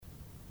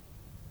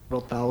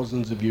several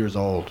thousands of years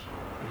old.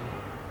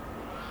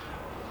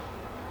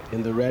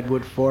 In the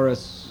redwood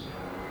forests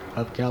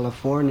of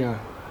California,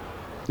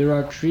 there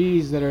are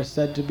trees that are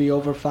said to be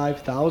over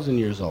 5,000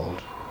 years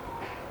old.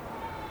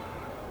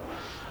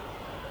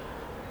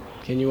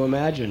 Can you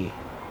imagine?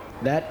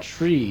 That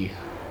tree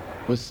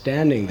was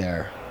standing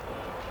there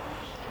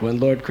when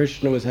Lord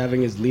Krishna was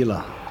having his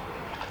Leela.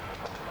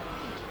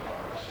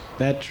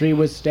 That tree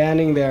was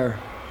standing there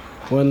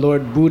when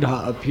Lord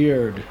Buddha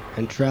appeared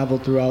and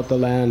traveled throughout the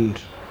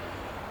land,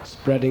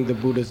 spreading the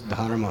Buddhist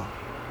Dharma.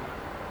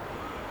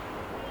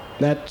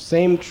 That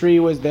same tree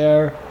was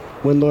there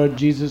when Lord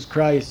Jesus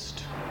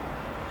Christ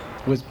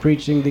was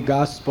preaching the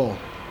gospel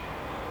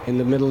in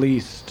the Middle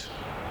East.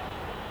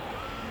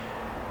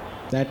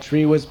 That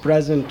tree was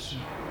present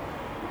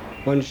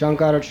when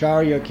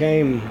Shankaracharya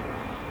came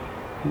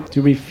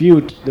to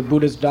refute the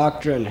Buddhist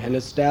doctrine and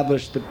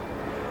establish the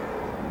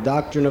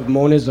doctrine of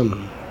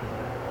monism.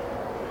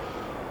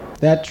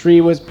 That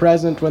tree was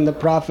present when the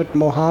Prophet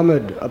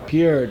Muhammad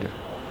appeared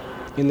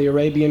in the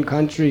Arabian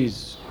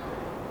countries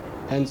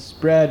and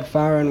spread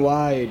far and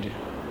wide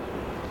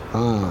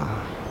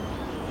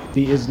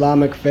the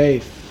Islamic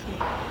faith.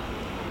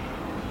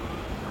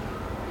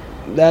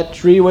 That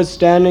tree was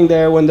standing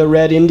there when the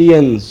Red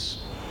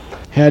Indians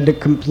had the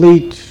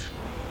complete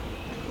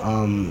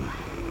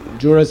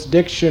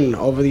jurisdiction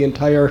over the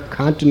entire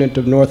continent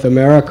of North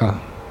America.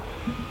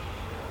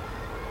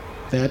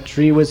 That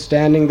tree was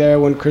standing there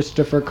when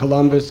Christopher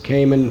Columbus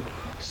came and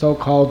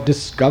so-called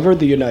discovered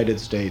the United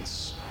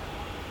States.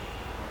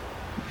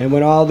 And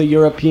when all the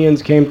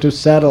Europeans came to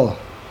settle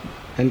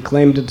and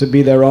claimed it to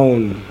be their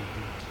own.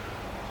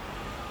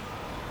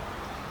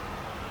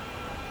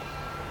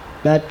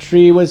 That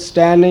tree was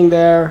standing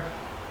there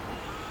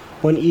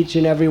when each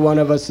and every one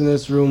of us in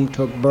this room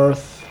took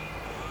birth.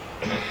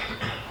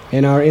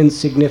 In our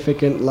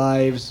insignificant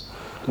lives,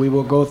 we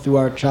will go through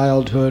our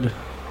childhood,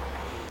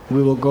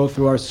 we will go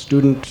through our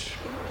student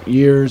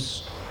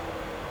years,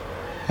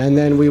 and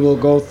then we will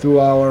go through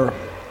our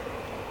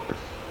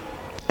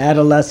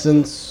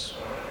adolescence.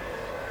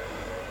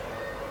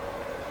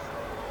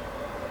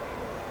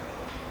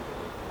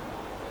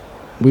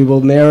 We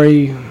will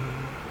marry.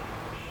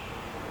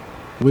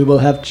 We will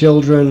have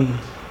children.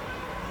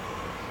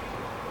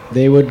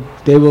 They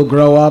will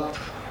grow up.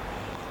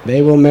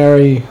 They will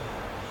marry.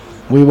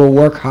 We will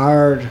work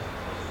hard.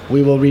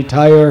 We will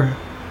retire.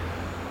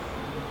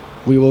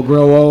 We will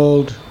grow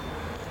old,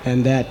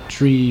 and that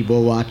tree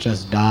will watch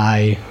us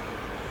die.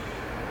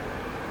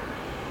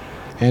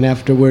 And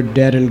after we're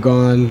dead and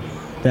gone,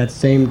 that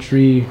same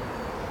tree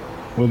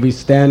will be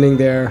standing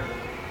there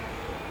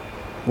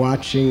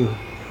watching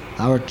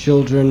our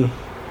children,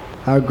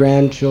 our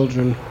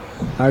grandchildren,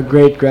 our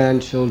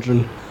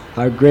great-grandchildren,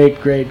 our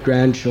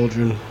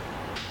great-great-grandchildren.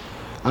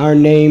 Our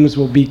names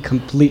will be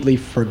completely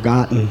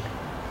forgotten.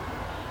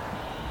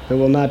 There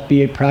will not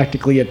be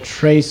practically a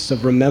trace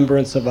of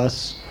remembrance of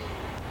us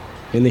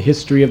in the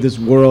history of this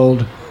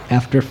world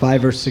after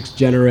 5 or 6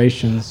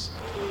 generations.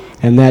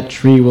 And that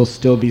tree will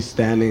still be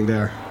standing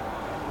there,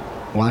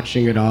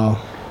 watching it all.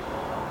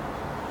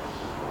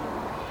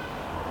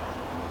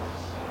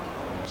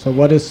 So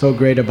what is so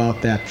great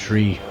about that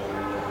tree?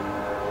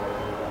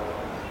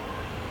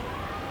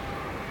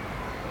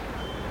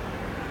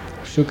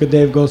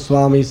 Shukadev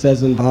Goswami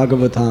says in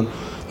Bhagavatam,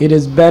 it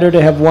is better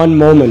to have one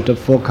moment of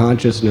full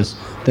consciousness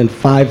than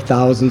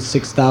 5,000,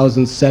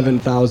 6,000,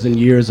 7,000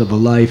 years of a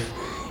life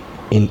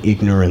in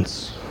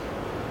ignorance.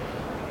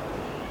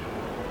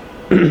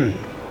 The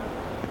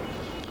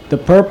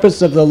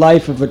purpose of the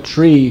life of a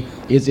tree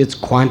is its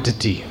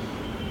quantity.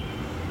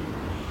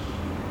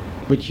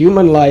 But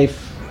human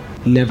life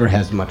never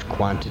has much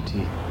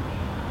quantity.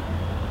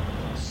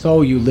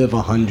 So you live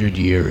 100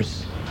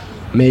 years,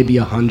 maybe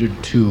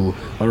 102,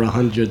 or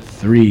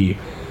 103,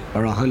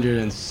 or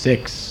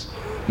 106.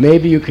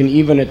 Maybe you can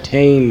even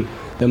attain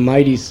the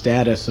mighty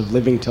status of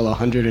living till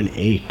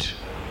 108.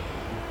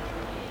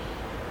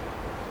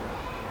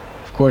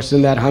 Of course,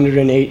 in that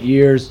 108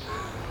 years,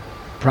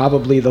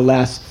 probably the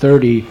last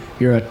 30,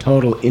 you're a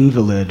total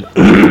invalid,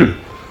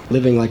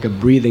 living like a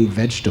breathing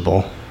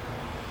vegetable,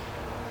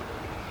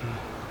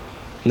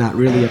 not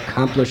really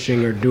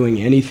accomplishing or doing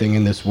anything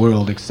in this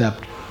world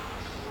except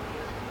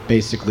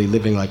basically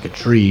living like a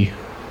tree,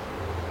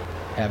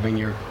 having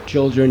your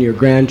children, your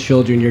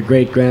grandchildren, your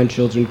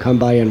great-grandchildren come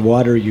by and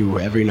water you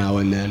every now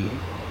and then,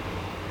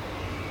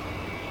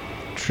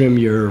 trim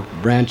your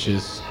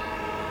branches.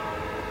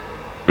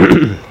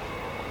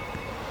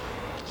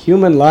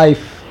 Human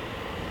life,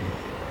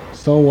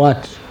 so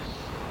what?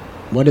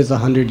 What is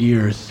 100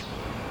 years?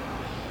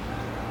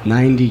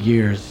 90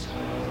 years?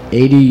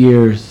 80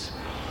 years?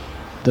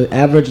 The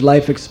average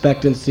life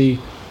expectancy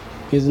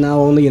is now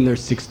only in their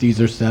 60s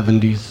or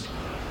 70s.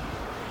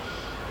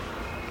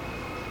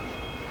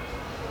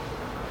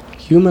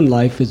 Human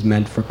life is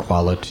meant for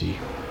quality.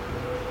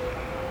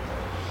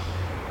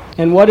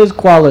 And what is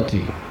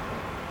quality?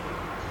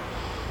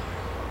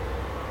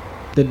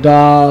 The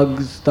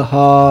dogs, the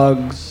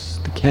hogs,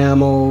 the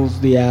camels,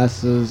 the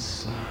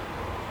asses,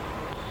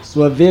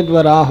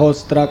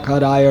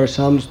 Swavidvarahostrakharayar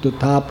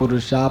samstuta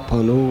purusha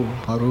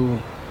paru.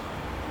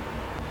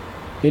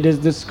 It is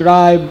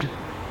described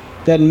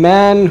that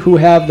men who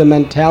have the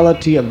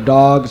mentality of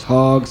dogs,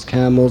 hogs,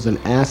 camels, and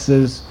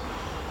asses,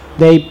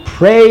 they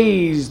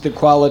praise the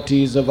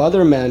qualities of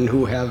other men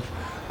who have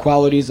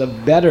qualities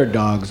of better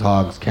dogs,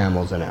 hogs,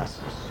 camels, and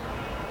asses.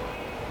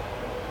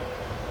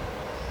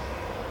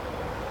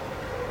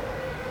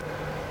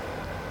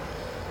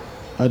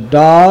 A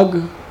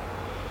dog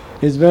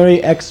is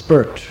very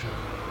expert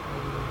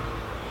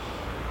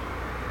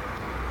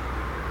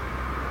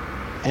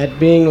at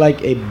being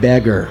like a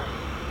beggar,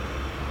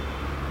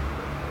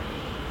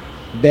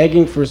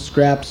 begging for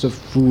scraps of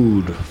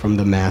food from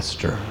the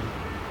master.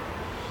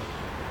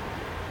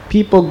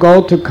 People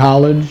go to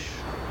college,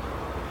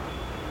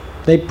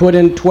 they put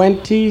in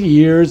 20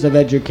 years of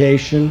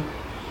education,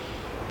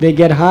 they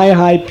get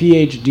high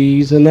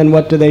PhDs, and then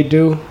what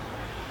do?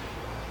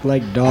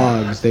 Like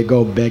dogs, they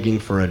go begging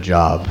for a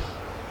job,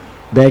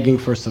 begging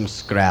for some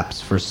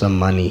scraps, for some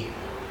money.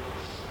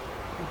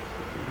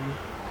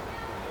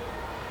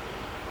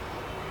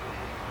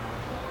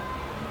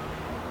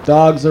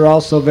 Dogs are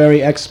also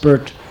very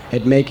expert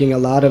at making a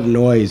lot of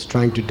noise,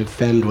 trying to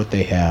defend what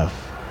they have.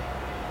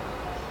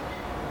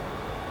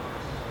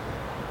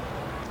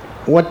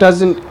 What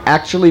doesn't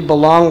actually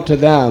belong to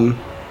them,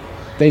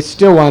 they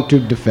still want to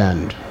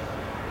defend.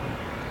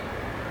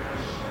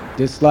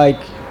 Just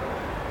like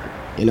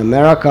in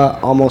America,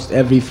 almost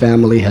every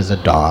family has a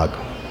dog.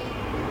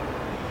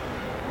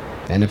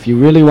 And if you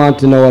really want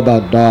to know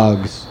about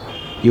dogs,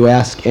 you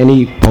ask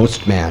any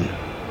postman.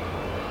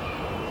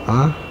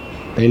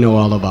 They know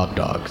all about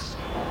dogs.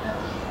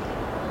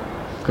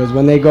 Because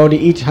when they go to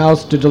each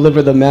house to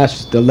deliver the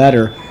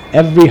letter,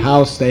 every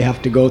house they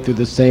have to go through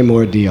the same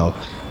ordeal.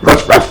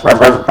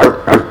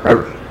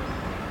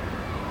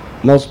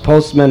 Most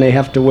postmen, they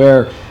have to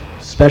wear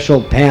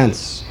special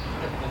pants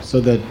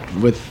so that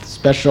with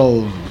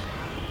special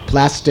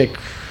plastic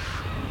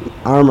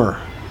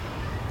armor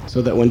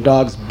so that when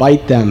dogs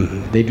bite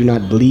them, they do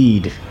not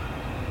bleed.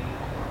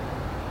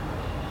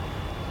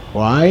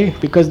 Why?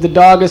 Because the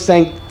dog is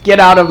saying, get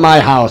out of my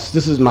house,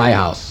 this is my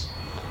house.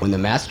 When the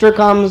master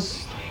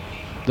comes,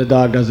 the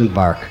dog doesn't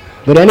bark.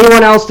 But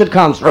anyone else that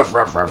comes, ruff,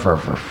 ruff, ruff,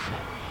 ruff, ruff.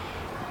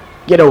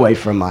 Get away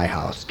from my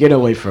house, get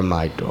away from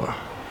my door.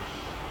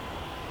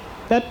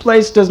 That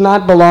place does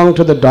not belong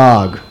to the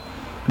dog,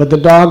 but the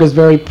dog is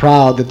very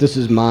proud that this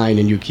is mine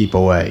and you keep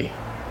away.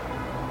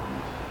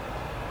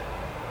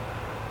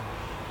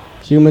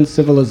 Human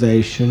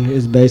civilization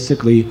is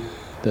basically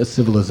the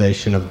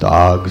civilization of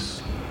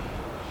dogs.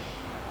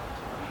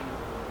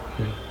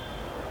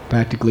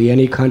 Practically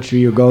any country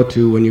you go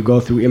to, when you go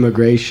through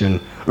immigration,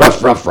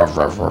 ruff, ruff, ruff,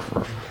 ruff, ruff,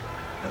 ruff.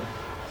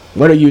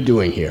 What are you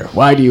doing here?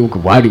 What do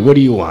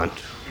you want?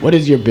 What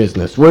is your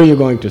business? Where are you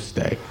going to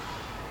stay?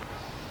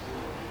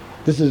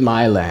 This is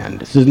my land.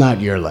 This is not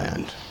your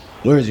land.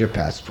 Where is your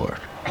passport?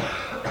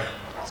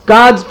 It's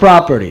God's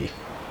property.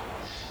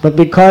 But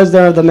because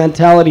they're of the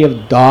mentality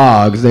of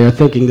dogs, they are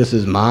thinking this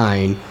is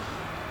mine,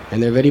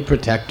 and they're very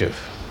protective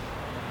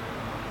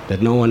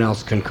that no one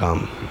else can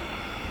come.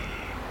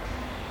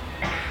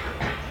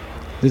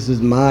 This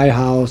is my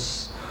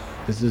house,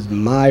 this is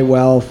my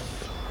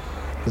wealth,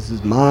 this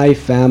is my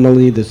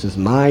family, this is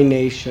my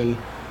nation.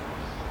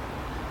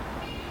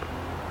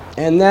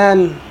 And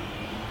then,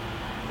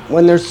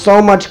 when there's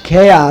so much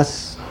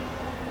chaos,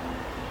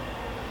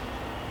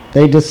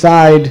 they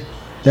decide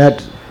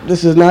that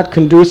this is not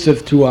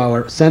conducive to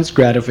our sense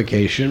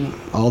gratification,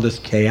 all this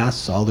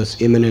chaos, all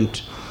this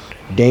imminent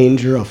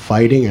danger of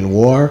fighting and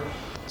war.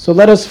 So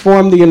let us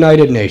form the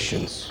United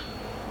Nations.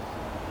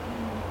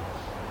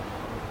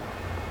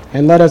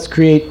 And let us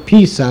create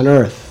peace on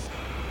earth.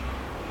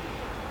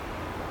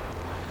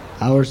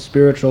 Our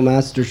spiritual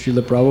master,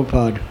 Srila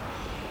Prabhupada,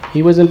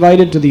 he was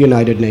invited to the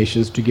United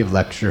Nations to give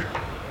lecture.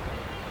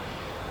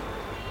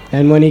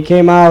 And when he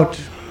came out,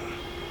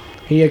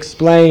 he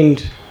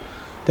explained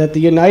that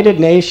the United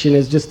Nation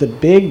is just a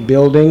big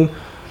building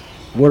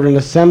where an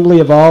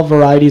assembly of all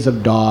varieties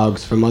of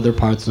dogs from other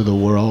parts of the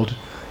world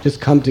just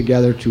come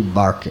together to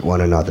bark at one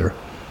another.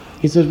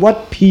 He says,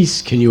 what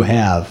peace can you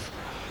have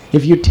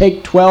if you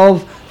take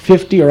 12,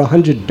 50, or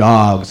 100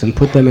 dogs and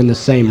put them in the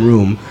same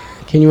room?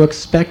 Can you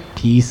expect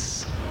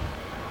peace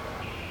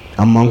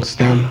amongst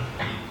them?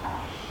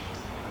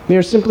 They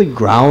are simply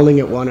growling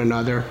at one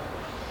another.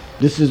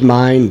 This is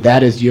mine,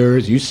 that is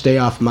yours, you stay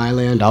off my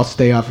land, I'll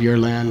stay off your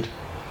land.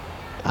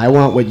 I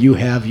want what you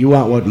have, you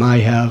want what I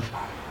have.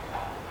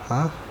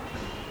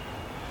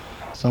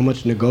 So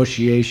much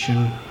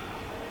negotiation.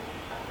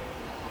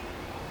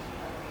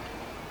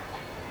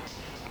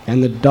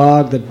 And the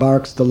dog that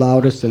barks the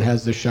loudest and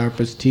has the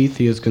sharpest teeth,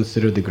 he is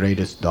considered the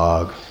greatest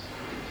dog.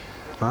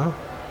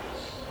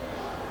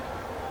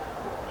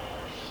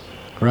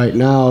 Right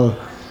now,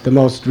 the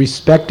most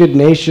respected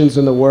nations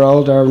in the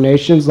world are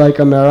nations like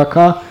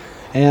America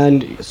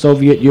and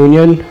Soviet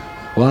Union.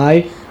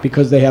 Why?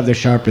 Because they have the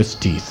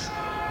sharpest teeth.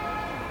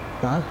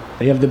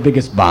 They have the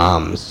biggest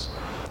bombs.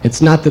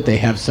 It's not that they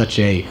have such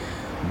a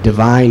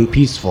divine,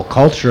 peaceful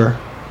culture.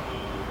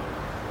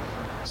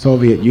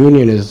 Soviet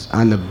Union is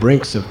on the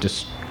brinks of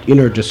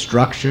inner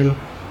destruction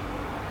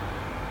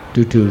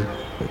due to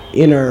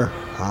inner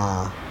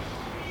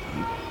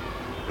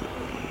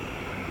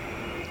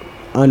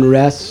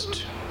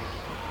unrest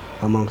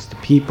amongst the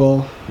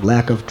people,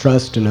 lack of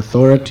trust in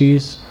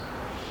authorities.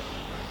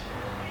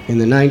 In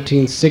the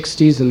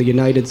 1960s in the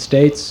United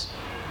States,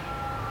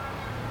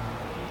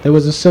 there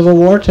was a civil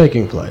war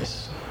taking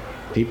place.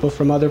 People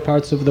from other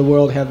parts of the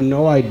world have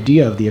no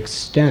idea of the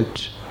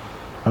extent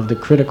of the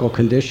critical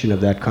condition of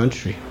that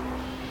country.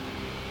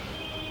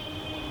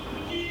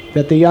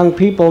 That the young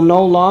people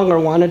no longer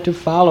wanted to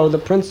follow the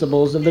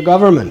principles of the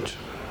government.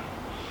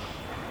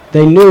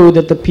 They knew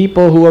that the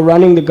people who were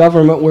running the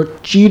government were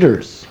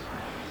cheaters.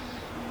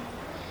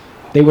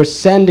 They were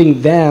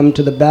sending them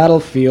to the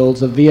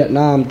battlefields of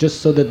Vietnam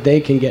just so that they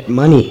can get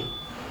money.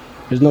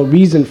 There's no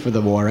reason for the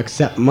war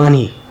except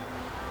money.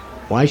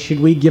 Why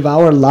should we give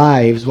our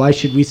lives? Why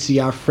should we see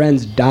our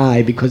friends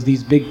die because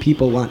these big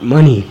people want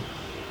money?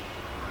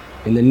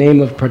 In the name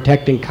of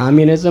protecting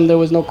communism, there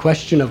was no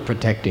question of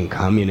protecting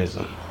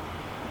communism.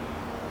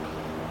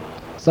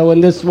 So in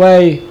this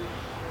way,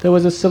 there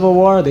was a civil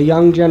war. The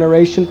young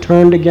generation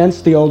turned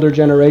against the older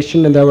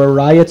generation, and there were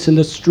riots in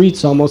the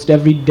streets almost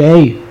every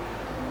day.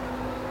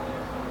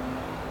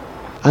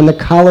 On the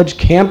college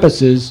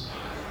campuses,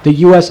 the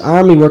U.S.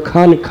 Army were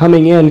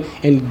coming in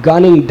and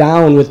gunning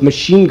down with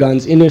machine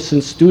guns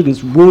innocent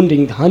students,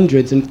 wounding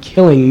hundreds and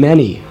killing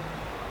many.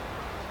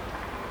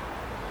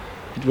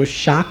 It was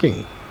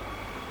shocking.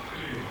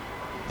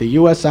 The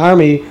U.S.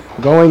 Army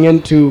going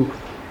into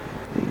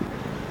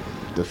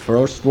the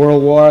First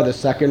World War, the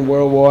Second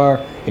World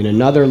War, in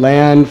another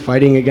land,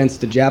 fighting against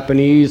the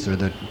Japanese or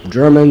the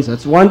Germans,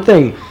 that's one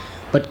thing.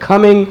 But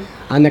coming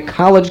on the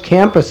college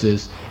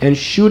campuses and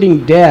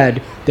shooting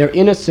dead their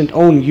innocent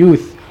own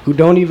youth who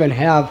don't even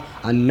have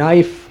a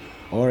knife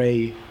or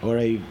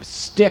a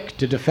stick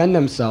to defend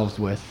themselves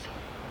with.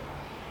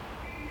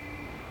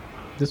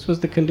 This was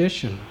the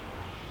condition.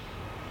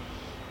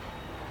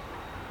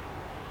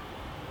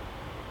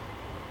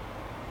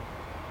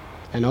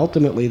 And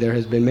ultimately there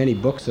has been many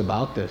books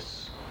about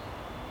this.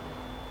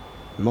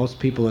 Most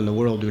people in the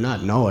world do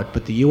not know it,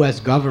 but the US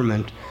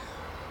government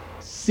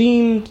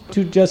seemed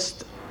to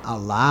just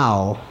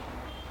allow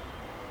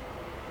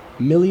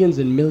millions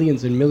and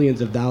millions and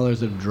millions of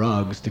dollars of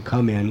drugs to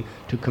come in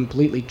to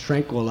completely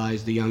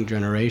tranquilize the young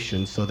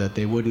generation so that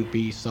they wouldn't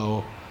be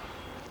so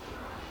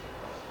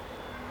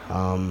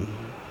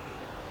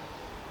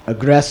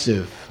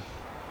aggressive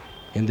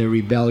in their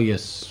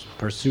rebellious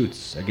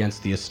pursuits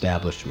against the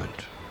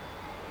establishment.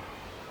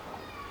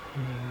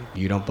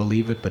 You don't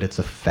believe it, but it's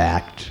a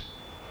fact.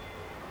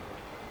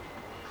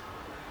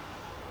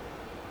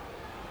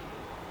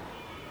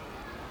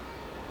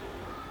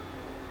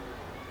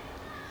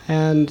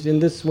 And in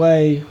this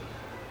way,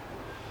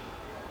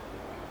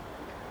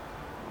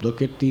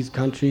 look at these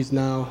countries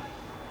now.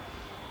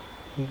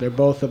 They're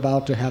both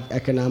about to have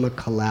economic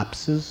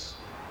collapses.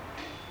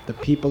 The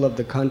people of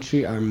the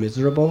country are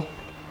miserable,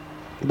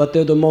 but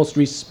they're the most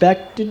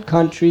respected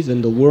countries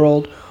in the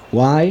world.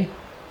 Why?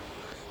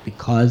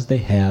 Because they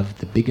have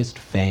the biggest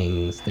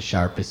fangs, the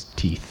sharpest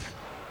teeth.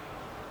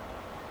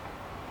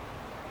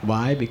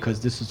 Why?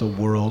 Because this is a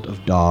world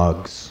of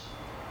dogs.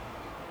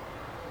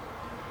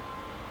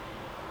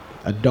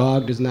 A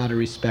dog does not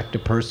respect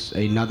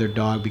another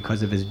dog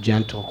because of his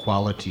gentle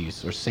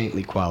qualities or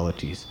saintly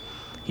qualities.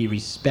 He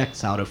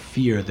respects out of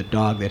fear the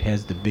dog that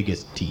has the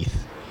biggest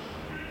teeth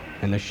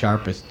and the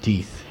sharpest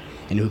teeth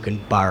and who can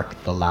bark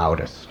the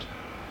loudest.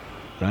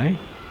 Right?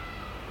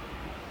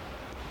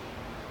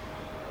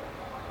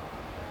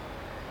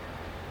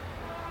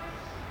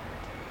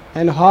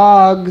 And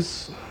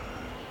hogs,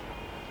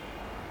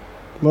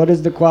 what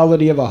is the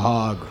quality of a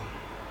hog?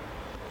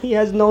 He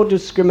has no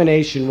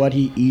discrimination what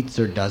he eats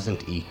or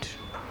doesn't eat.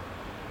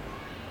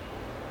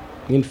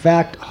 In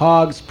fact,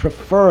 hogs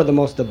prefer the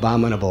most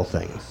abominable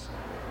things.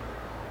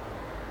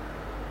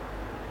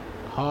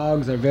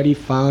 Hogs are very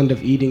fond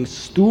of eating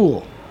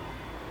stool.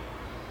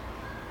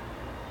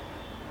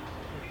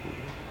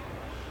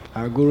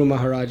 Our Guru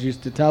Maharaj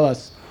used to tell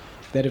us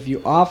that if you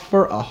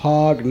offer a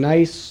hog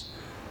nice,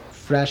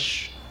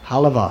 fresh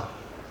halava,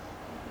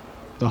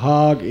 the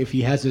hog, if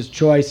he has his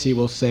choice, he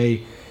will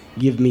say,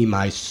 "Give me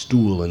my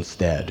stool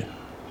instead."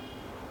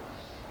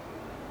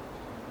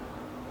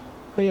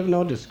 They have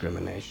no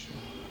discrimination.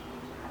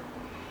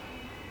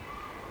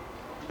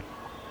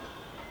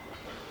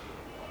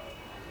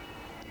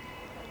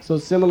 So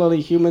similarly,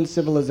 human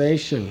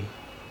civilization,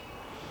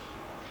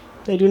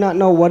 they do not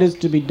know what is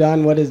to be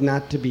done, what is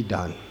not to be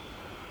done.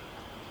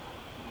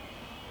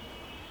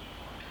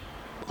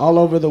 All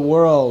over the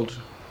world,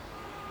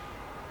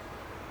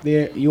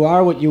 you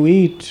are what you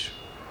eat.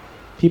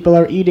 People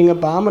are eating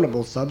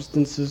abominable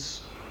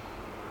substances.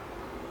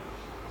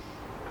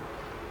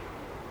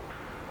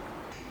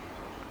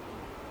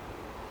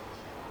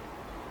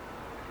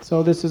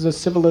 So this is a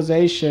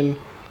civilization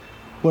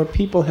where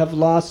people have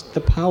lost the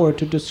power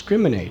to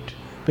discriminate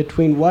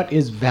between what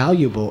is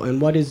valuable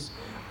and what has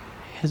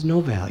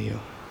no value.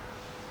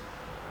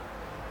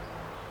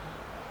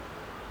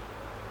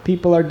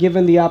 People are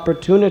given the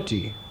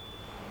opportunity,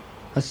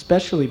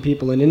 especially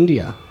people in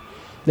India,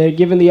 they're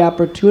given the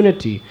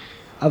opportunity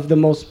of the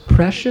most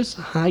precious,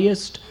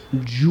 highest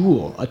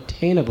jewel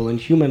attainable in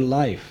human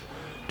life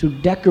to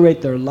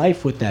decorate their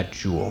life with that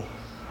jewel.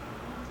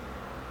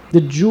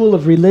 The jewel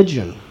of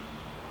religion,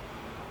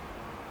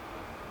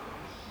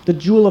 the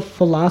jewel of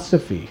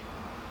philosophy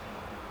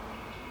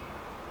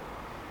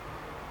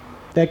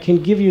that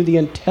can give you the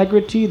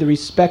integrity, the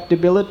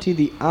respectability,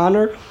 the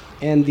honor,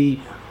 and the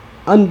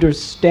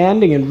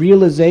understanding and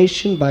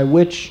realization by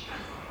which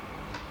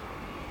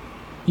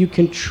you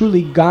can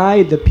truly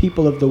guide the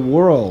people of the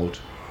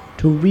world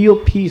to real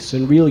peace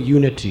and real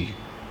unity.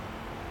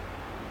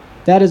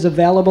 That is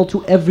available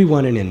to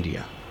everyone in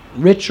India,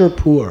 rich or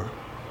poor.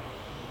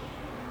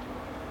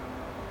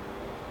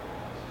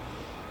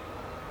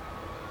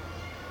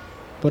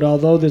 But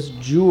although this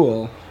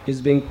jewel is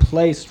being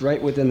placed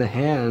right within the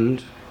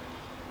hand,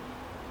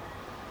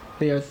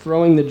 they are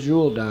throwing the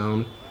jewel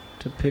down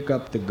to pick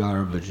up the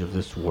garbage of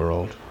this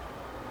world.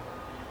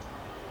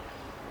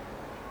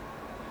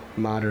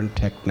 Modern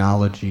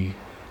technology,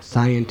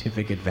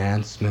 scientific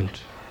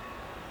advancement,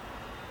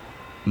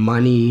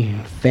 money,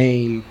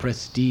 fame,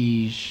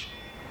 prestige,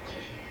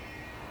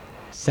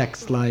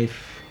 sex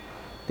life.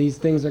 These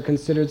things are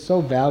considered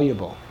so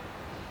valuable.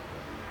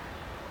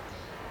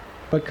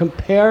 But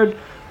compared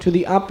to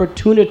the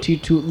opportunity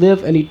to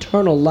live an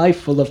eternal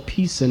life full of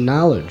peace and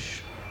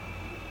knowledge,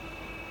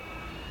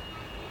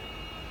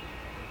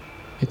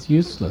 it's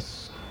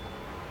useless.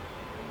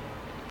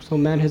 So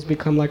man has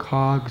become like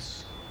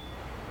hogs.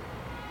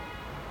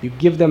 You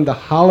give them the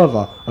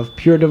halava of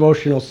pure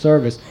devotional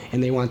service,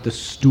 and they want the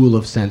stool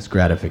of sense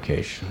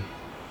gratification.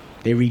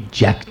 They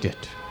reject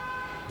it.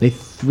 They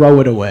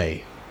throw it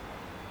away.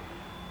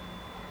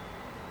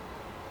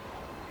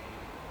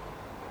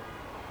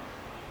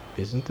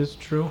 Isn't this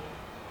true?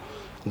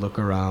 Look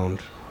around.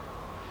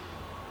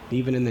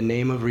 Even in the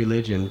name of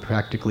religion,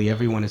 practically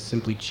everyone is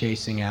simply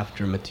chasing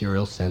after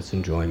material sense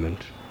enjoyment.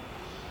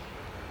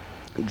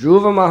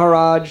 Dhruva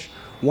Maharaj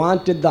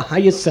wanted the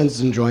highest sense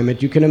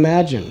enjoyment you can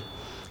imagine.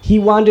 He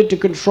wanted to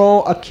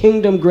control a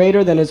kingdom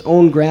greater than his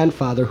own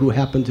grandfather, who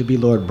happened to be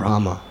Lord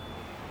Brahma,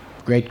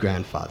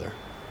 great-grandfather.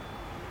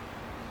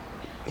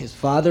 His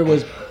father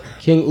was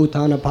King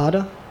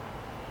Uttanapada.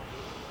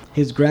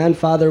 His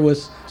grandfather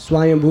was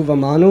Swayambhuva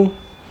Manu.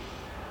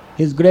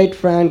 His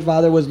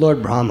great-grandfather was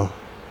Lord Brahma.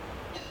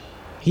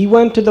 He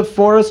went to the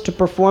forest to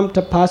perform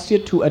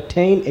tapasya to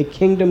attain a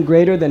kingdom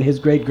greater than his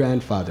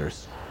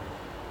great-grandfather's.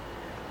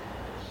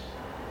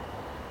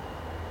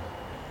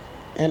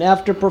 And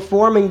after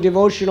performing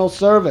devotional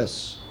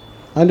service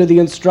under the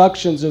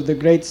instructions of the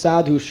great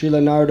sadhu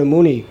Srila Narada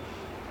Muni,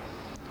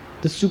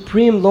 the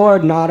Supreme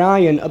Lord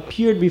Narayan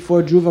appeared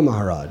before Dhruva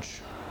Maharaj.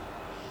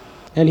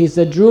 And he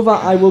said,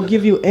 Dhruva, I will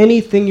give you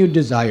anything you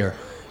desire.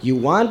 You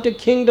want a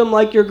kingdom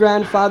like your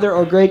grandfather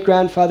or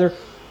great-grandfather?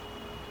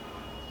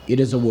 It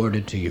is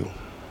awarded to you.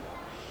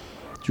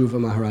 Dhruva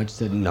Maharaj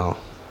said, no.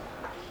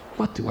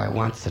 What do I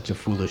want such a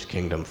foolish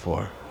kingdom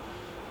for?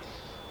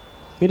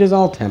 It is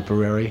all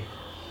temporary.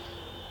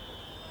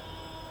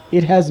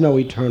 It has no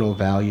eternal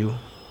value.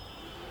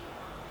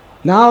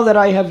 Now that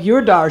I have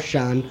your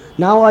darshan,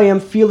 now I am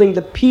feeling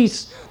the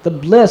peace, the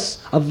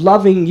bliss of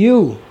loving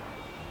you.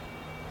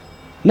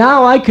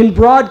 Now I can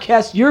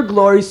broadcast your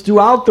glories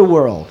throughout the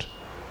world.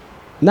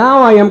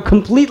 Now I am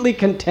completely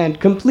content,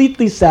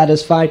 completely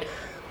satisfied.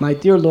 My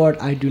dear Lord,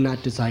 I do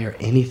not desire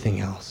anything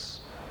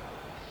else.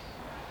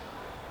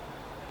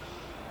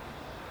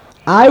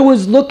 I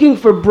was looking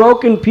for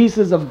broken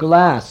pieces of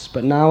glass,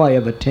 but now I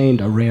have attained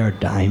a rare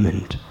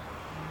diamond.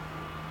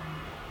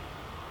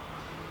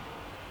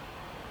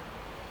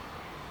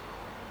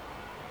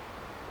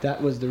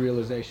 That was the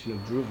realization of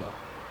Dhruva.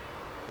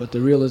 But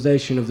the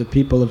realization of the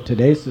people of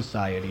today's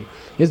society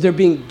is they're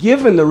being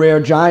given the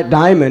rare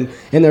diamond,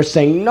 and they're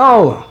saying,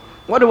 no,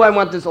 what do I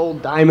want this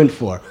old diamond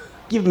for?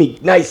 Give me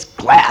nice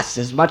glass,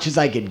 as much as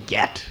I can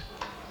get.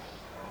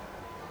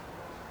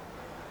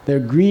 They're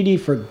greedy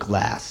for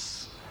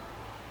glass.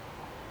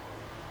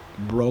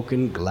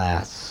 Broken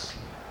glass.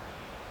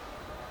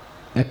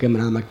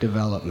 Economic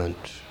development.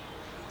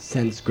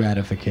 Sense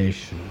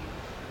gratification.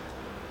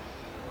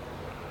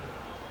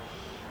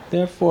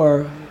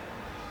 Therefore,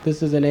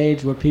 this is an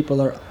age where people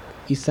are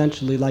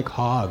essentially like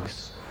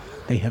hogs.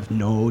 They have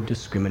no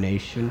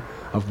discrimination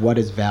of what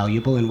is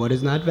valuable and what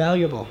is not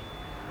valuable.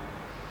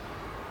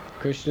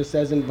 Krishna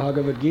says in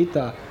Bhagavad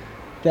Gita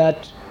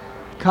that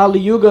Kali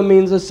Yuga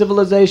means a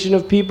civilization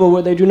of people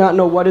where they do not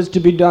know what is to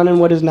be done and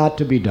what is not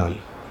to be done.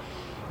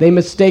 They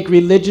mistake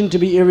religion to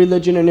be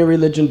irreligion and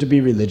irreligion to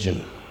be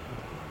religion.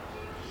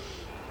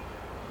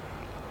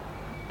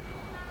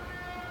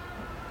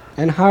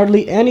 And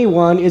hardly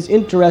anyone is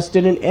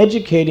interested in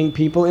educating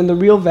people in the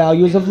real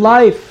values of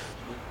life.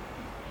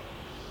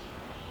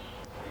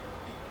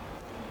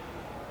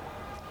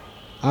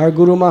 Our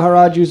Guru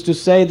Maharaj used to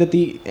say that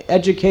the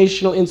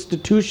educational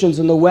institutions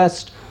in the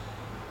West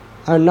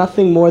are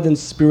nothing more than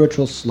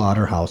spiritual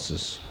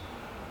slaughterhouses.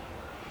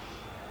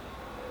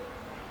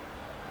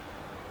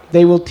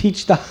 They will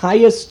teach the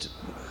highest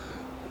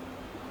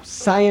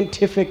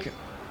scientific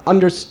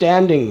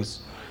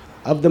understandings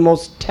of the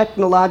most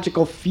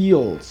technological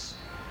fields.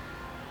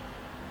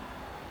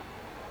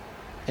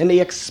 And they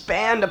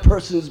expand a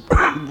person's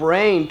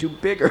brain to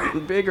bigger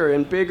and bigger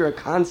and bigger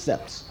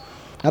concepts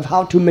of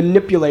how to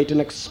manipulate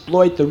and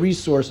exploit the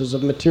resources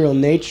of material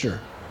nature.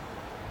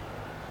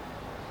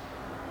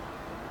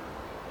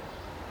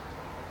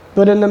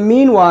 But in the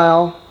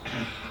meanwhile,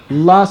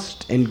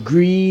 lust and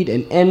greed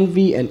and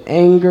envy and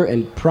anger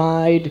and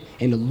pride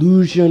and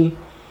illusion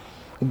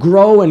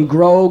grow and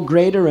grow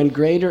greater and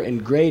greater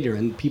and greater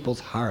in people's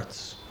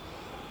hearts.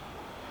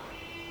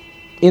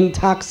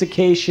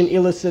 Intoxication,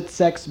 illicit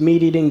sex,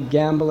 meat eating,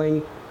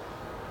 gambling.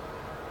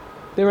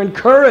 They're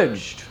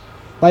encouraged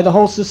by the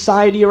whole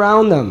society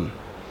around them.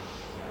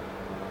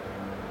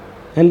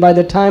 And by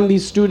the time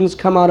these students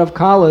come out of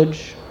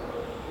college,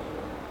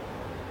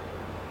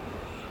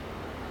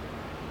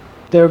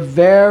 they're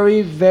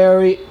very,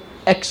 very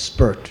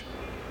expert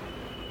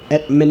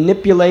at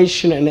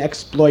manipulation and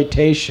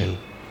exploitation.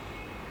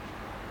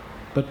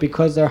 But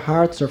because their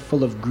hearts are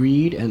full of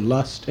greed and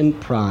lust and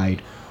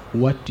pride,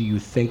 what do you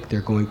think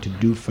they're going to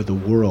do for the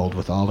world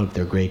with all of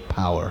their great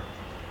power?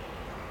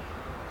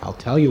 I'll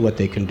tell you what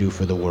they can do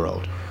for the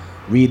world.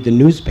 Read the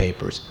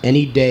newspapers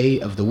any day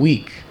of the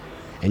week,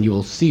 and you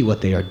will see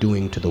what they are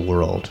doing to the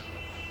world.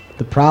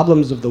 The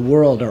problems of the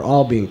world are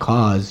all being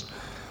caused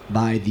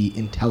by the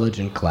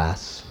intelligent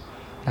class,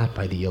 not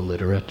by the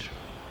illiterate,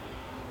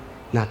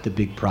 not the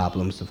big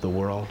problems of the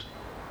world.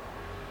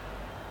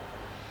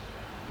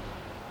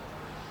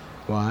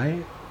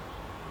 Why?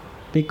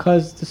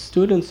 Because the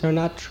students are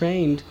not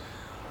trained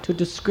to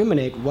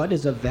discriminate what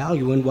is of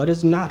value and what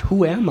is not.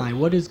 Who am I?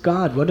 What is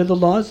God? What are the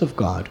laws of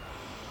God?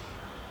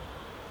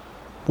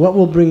 What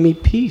will bring me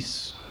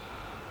peace?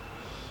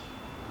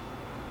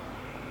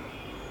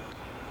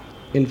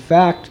 In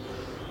fact,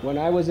 when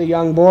I was a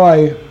young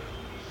boy,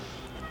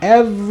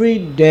 every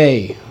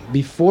day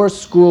before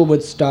school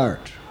would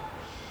start,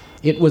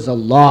 it was a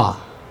law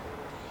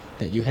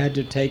that you had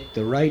to take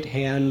the right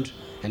hand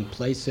and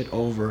place it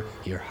over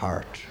your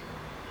heart.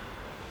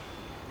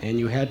 And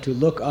you had to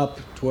look up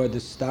toward the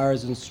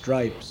stars and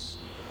stripes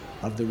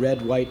of the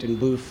red, white, and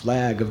blue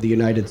flag of the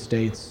United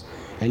States,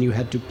 and you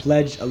had to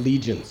pledge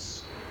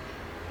allegiance.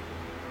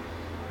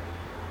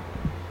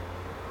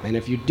 And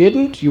if you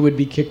didn't, you would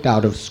be kicked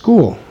out of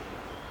school.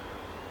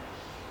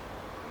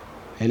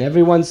 And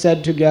everyone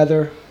said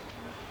together,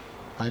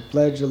 I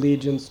pledge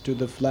allegiance to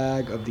the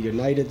flag of the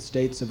United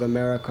States of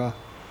America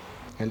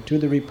and to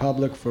the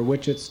republic for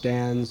which it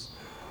stands,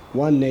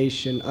 one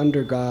nation,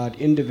 under God,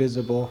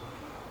 indivisible,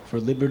 for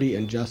liberty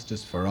and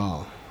justice for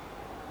all.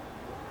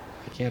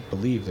 I can't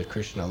believe that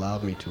Krishna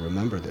allowed me to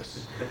remember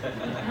this.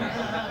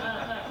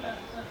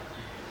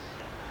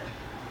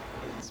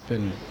 It's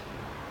been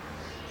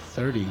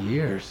 30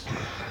 years.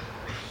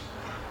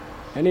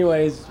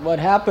 Anyways, what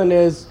happened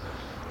is,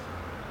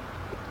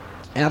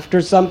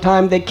 after some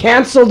time, they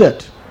canceled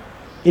it.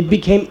 It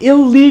became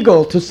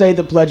illegal to say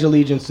the Pledge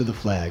Allegiance to the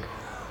flag.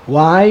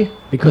 Why?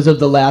 Because of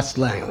the last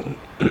line.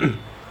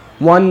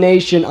 One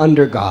nation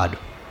under God.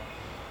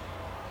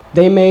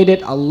 They made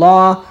it a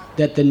law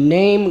that the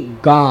name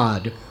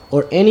God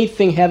or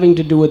anything having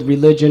to do with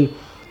religion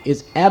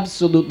is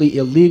absolutely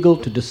illegal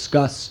to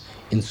discuss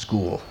in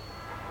school.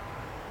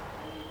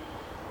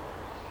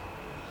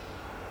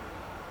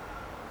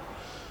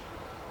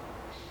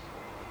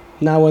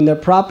 Now, when they're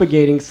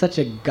propagating such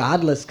a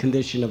godless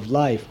condition of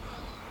life,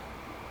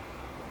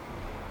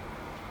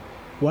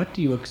 what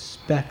do you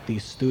expect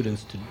these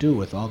students to do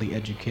with all the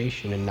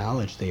education and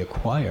knowledge they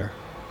acquire?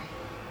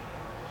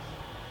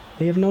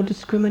 They have no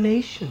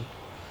discrimination.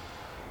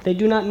 They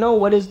do not know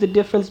what is the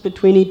difference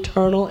between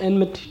eternal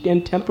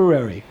and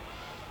temporary.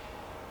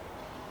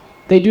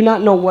 They do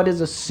not know what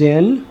is a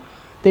sin.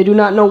 They do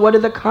not know what are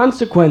the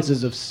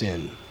consequences of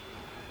sin.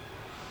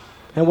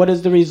 And what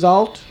is the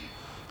result?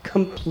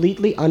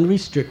 Completely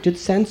unrestricted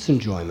sense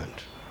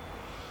enjoyment.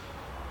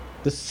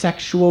 The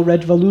sexual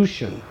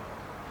revolution.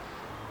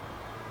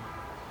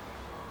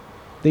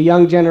 The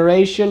young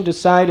generation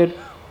decided,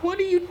 what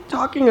are you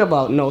talking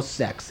about, no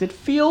sex? It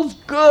feels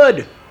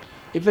good.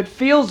 If it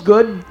feels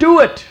good, do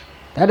it.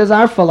 That is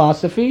our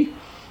philosophy.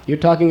 You're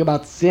talking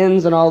about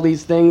sins and all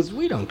these things.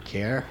 We don't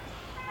care.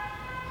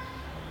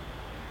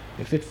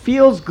 If it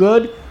feels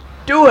good,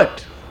 do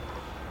it.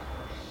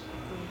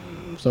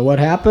 So what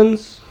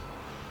happens?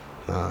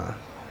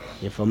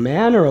 If a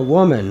man or a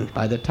woman,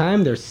 by the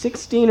time they're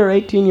 16 or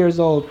 18 years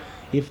old,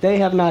 if they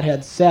have not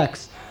had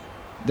sex,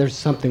 there's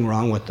something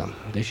wrong with them.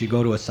 They should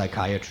go to a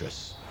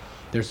psychiatrist.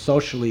 They're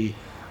socially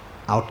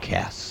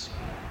outcasts.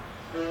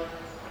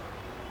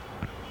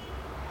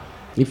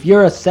 If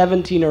you're a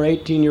 17 or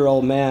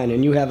 18-year-old man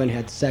and you haven't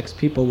had sex,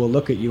 people will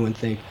look at you and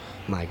think,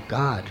 my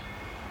God,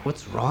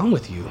 what's wrong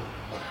with you?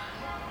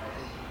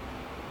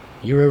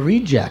 You're a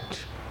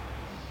reject.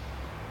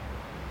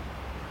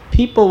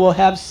 People will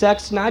have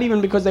sex not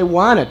even because they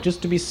want it,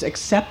 just to be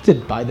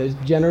accepted by the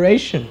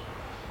generation.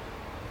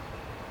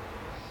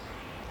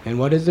 And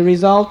what is the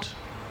result?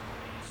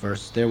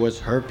 First there was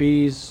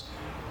herpes,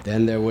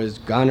 then there was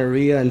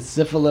gonorrhea and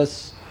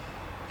syphilis,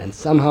 and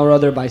somehow or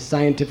other by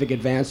scientific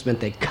advancement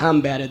they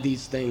combated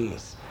these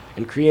things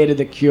and created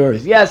the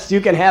cures. Yes,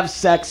 you can have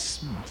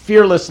sex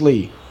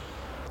fearlessly.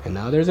 And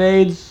now there's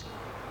AIDS.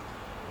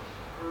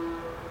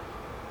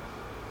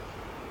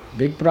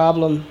 Big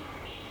problem.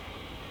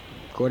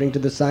 According to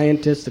the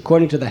scientists,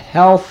 according to the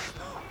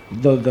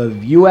the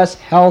U.S.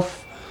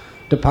 Health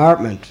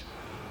Department,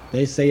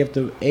 they say if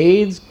the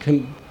AIDS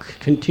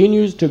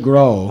continues to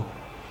grow,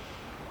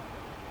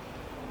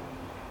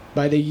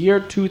 by the year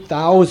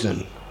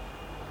 2000,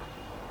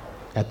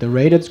 at the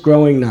rate it's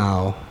growing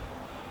now,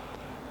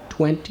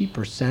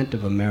 20%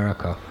 of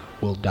America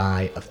will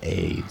die of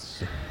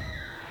AIDS.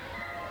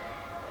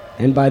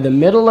 And by the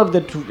middle of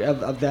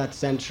that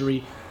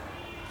century,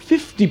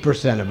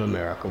 50% of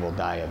America will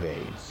die of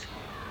AIDS.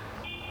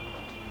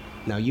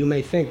 Now you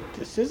may think,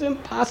 this is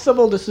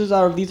impossible,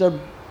 these are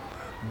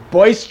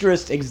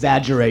boisterous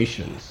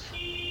exaggerations.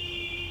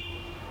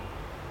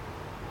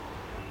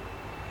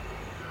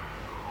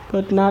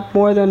 But not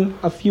more than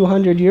a few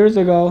hundred years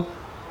ago,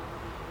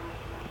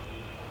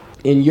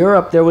 in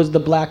Europe there was the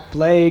Black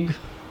Plague.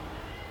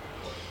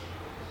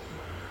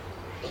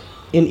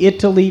 In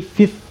Italy,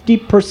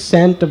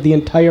 50% of the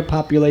entire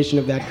population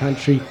of that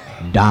country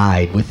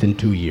died within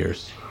 2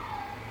 years.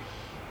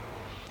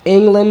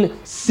 England,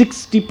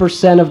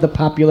 60% of the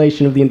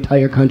population of the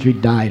entire country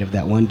died of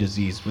that one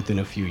disease within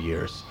a few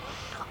years.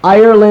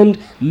 Ireland,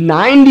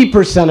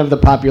 90% of the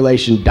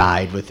population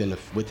died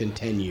within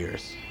 10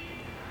 years.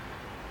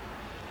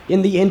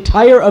 In the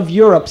entire of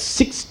Europe,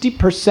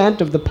 60%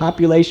 of the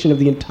population of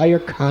the entire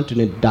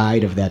continent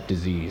died of that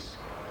disease.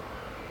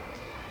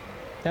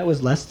 That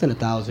was less than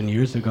 1,000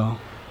 years ago.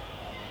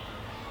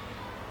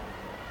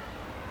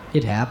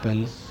 It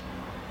happens.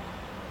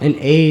 And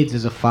AIDS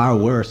is a far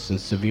worse and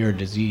severe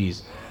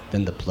disease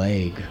than the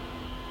plague.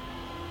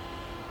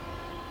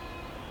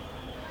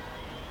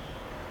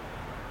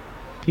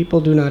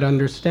 People do not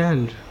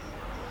understand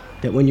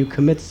that when you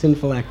commit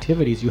sinful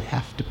activities, you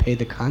have to pay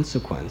the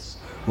consequence.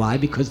 Why?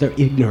 Because they're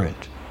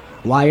ignorant.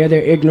 Why are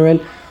they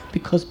ignorant?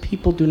 Because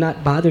people do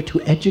not bother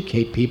to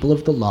educate people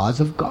of the laws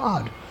of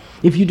God.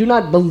 If you do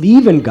not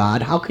believe in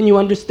God, how can you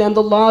understand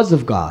the laws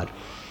of God?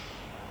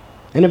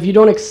 And if you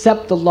don't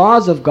accept the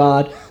laws of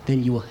God,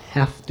 then you will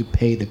have to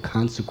pay the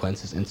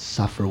consequences and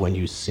suffer when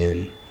you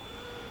sin.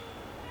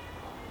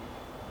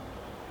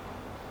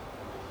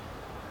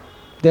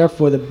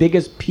 Therefore, the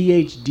biggest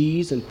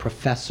PhDs and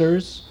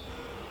professors,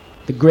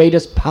 the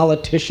greatest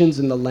politicians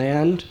in the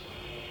land,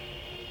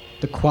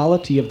 the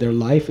quality of their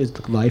life is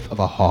the life of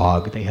a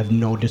hog. They have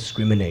no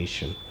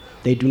discrimination.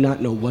 They do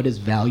not know what is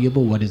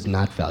valuable, what is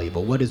not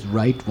valuable, what is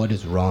right, what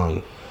is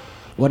wrong.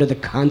 What are the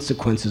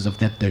consequences of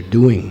that they're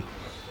doing?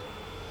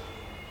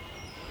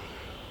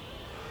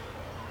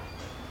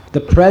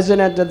 The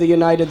President of the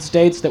United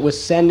States that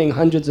was sending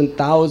hundreds and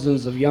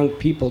thousands of young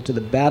people to the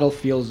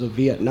battlefields of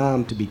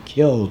Vietnam to be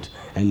killed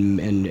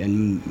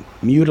and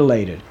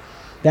mutilated.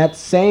 That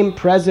same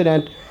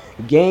president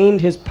gained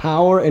his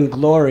power and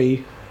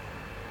glory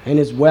and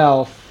his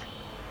wealth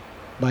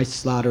by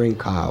slaughtering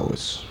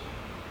cows.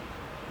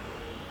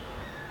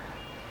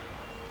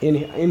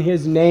 In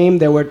his name,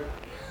 there were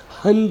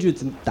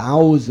hundreds and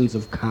thousands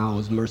of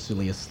cows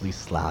mercilessly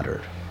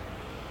slaughtered.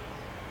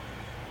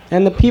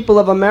 And the people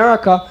of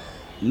America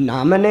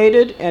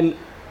nominated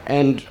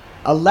and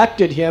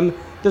elected him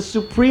the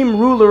supreme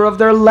ruler of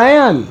their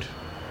land.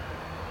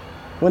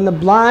 When the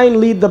blind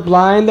lead the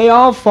blind, they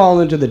all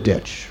fall into the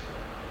ditch.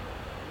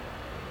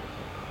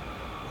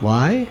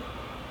 Why?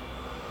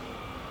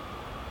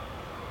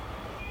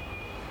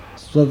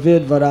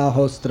 Svavid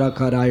varahostra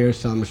karayar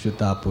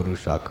samshita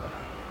purushaka.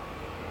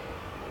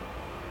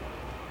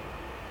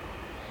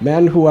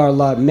 Men who are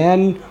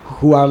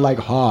like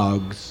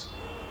hogs,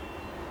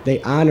 they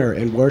honor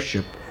and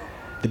worship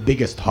the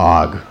biggest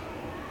hog.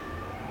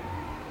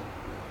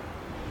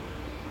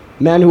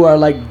 Men who are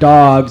like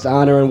dogs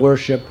honor and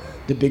worship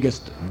the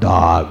biggest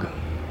dog.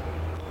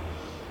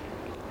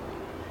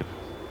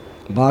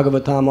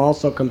 Bhagavatam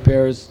also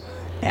compares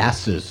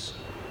asses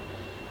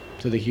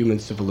to the human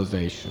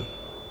civilization.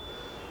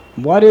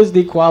 What is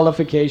the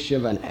qualification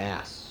of an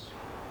ass?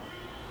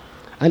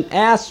 An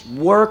ass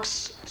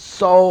works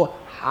so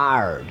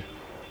hard.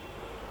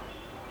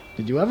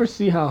 Did you ever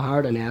see how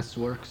hard an ass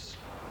works?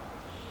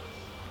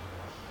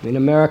 In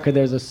America,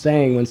 there's a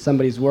saying when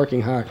somebody's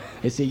working hard,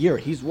 they say,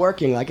 he's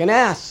working like an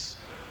ass.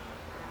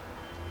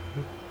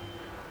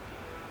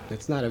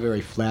 It's not a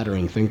very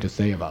flattering thing to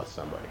say about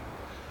somebody.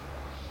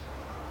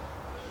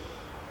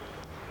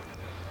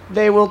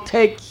 They will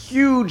take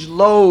huge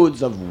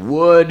loads of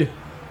wood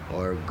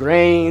or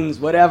grains,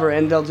 whatever,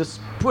 and they'll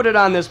just put it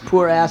on this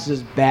poor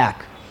ass's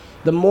back.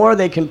 The more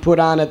they can put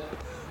on it,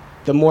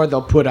 the more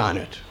they'll put on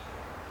it.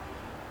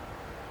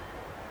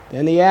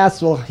 And the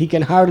ass he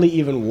can hardly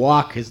even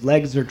walk. His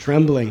legs are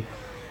trembling.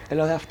 And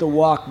he'll have to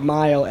walk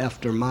mile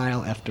after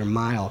mile after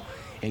mile.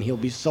 And he'll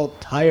be so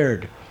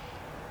tired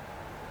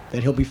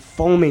that he'll be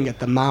foaming at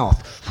the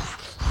mouth.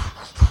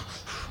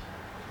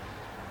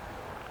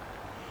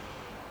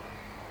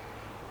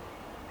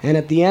 And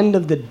at the end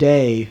of the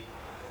day,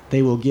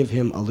 they will give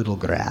him a little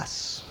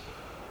grass.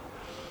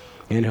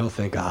 And he'll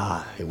think,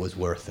 it was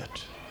worth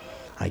it.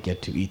 I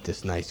get to eat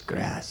this nice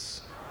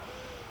grass.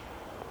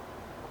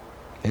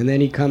 And then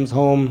he comes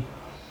home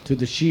to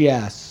the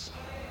she-ass.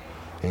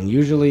 And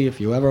usually, if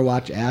you ever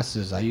watch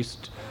asses,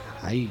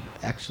 I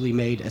actually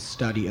made a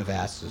study of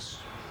asses.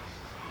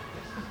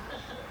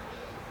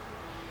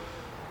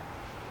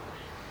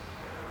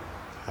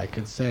 I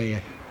could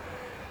say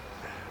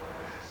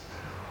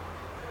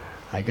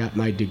I got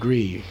my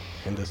degree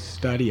in the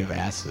study of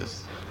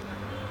asses.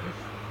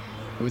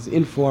 It was an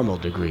informal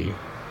degree.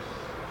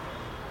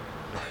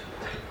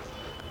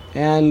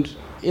 And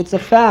it's a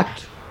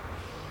fact.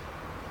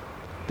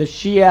 The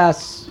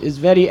she-ass is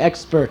very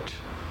expert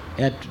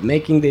at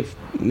making the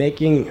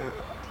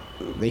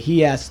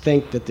he-ass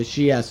think that the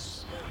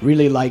she-ass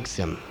really likes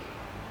him.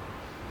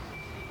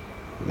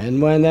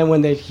 And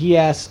when the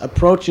he-ass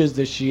approaches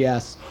the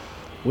she-ass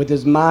with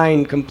his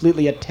mind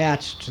completely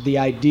attached to the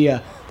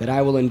idea that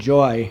I will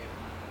enjoy,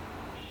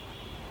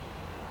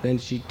 then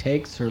she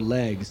takes her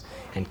legs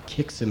and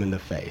kicks him in the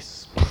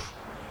face.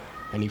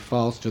 And he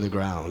falls to the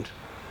ground.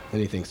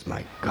 Then he thinks,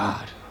 my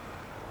God,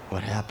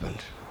 what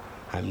happened?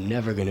 I'm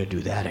never going to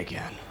do that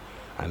again.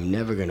 I'm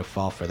never going to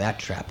fall for that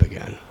trap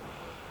again.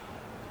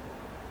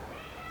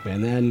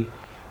 And then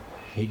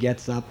he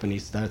gets up and he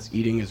starts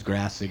eating his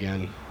grass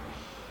again.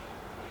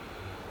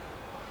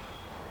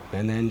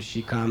 And then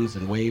she comes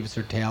and waves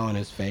her tail in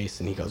his face,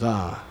 and he goes,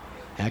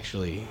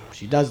 actually,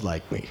 she does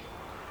like me.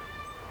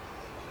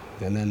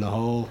 And then the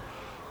whole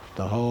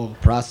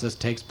process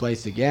takes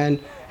place again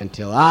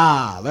until,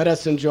 let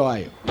us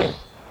enjoy.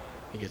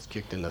 He gets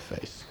kicked in the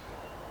face.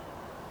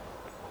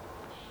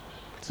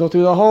 So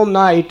through the whole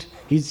night,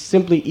 he's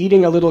simply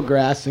eating a little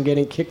grass and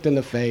getting kicked in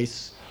the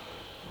face.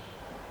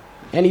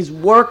 And he's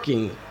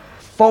working,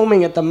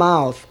 foaming at the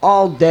mouth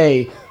all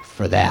day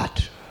for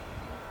that.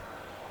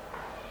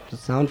 Does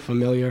it sound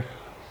familiar?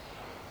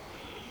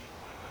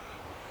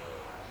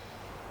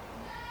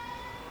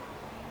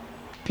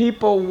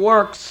 People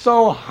work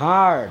so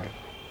hard.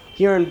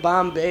 Here in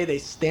Bombay, they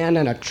stand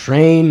on a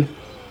train,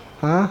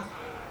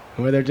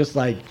 where they're just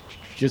like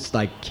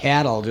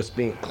cattle, just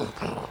being.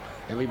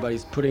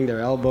 Everybody's putting their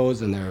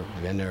elbows and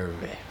their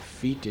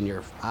feet in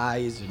your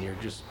eyes, and you're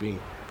just being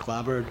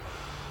clobbered.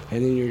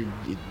 And then you're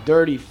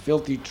dirty,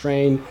 filthy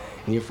train,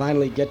 and you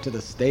finally get to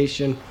the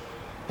station.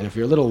 And if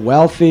you're a little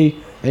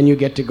wealthy, then you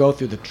get to go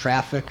through the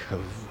traffic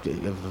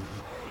of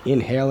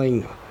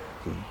inhaling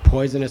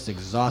poisonous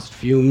exhaust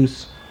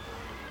fumes.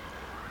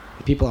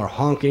 People are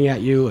honking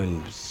at you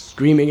and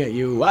screaming at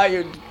you, why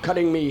are you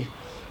cutting me?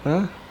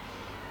 And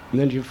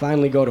then you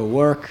finally go to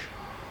work,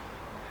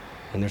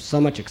 and there's so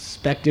much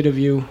expected of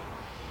you,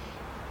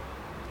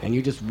 and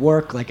you just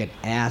work like an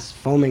ass,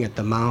 foaming at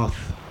the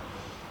mouth.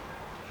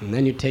 And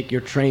then you take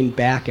your train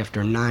back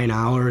after 9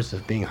 hours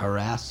of being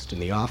harassed in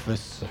the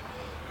office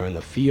or in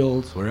the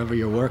fields, wherever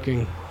you're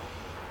working.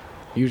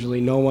 Usually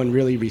no one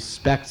really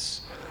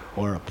respects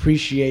or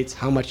appreciates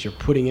how much you're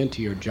putting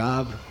into your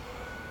job.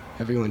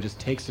 Everyone just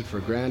takes it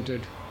for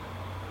granted.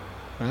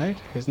 Right?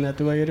 Isn't that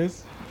the way it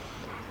is?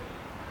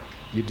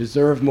 You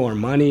deserve more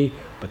money,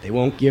 but they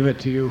won't give it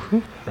to you,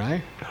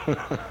 right?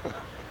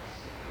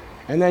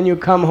 And then you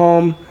come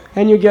home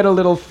and you get a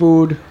little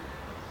food.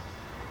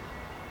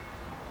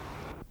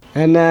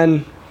 And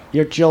then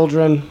your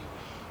children,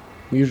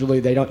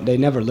 usually they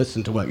never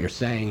listen to what you're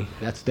saying.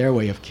 That's their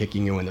way of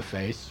kicking you in the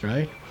face,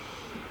 right?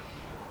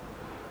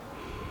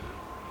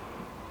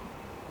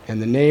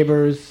 And the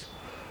neighbors,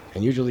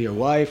 and usually your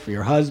wife or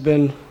your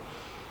husband,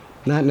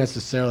 not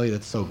necessarily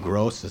that's so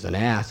gross as an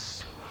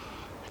ass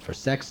for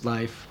sex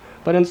life,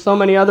 but in so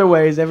many other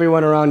ways,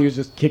 everyone around you is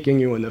just kicking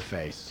you in the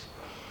face.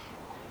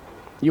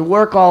 You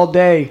work all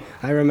day.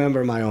 I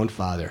remember my own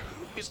father.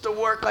 He used to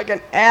work like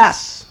an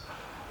ass.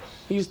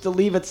 He used to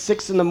leave at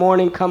 6 in the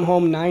morning, come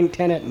home 9,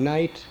 10 at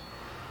night.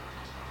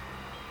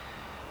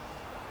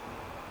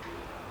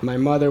 My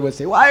mother would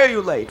say, why are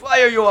you late?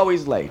 Why are you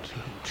always late?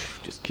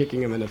 Just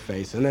kicking him in the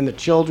face. And then the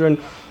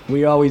children,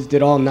 we always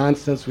did all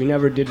nonsense. We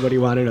never did what he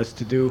wanted us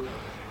to do.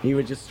 He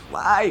would just,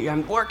 why?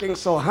 I'm working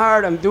so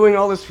hard. I'm doing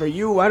all this for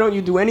you. Why don't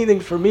you do anything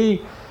for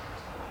me?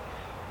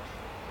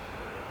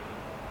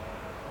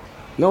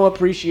 No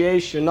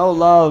appreciation, no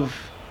love.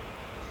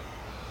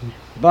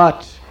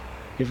 But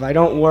if I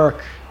don't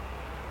work,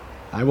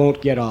 I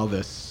won't get all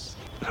this.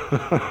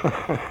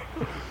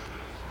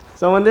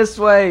 So in this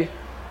way,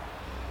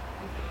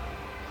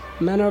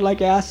 men are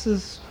like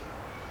asses.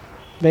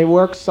 They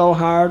work so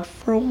hard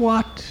for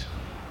what?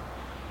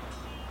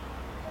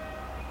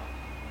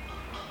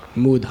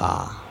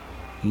 Mudha.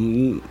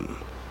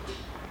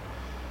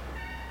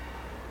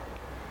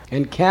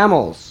 And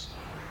camels.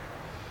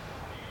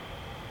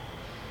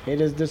 It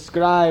is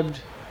described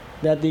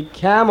that the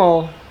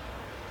camel,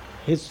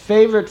 his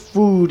favorite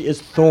food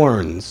is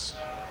thorns.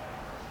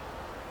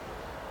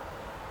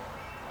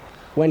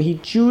 When he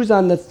chews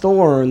on the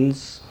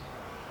thorns,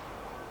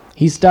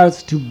 he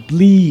starts to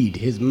bleed.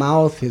 His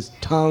mouth, his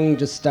tongue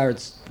just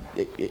starts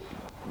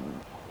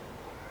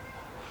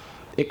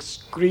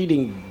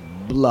excreting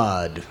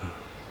blood.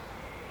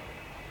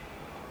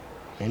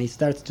 And he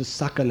starts to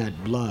suck on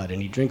that blood,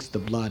 and he drinks the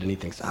blood, and he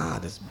thinks,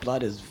 this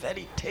blood is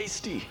very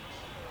tasty.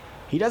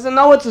 He doesn't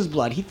know it's his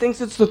blood. He thinks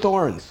it's the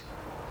thorns.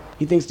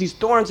 He thinks these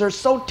thorns are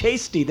so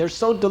tasty, they're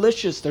so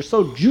delicious, they're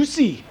so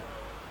juicy.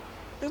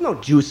 There's no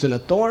juice in a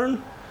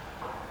thorn.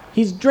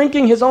 He's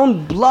drinking his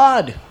own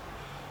blood.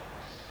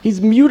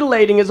 He's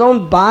mutilating his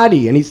own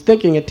body, and he's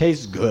thinking it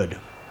tastes good.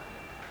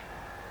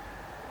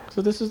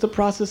 So this is the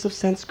process of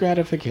sense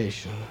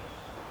gratification.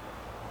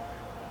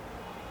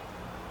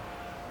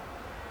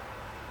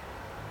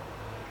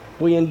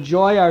 We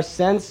enjoy our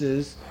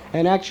senses,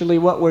 and actually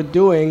what we're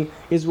doing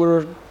is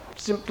we're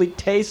simply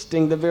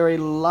tasting the very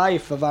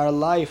life of our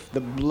life,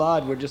 the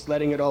blood. We're just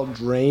letting it all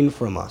drain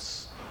from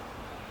us.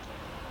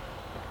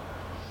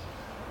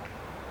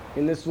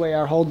 In this way,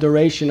 our whole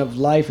duration of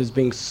life is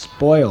being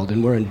spoiled,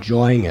 and we're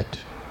enjoying it.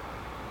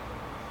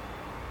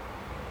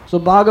 So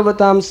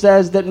Bhagavatam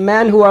says that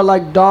men who are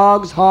like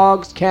dogs,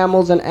 hogs,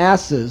 camels, and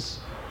asses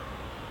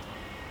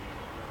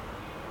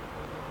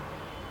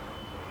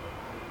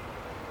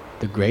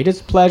the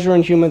greatest pleasure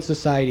in human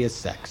society is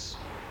sex.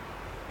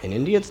 In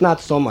India, it's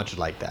not so much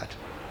like that.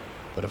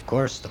 But of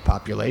course, the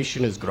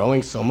population is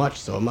growing so much,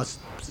 so it must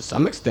to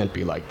some extent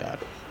be like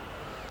that.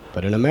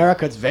 But in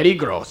America, it's very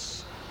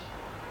gross.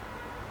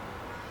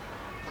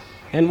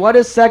 And what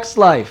is sex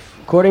life?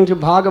 According to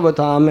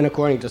Bhagavatam and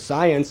according to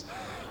science,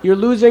 you're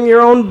losing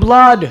your own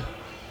blood.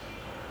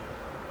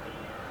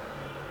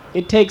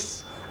 It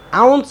takes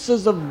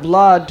ounces of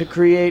blood to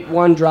create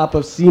 1 drop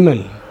of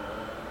semen.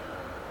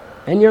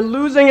 And you're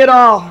losing it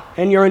all,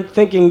 and you're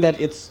thinking that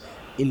it's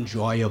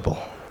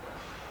enjoyable.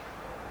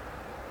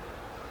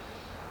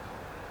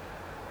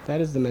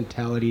 That is the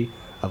mentality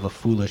of a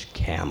foolish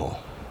camel.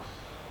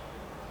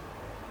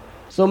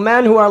 So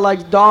men who are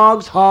like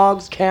dogs,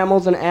 hogs,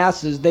 camels, and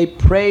asses, they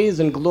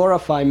praise and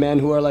glorify men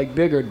who are like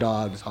bigger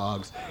dogs,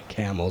 hogs,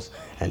 camels,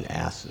 and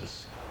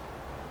asses.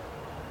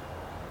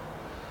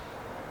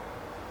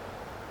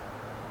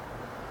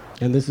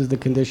 And this is the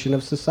condition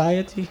of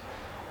society.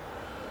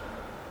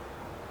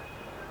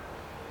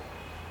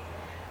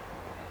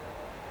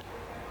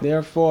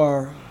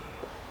 Therefore,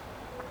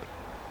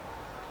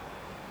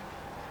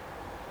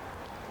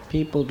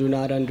 people do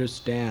not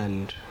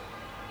understand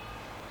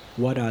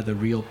what are the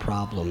real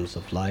problems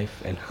of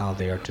life and how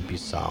they are to be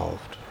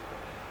solved.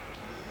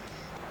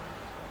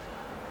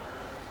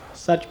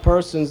 Such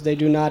persons, they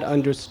do not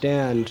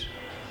understand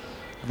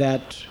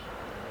that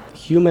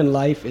human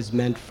life is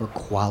meant for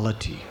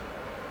quality.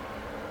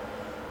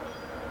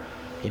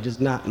 It is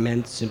not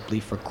meant simply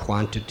for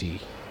quantity,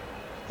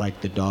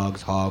 like the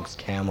dogs, hogs,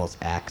 camels,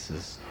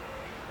 axes.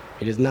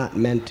 It is not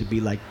meant to be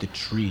like the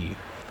tree.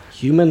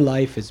 Human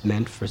life is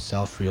meant for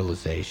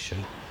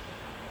self-realization.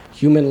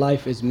 Human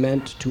life is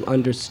meant to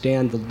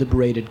understand the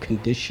liberated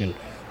condition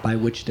by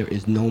which there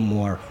is no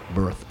more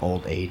birth,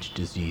 old age,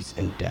 disease,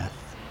 and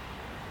death.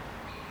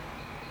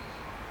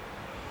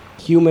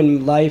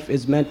 Human life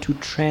is meant to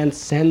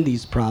transcend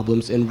these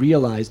problems and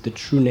realize the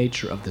true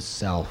nature of the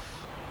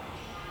self.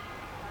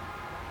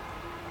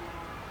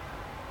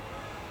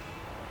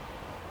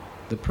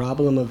 The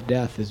problem of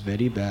death is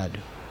very bad.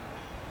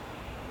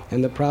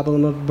 And the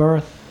problem of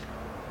birth,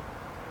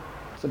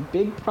 it's a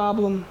big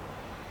problem.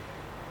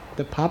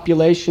 The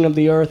population of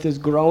the earth is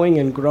growing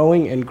and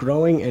growing and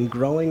growing and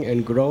growing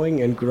and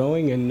growing and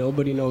growing, and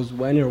nobody knows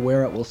when or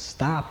where it will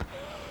stop.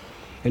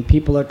 And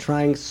people are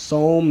trying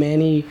so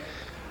many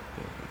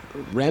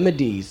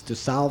remedies to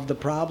solve the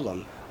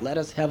problem. Let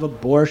us have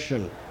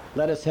abortion.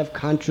 Let us have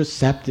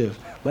contraceptive.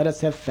 Let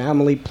us have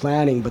family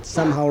planning. But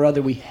somehow or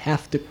other we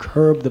have to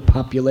curb the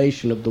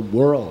population of the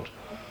world.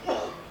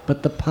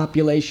 But the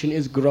population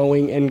is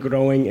growing and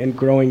growing and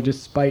growing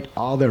despite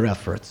all their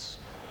efforts.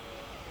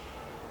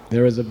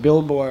 There is a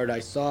billboard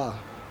I saw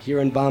here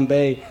in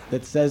Bombay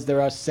that says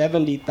there are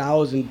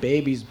 70,000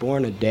 babies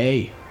born a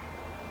day.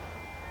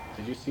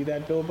 Did you see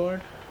that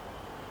billboard?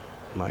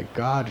 My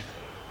God,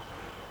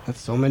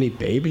 that's so many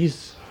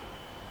babies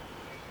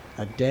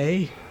a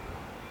day.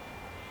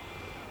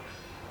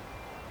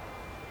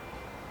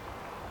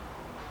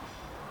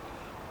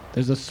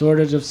 There's a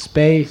shortage of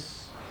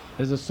space.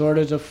 There's a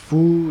shortage of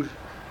food.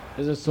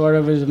 There's a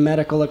shortage of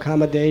medical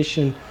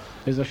accommodation.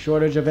 There's a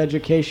shortage of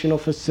educational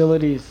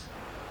facilities.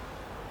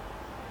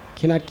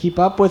 Cannot keep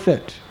up with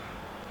it.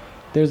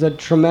 There's a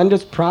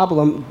tremendous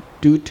problem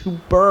due to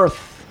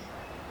birth.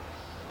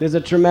 There's a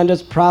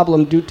tremendous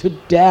problem due to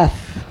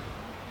death.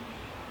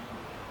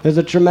 There's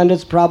a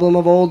tremendous problem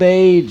of old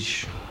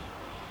age.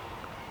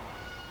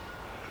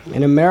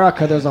 In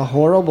America, there's a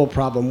horrible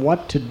problem,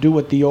 what to do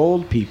with the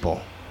old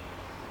people.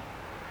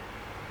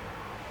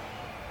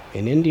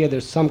 In India,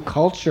 there's some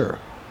culture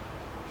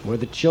where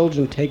the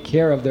children take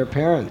care of their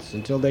parents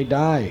until they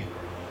die.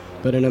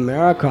 But in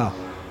America,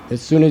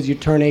 as soon as you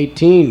turn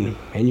 18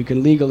 and you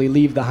can legally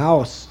leave the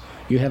house,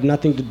 you have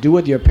nothing to do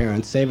with your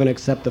parents, save and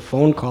accept a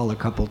phone call a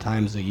couple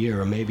times a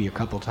year or maybe a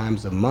couple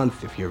times a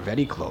month if you're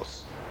very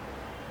close.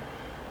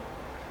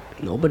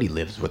 Nobody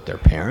lives with their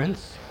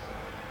parents.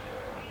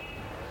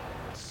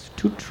 It's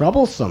too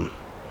troublesome.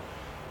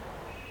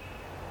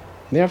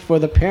 Therefore,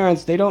 the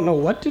parents, they don't know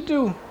what to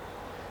do.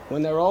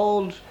 When they're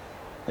old,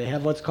 they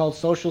have what's called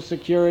Social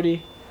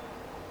Security,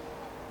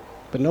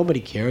 but nobody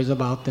cares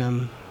about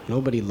them.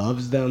 Nobody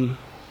loves them.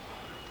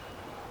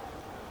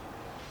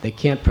 They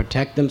can't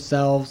protect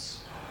themselves.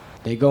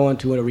 They go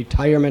into a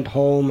retirement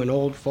home, an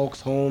old folks'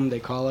 home, they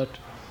call it,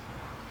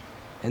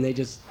 and they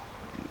just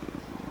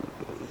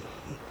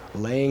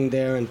laying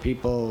there, and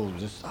people,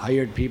 just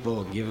hired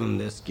people, give them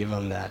this, give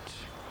them that.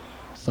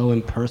 So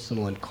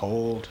impersonal and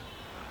cold.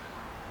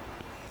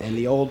 And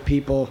the old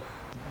people,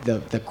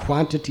 the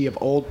quantity of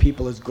old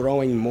people is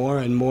growing more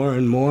and more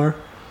and more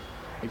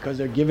because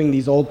they're giving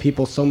these old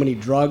people so many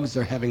drugs.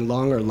 They're having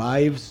longer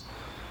lives,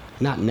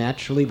 not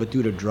naturally, but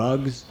due to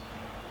drugs.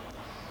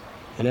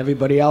 And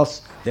everybody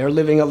else, they're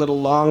living a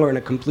little longer in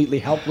a completely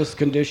helpless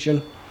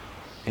condition,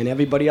 and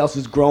everybody else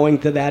is growing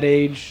to that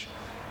age.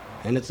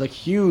 And it's a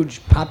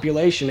huge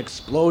population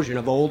explosion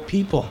of old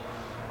people,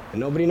 and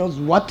nobody knows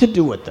what to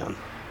do with them.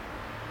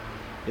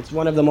 It's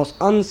one of the most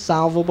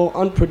unsolvable,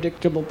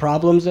 unpredictable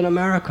problems in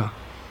America.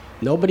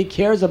 Nobody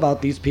cares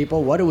about these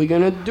people. What are we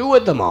going to do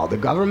with them all? The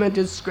government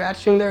is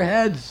scratching their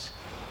heads.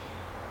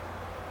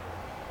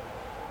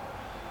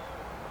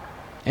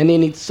 And they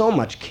need so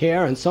much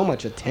care and so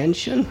much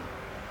attention.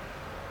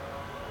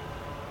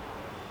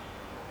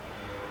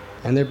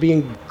 And they're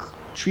being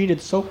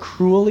treated so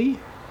cruelly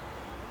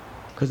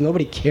because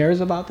nobody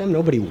cares about them,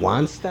 nobody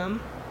wants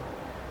them.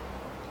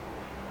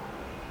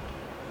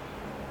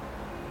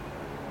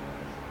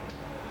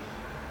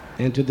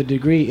 And to the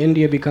degree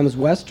India becomes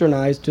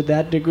westernized, to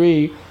that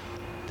degree,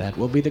 that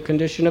will be the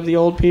condition of the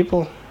old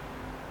people.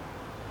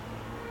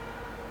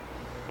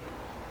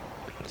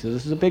 So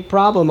this is a big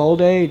problem, old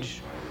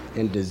age.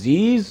 And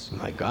disease,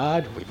 my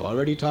God, we've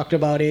already talked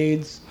about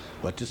AIDS,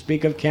 what to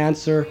speak of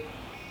cancer.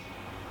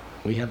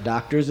 We have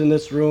doctors in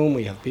this room,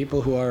 we have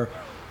people who are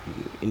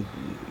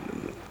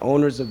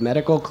owners of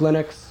medical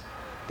clinics.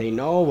 They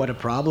know what a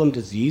problem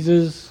disease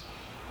is.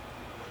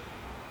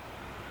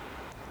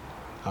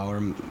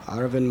 Our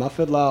Aravind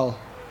Mufidlal,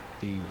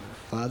 the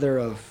father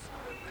of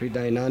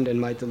Hridayanand and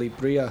Maithili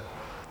Priya,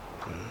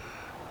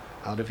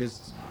 out of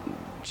his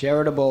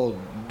charitable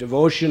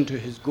devotion to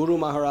his Guru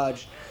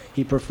Maharaj,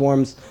 he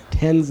performs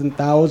tens and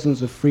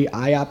thousands of free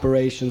eye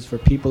operations for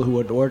people who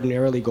would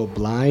ordinarily go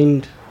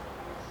blind.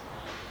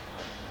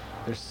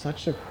 There's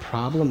such a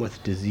problem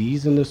with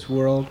disease in this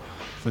world,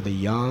 for the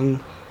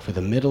young, for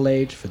the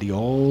middle-aged, for the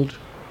old.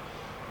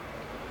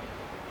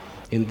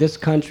 In this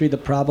country, the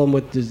problem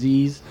with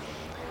disease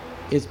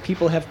is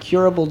people have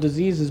curable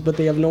diseases, but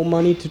they have no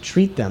money to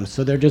treat them.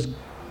 So they're just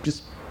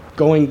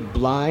going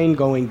blind,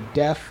 going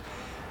deaf,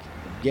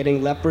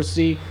 getting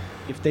leprosy.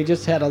 If they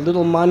just had a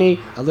little money,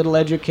 a little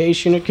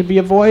education, it could be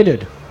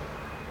avoided.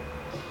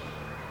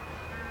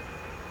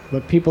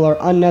 But people are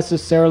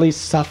unnecessarily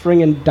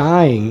suffering and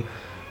dying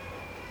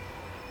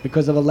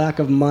because of a lack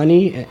of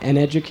money and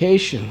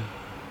education.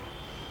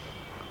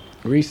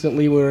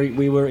 Recently,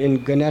 we were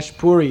in Ganesh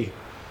Puri,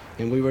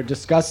 and we were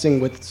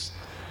discussing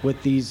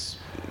with these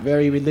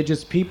very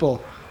religious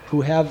people who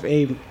have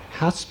a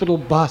hospital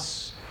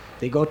bus.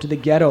 They go to the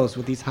ghettos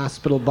with these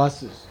hospital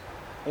buses,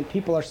 and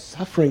people are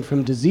suffering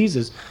from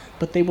diseases,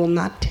 but they will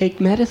not take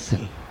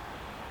medicine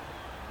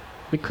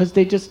because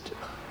they're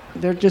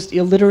just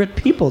illiterate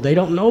people. They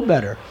don't know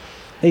better.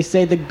 They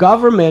say the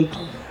government,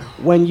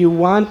 when you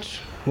want,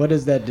 what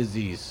is that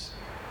disease?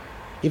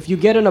 If you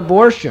get an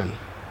abortion,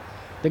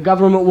 the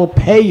government will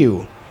pay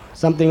you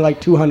something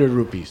like 200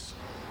 rupees.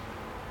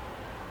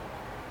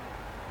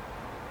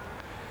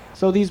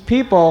 So these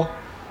people,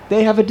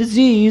 they have a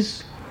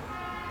disease,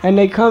 and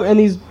they come, and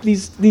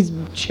these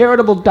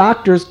charitable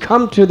doctors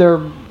come to their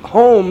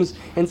homes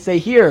and say,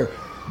 here,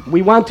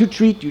 we want to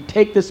treat you,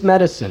 take this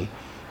medicine,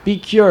 be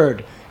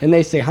cured. And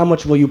they say, how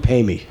much will you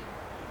pay me?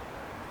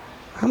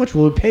 How much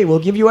will we pay? We'll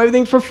give you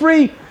everything for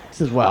free. He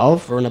says, well,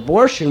 for an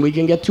abortion, we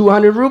can get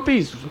 200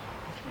 rupees.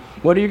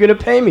 What are you going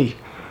to pay me?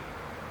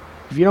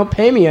 If you don't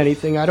pay me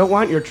anything, I don't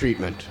want your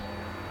treatment.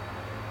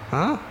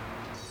 Huh?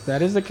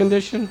 That is the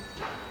condition?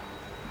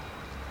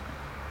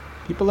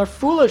 People are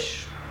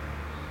foolish.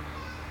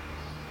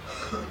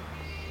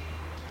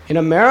 In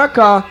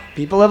America,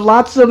 people have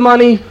lots of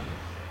money.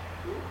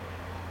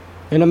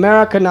 In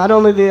America, not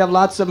only do they have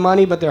lots of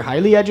money, but they're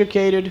highly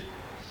educated.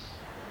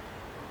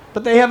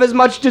 But they have as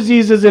much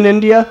disease as in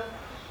India.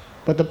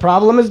 But the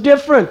problem is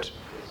different.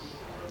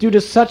 Due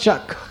to such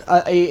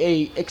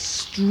a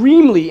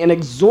extremely and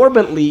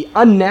exorbitantly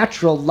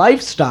unnatural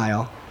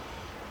lifestyle,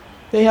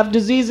 they have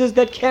diseases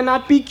that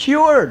cannot be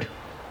cured.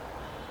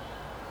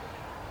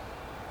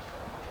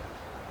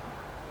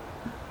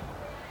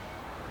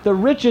 The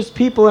richest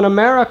people in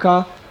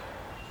America,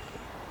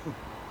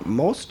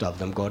 most of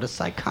them go to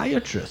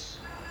psychiatrists.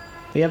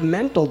 They have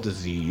mental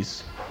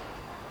disease,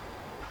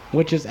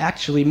 which is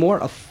actually more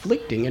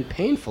afflicting and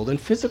painful than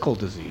physical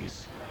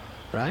disease,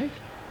 right?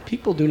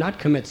 People do not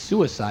commit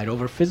suicide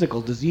over physical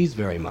disease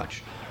very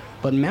much.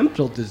 But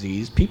mental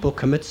disease, people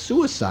commit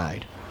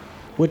suicide,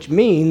 which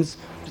means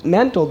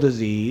mental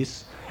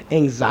disease,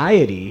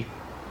 anxiety,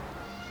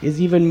 is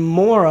even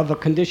more of a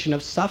condition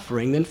of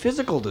suffering than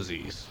physical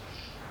disease.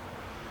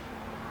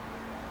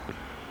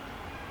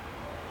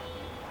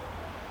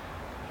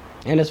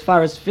 And as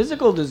far as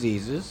physical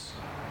diseases,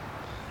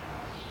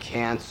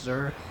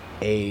 cancer,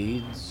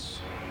 AIDS,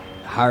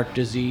 heart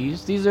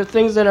disease, these are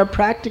things that are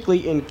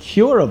practically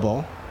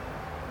incurable,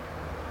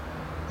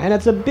 and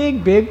it's a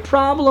big, big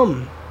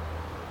problem.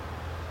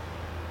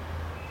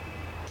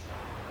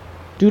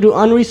 Due to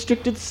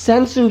unrestricted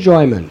sense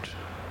enjoyment.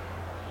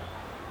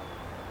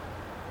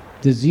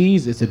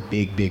 Disease is a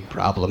big, big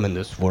problem in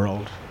this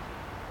world.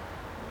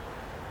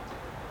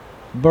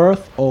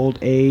 Birth, old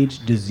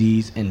age,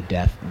 disease, and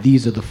death.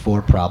 These are the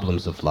 4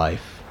 problems of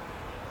life.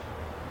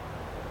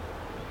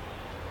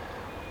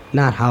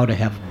 Not how to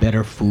have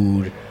better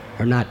food,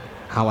 or not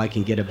how I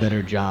can get a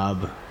better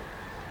job,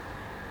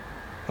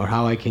 or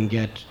how I can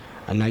get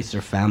a nicer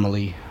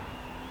family,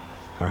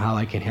 or how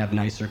I can have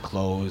nicer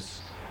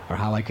clothes, or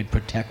how I could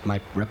protect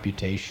my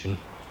reputation.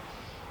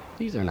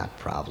 These are not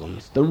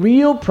problems. The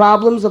real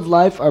problems of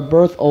life are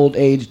birth, old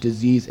age,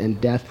 disease, and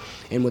death.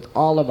 And with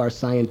all of our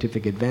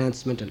scientific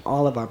advancement and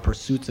all of our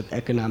pursuits of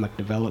economic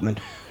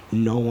development,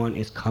 no one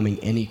is coming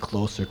any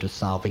closer to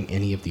solving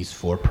any of these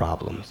 4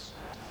 problems.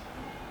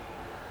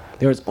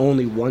 There is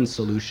only one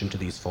solution to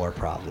these 4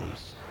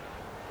 problems.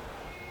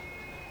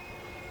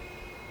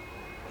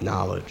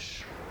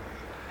 Knowledge.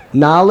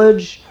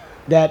 Knowledge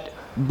that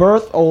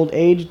birth, old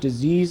age,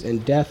 disease,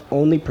 and death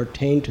only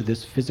pertain to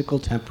this physical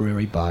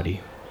temporary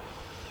body.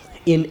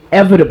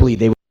 Inevitably,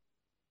 they will.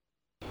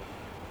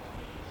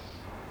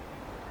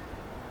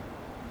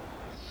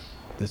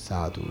 The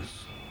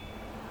sadhus.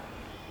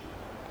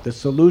 The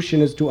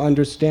solution is to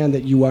understand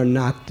that you are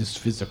not this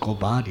physical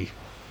body,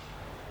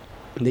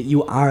 that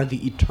you are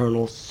the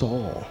eternal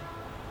soul.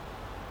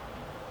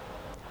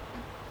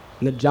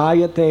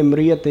 Najayate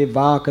mriyate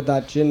va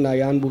kadachin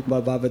nayan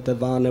bhutbhavavata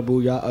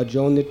vanabuya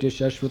ajonitya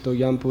shashvato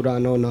yam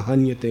purano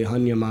nahanyate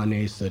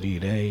hanyamane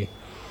sarire.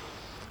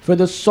 For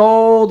the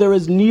soul there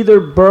is neither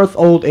birth,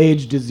 old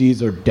age,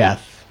 disease, or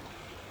death.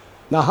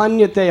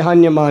 Nahanyate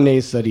hanyamane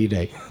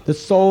sarire. The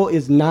soul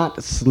is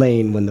not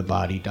slain when the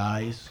body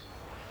dies.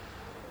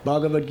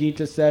 Bhagavad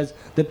Gita says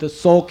that the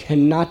soul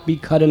cannot be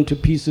cut into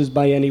pieces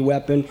by any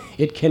weapon.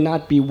 It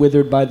cannot be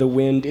withered by the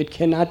wind. It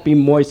cannot be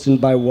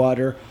moistened by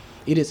water.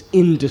 It is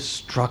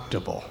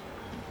indestructible.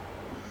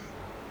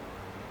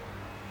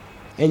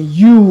 And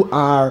you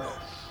are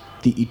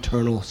the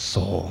eternal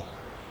soul.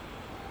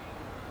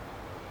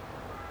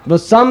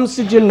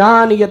 Vasamsi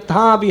janani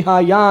yatha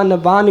vihayana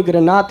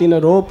vanigranati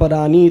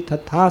naroparani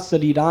tatha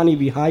sarirani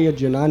vihaya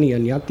janani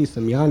anyati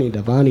samyani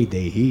davani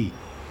dehi.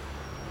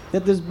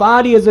 That this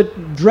body is a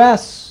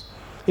dress.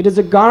 It is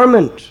a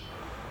garment.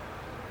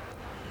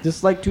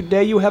 Just like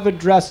today you have a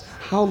dress,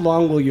 how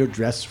long will your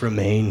dress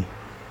remain?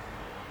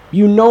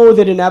 You know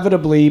that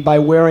inevitably by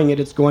wearing it,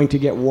 it's going to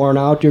get worn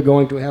out. You're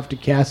going to have to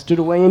cast it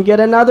away and get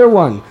another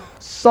one.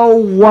 So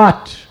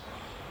what?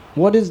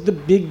 What is the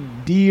big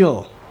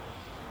deal?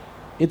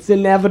 It's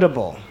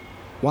inevitable.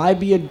 Why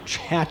be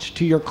attached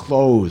to your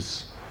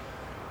clothes?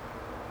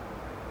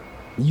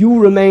 You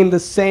remain the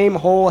same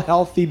whole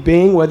healthy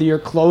being whether your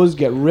clothes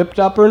get ripped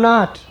up or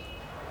not.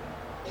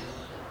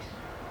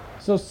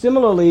 So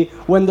similarly,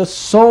 when the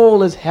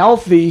soul is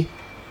healthy,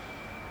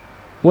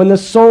 when the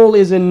soul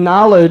is in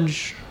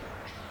knowledge,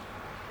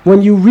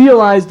 when you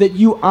realize that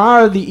you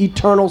are the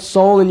eternal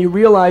soul and you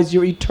realize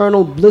your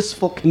eternal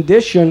blissful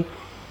condition,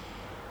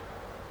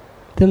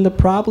 then the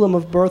problem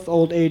of birth,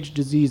 old age,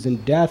 disease,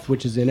 and death,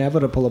 which is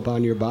inevitable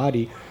upon your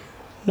body,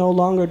 no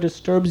longer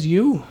disturbs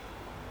you.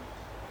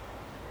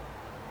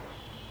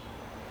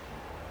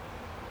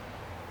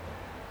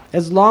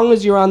 As long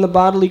as you're on the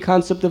bodily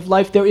concept of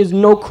life, there is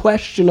no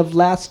question of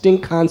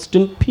lasting,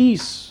 constant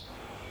peace.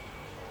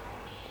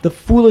 The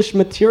foolish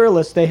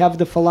materialists, they have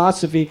the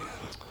philosophy,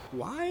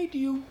 why do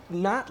you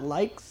not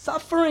like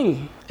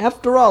suffering?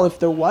 After all, if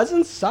there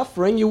wasn't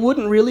suffering, you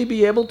wouldn't really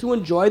be able to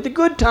enjoy the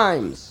good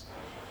times.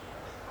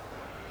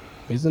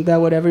 Isn't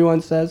that what everyone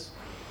says?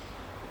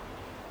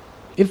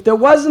 If there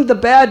wasn't the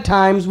bad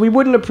times, we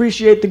wouldn't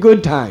appreciate the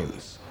good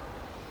times.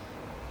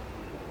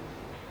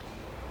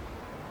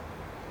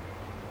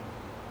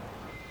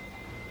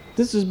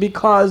 This is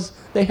because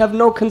they have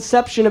no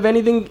conception of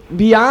anything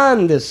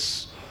beyond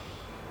this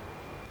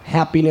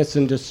happiness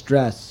and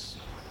distress,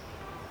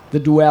 the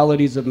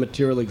dualities of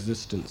material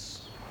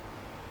existence.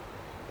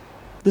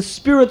 The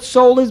spirit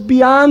soul is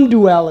beyond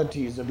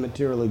dualities of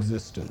material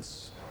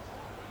existence.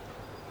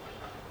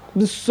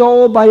 The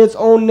soul by its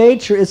own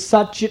nature is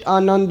Satchit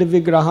Ananda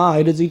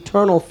Vigraha. It is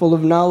eternal, full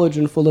of knowledge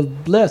and full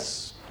of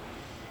bliss.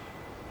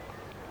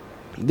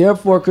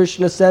 Therefore,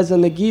 Krishna says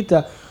in the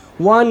Gita,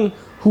 one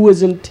who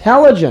is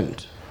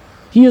intelligent,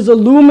 he is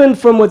illumined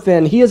from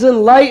within, he is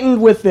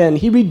enlightened within,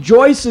 he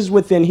rejoices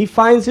within, he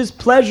finds his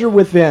pleasure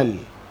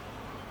within.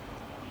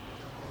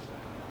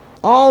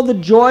 All the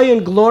joy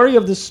and glory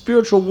of the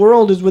spiritual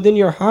world is within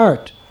your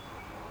heart.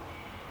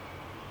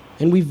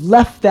 And we've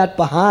left that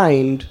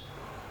behind,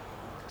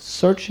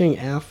 searching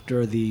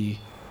after the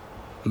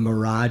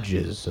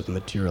mirages of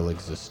material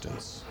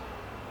existence.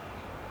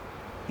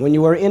 When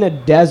you are in a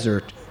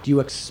desert, do you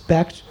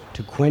expect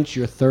to quench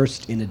your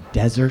thirst in a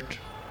desert?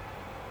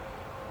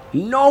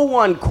 No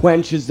one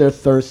quenches their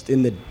thirst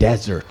in the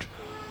desert.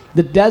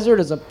 The desert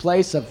is a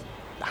place of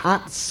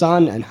hot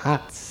sun and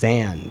hot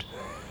sand.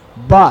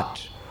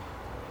 But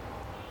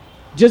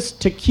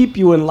just to keep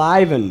you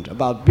enlivened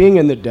about being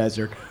in the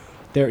desert,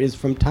 there is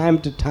from time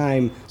to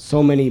time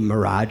so many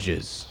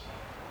mirages.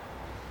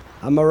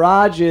 A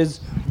mirage is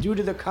due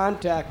to the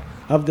contact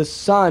of the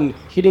sun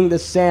hitting the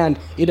sand,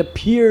 it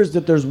appears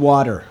that there's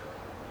water.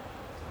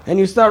 And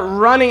you start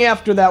running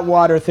after that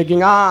water thinking,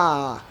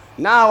 now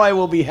I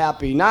will be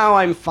happy. Now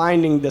I'm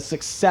finding the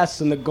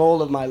success and the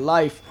goal of my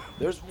life.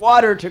 There's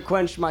water to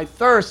quench my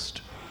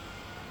thirst.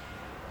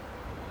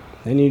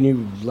 Then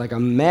you like a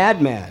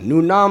madman.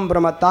 Nunam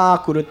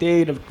brahmata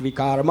kurate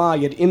vikarma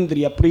yad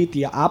indriya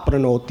pritya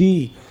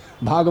apranoti.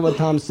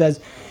 Bhagavatam says,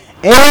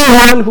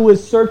 anyone who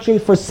is searching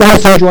for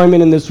sense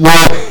enjoyment in this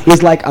world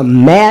is like a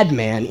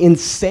madman,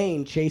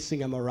 insane,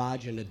 chasing a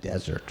mirage in a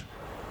desert.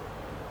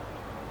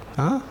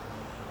 Huh?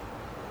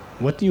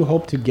 What do you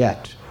hope to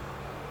get?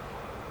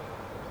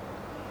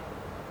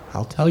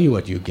 I'll tell you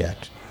what you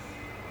get.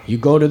 You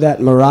go to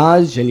that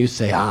mirage and you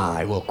say,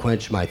 I will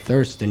quench my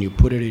thirst, and you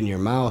put it in your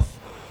mouth,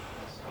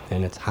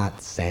 and it's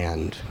hot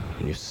sand,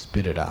 and you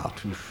spit it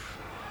out. Oof.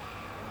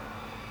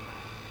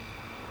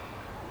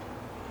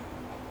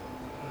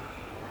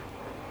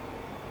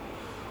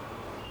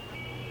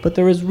 But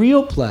there is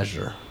real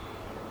pleasure.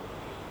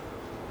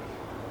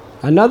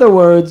 In other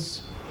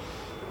words,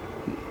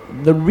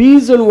 the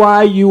reason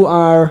why you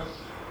are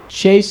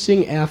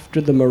chasing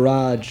after the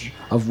mirage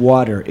of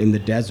water in the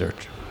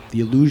desert,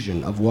 the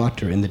illusion of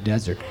water in the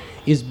desert,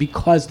 is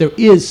because there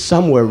is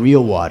somewhere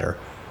real water.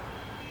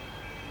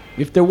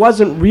 If there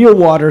wasn't real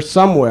water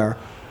somewhere,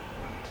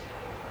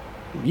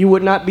 you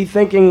would not be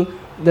thinking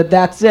that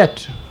that's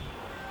it.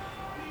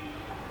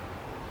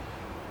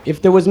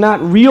 If there was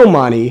not real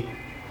money,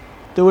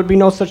 there would be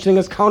no such thing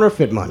as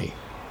counterfeit money.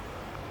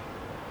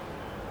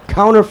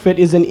 Counterfeit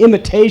is an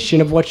imitation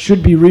of what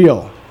should be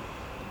real.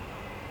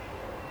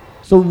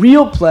 So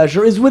real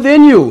pleasure is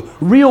within you.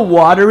 Real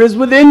water is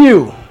within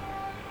you.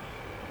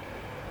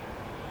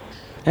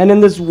 And in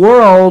this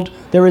world,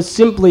 there is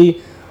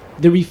simply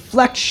the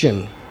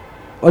reflection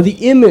or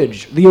the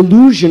image, the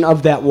illusion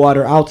of that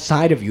water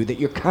outside of you that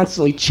you're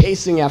constantly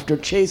chasing after.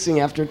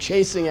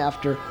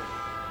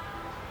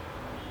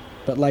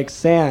 But like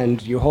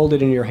sand, you hold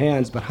it in your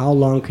hands, but how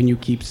long can you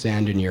keep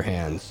sand in your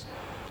hands?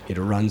 It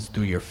runs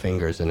through your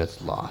fingers and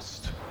it's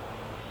lost.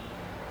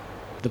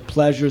 The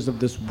pleasures of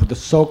this, the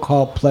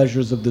so-called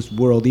pleasures of this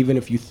world, even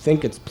if you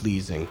think it's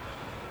pleasing,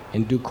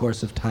 in due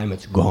course of time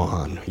it's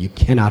gone. You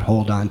cannot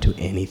hold on to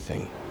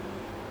anything.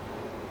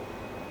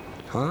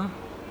 Huh?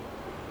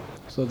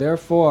 So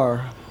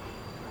therefore,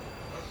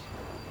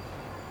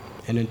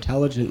 an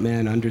intelligent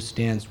man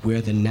understands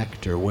where the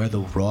nectar, where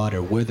the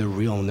water, where the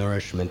real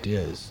nourishment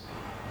is.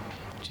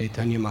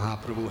 Chaitanya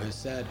Mahaprabhu has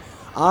said,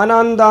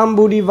 Anandam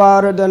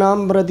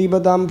buddhivardhanam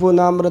pratibadam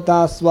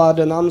punamrata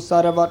swadanam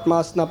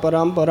saravatmasna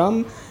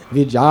paramparam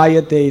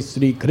vijayate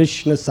Sri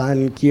Krishna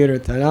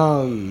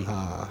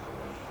sankirtanam.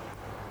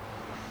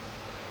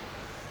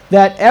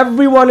 That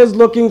everyone is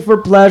looking for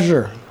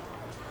pleasure.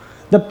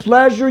 The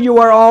pleasure you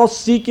are all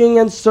seeking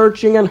and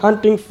searching and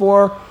hunting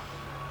for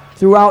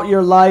throughout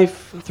your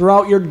life,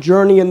 throughout your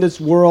journey in this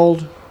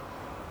world,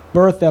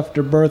 birth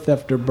after birth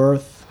after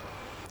birth,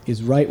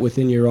 is right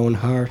within your own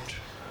heart.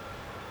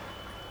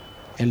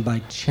 And by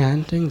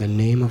chanting the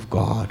name of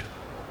God,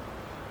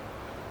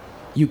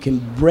 you can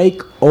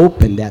break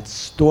open that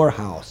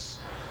storehouse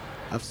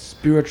of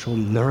spiritual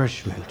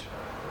nourishment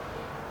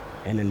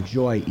and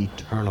enjoy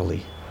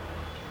eternally.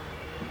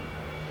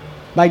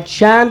 By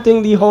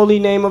chanting the holy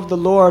name of the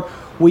Lord,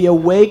 we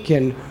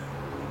awaken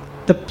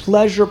the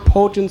pleasure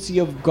potency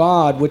of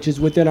God which is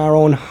within our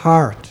own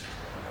heart.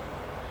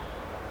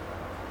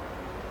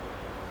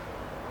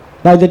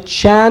 By the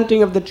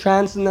chanting of the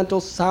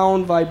transcendental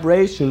sound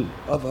vibration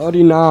of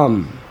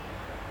Harinam,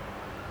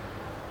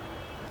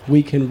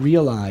 we can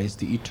realize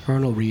the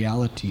eternal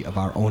reality of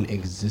our own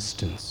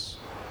existence.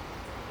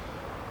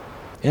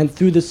 And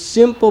through the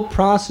simple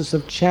process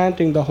of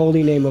chanting the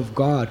holy name of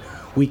God,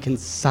 we can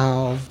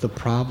solve the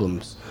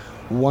problems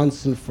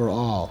once and for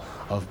all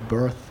of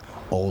birth,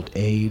 old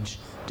age,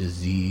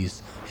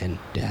 disease, and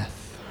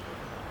death.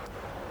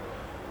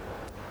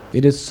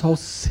 It is so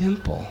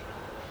simple.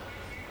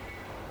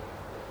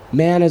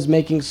 Man is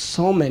making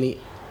so many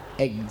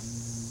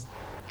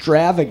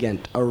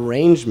extravagant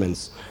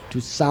arrangements to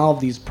solve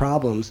these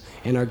problems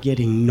and are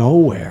getting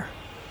nowhere.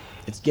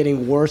 It's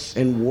getting worse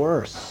and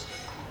worse.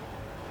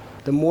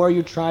 The more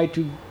you try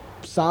to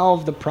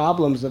solve the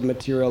problems of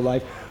material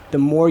life, the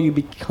more you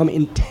become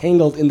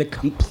entangled in the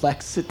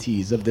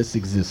complexities of this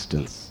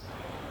existence.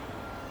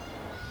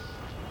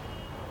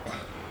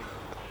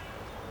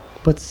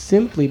 But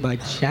simply by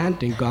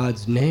chanting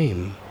God's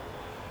name,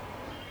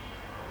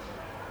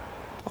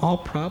 all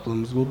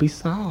problems will be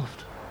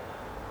solved.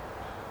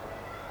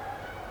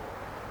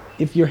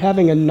 If you're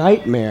having a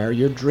nightmare,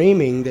 you're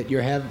dreaming that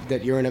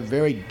you're in a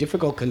very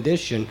difficult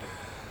condition,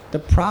 The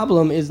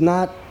problem is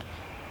not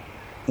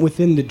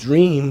within the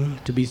dream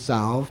to be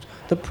solved.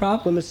 The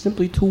problem is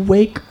simply to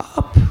wake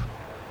up.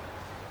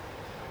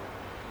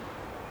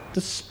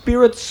 The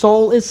spirit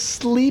soul is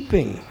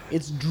sleeping.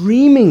 It's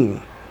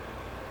dreaming.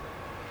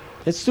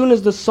 As soon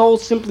as the soul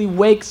simply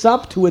wakes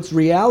up to its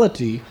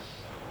reality,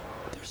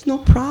 there's no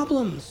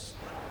problems.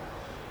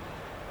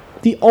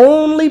 The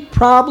only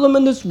problem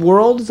in this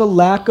world is a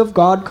lack of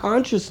God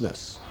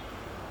consciousness.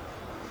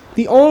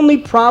 The only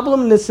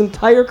problem in this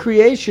entire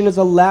creation is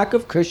a lack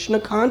of Krishna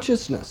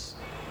consciousness.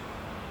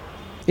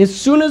 As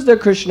soon as the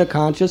Krishna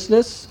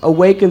consciousness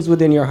awakens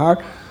within your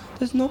heart,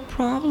 there's no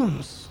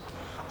problems.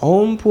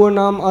 Om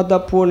Purnam Ada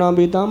Purnam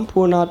Idam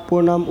Purnat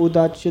Purnam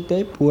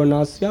Udachyate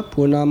Purnasya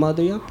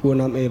Purnamadaya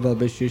Purnam Eva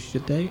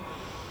Vishishyate.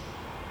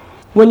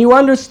 When you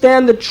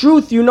understand the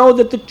truth, you know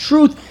that the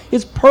truth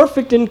is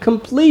perfect and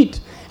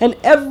complete, and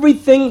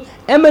everything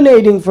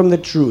emanating from the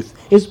truth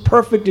is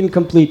perfect and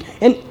complete,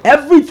 and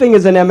everything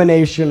is an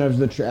emanation of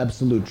the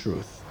absolute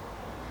truth.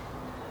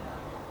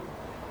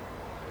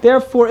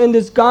 Therefore, in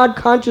this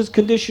God-conscious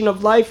condition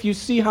of life, you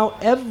see how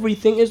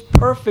everything is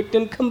perfect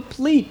and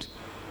complete.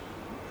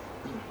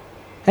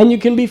 And you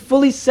can be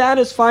fully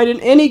satisfied in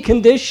any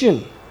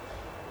condition,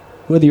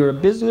 whether you're a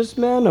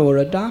businessman or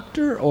a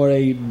doctor or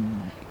a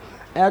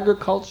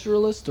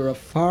agriculturalist or a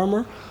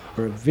farmer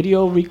or a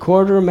video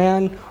recorder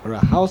man or a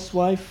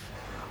housewife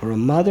or a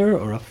mother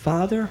or a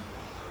father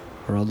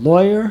or a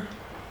lawyer.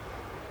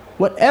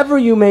 Whatever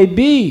you may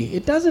be,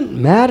 it doesn't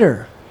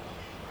matter.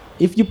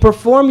 If you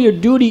perform your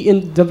duty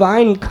in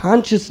divine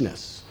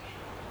consciousness,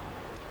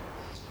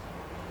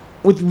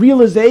 with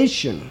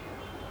realization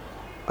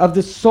of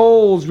the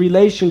soul's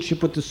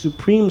relationship with the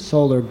Supreme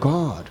Soul or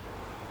God,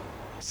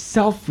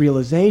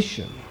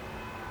 self-realization,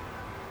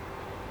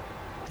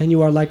 then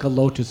you are like a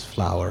lotus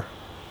flower.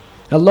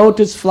 A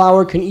lotus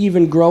flower can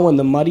even grow in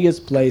the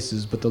muddiest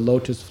places, but the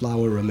lotus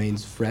flower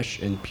remains fresh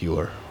and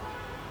pure.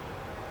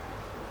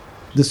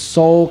 The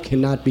soul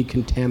cannot be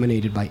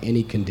contaminated by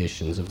any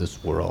conditions of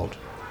this world.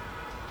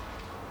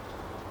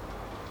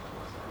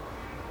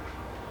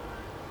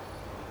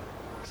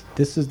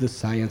 This is the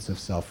science of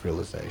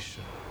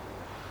self-realization.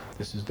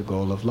 This is the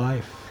goal of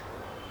life.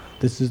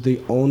 This is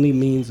the only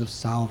means of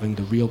solving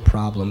the real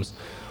problems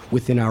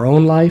within our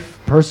own life,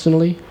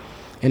 personally.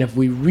 And if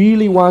we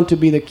really want to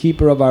be the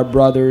keeper of our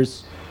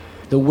brothers,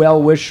 the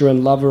well-wisher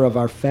and lover of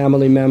our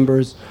family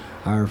members,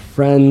 our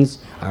friends,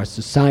 our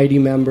society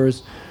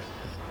members,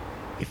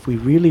 if we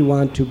really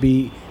want to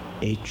be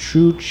a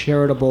true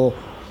charitable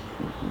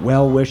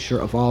well-wisher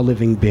of all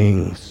living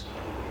beings,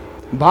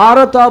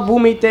 Bharata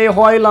bhumite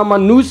hoila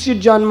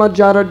manusya janma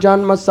jara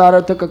janma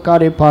sarataka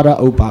kare para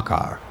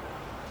upakar.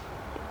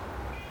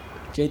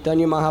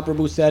 Chaitanya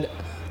Mahaprabhu said,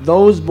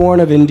 those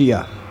born of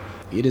India,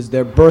 it is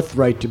their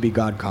birthright to be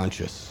God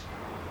conscious.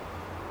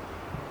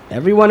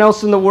 Everyone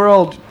else in the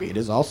world, it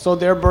is also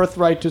their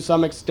birthright to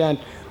some extent,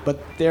 but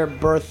their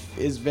birth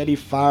is very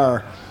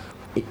far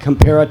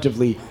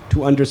comparatively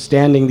to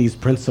understanding these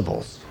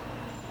principles.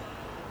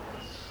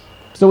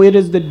 So it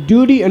is the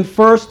duty and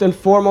first and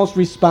foremost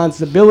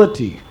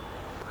responsibility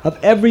of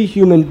every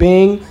human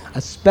being,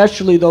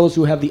 especially those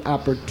who have the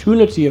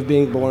opportunity of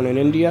being born in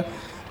India,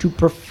 to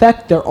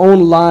perfect their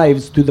own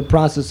lives through the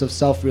process of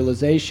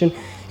self-realization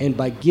and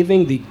by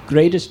giving the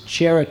greatest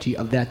charity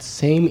of that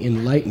same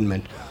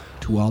enlightenment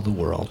to all the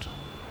world.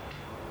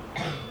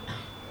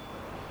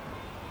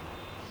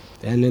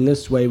 And in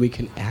this way we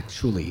can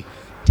actually,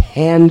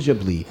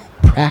 tangibly,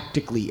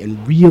 practically,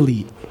 and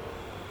really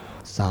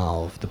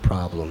solve the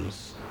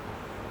problems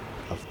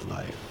of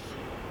life.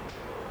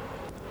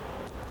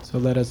 So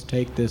let us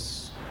take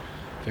this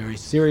very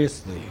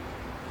seriously.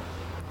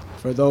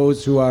 For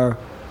those who are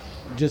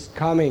just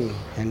coming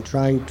and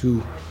trying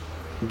to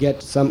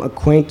get some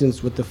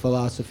acquaintance with the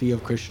philosophy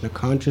of Krishna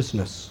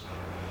consciousness,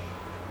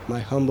 my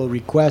humble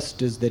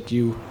request is that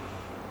you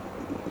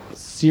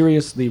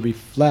seriously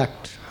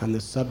reflect on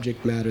the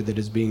subject matter that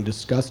is being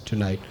discussed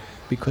tonight,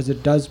 because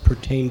it does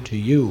pertain to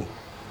you.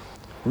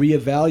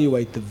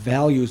 Reevaluate the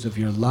values of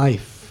your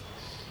life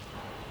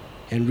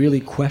and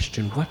really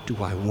question, what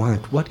do I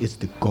want? What is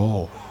the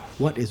goal?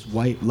 What is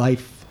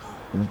life?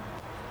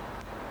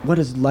 What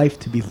is life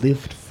to be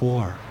lived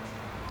for?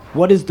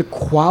 What is the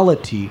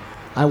quality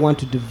I want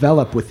to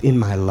develop within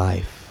my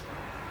life?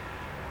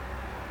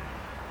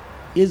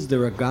 Is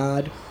there a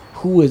God?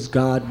 Who is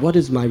God? What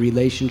is my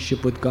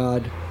relationship with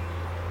God?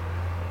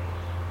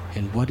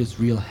 And what is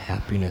real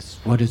happiness?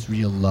 What is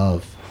real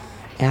love?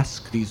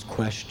 Ask these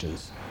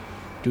questions.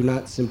 Do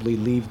not simply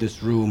leave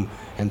this room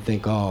and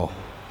think, oh,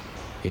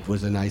 it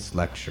was a nice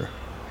lecture.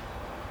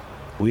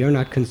 We are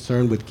not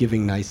concerned with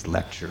giving nice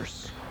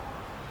lectures.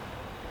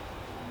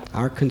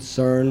 Our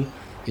concern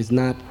is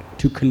not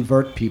to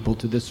convert people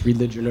to this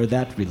religion or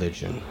that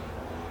religion.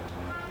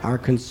 Our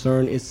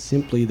concern is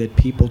simply that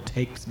people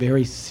take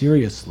very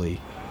seriously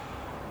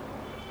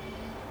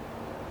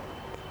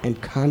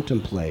and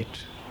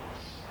contemplate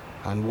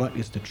on what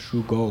is the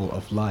true goal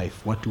of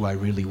life. What do I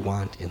really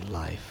want in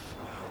life?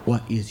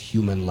 What is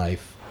human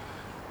life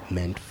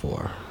meant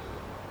for?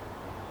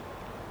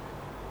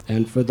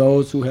 And for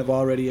those who have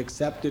already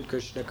accepted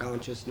Krishna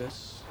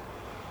consciousness,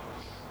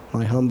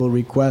 my humble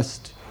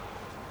request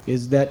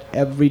is that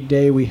every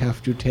day we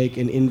have to take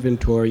an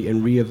inventory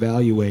and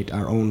reevaluate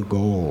our own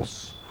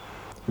goals,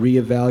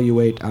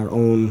 reevaluate our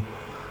own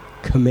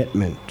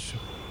commitment,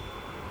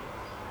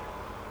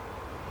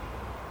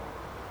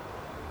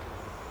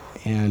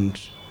 and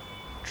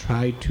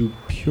try to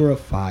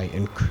purify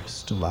and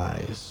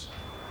crystallize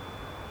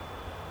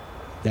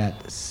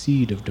that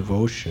seed of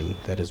devotion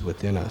that is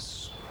within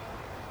us.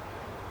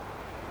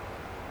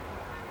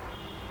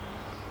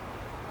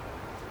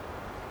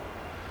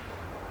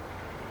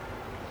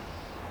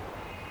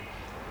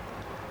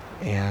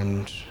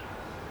 And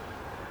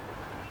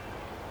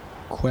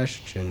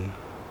question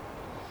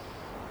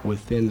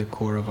within the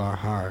core of our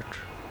heart,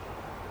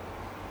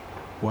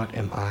 what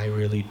am I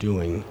really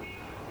doing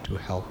to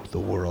help the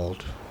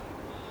world,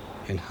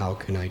 and how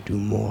can I do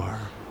more?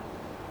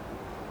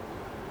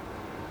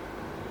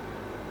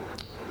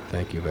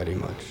 Thank you very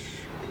much.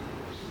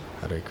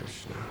 Hare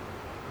Krishna.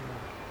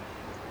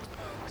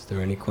 Is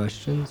there any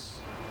questions?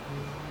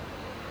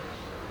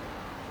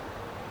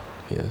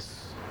 Yes.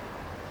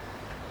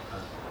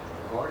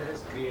 God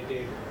has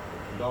created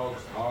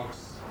dogs,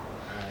 hogs,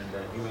 and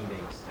human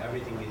beings.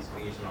 Everything is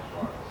creation of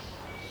God.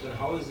 So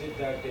how is it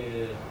that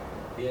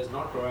He has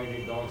not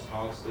provided dogs,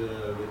 hogs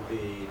with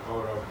the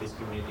power of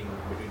discriminating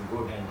between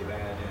good and the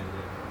bad, and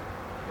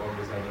God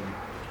deciding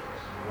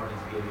what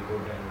is really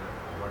good and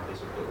what they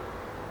should do?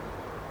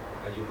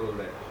 As you told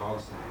that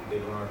hogs, they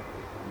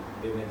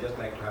may just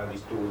like to have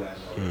this tool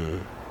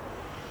and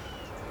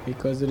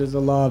Because it is a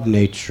law of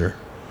nature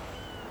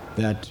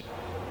that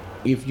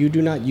if you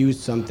do not use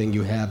something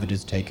you have, it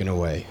is taken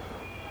away.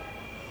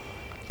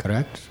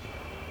 Correct?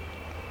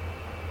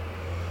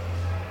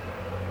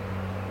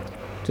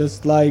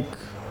 Just like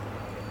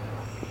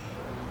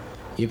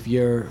if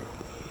your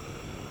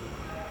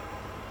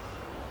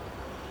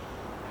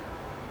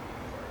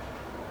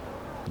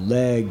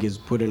leg is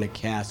put in a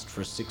cast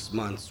for 6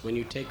 months, when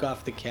you take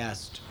off the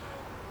cast,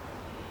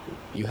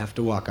 you have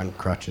to walk on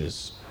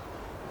crutches.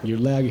 Your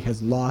leg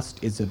has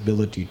lost its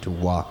ability to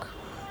walk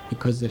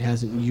because it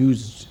hasn't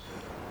used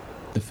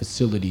the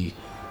facility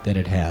that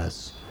it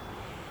has.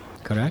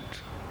 Correct?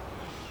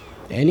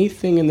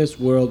 Anything in this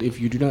world,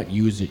 if you do not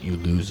use it, you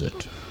lose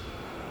it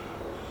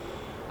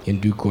in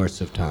due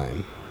course of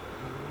time.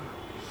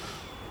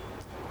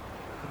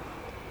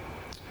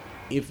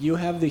 If you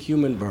have the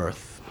human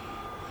birth,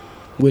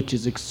 which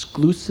is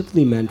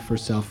exclusively meant for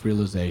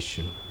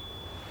self-realization,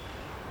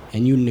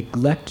 and you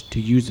neglect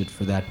to use it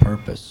for that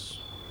purpose,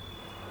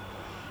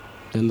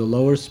 then the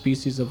lower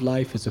species of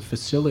life is a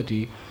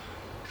facility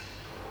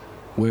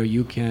where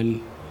you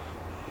can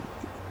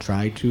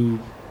try to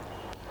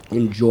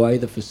enjoy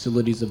the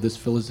facilities of this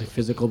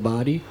physical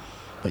body,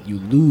 but you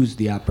lose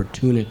the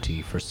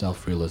opportunity for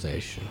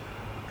self-realization.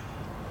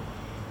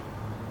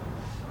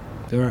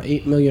 There are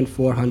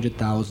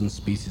 8,400,000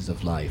 species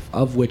of life,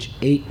 of which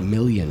 8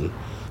 million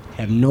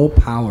have no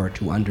power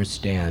to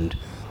understand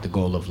the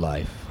goal of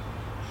life.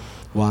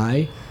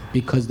 Why?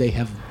 Because they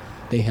have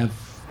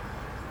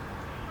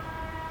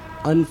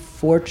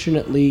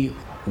unfortunately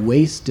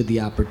wasted the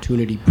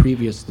opportunity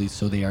previously,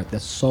 so the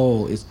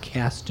soul is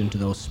cast into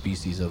those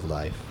species of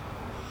life.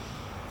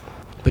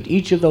 But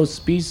each of those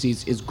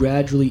species is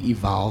gradually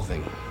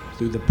evolving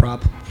through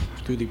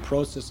the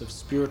process of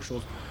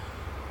spiritual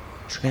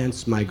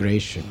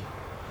transmigration.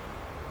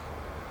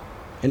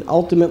 And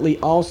ultimately,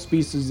 all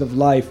species of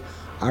life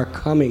are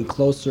coming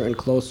closer and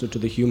closer to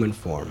the human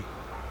form.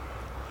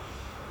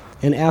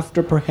 And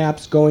after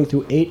perhaps going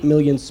through 8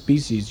 million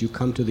species, you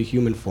come to the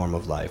human form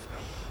of life.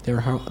 There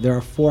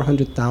are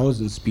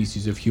 400,000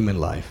 species of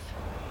human life,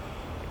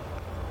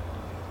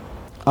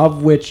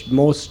 of which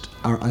most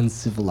are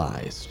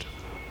uncivilized.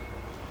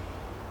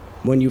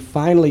 When you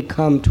finally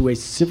come to a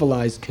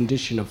civilized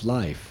condition of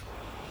life,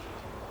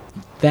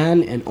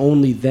 then and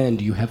only then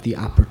do you have the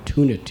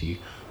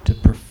opportunity to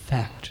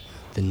perfect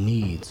the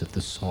needs of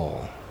the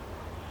soul.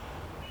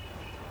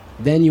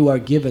 Then you are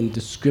given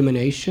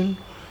discrimination,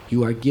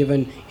 you are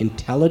given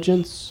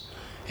intelligence,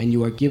 and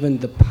you are given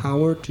the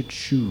power to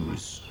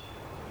choose,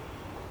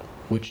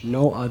 which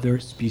no other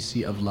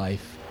species of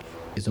life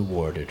is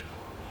awarded.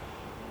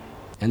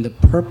 And the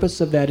purpose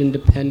of that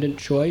independent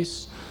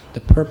choice,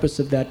 the purpose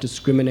of that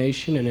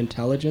discrimination and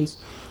intelligence,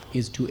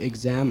 is to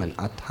examine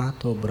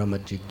atato brahma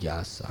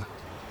jigyasa,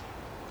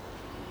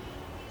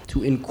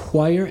 to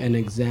inquire and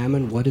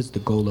examine what is the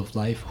goal of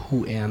life,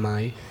 who am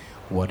I,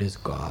 what is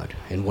God,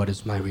 and what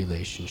is my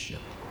relationship.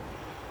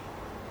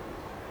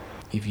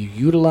 If you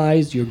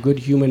utilize your good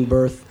human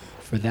birth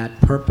for that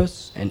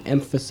purpose and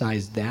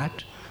emphasize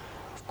that,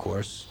 of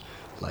course,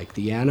 like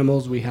the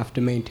animals, we have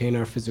to maintain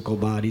our physical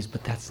bodies,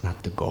 but that's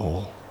not the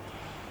goal.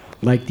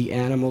 Like the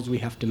animals, we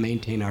have to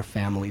maintain our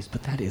families,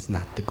 but that is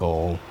not the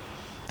goal.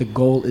 The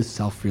goal is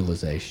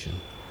self-realization.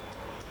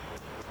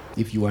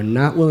 If you are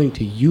not willing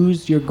to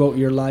use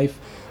your life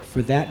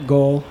for that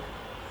goal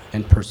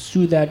and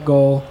pursue that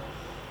goal,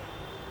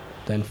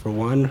 then for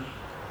one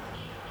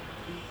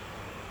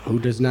who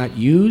does not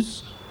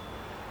use,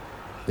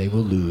 They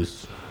will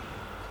lose.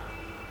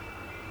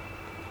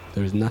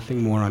 There is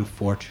nothing more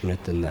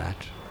unfortunate than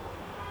that.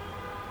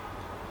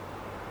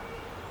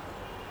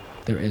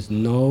 There is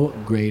no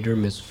greater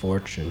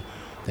misfortune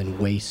than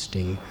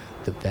wasting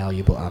the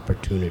valuable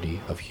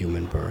opportunity of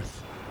human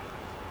birth.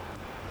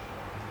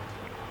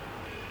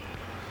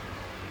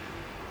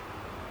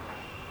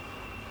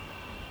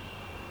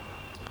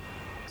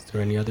 Is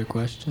there any other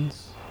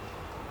questions?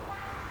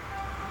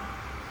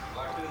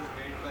 What is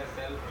made by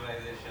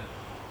self-realization?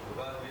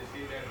 Because we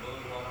see that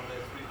those who are on the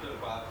spiritual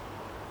path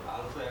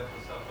also have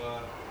to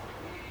suffer,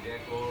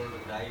 get old,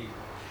 die.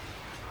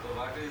 So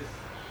what is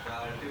the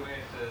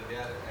ultimate they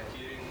are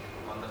achieving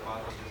on the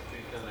path of the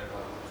spiritual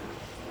advancement?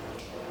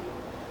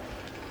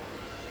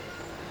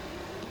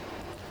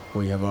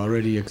 We have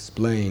already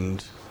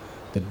explained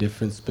the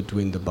difference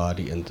between the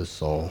body and the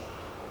soul.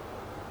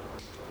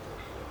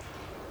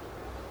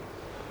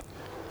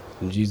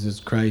 And Jesus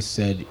Christ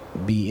said,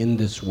 "Be in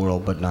this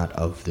world, but not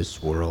of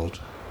this world."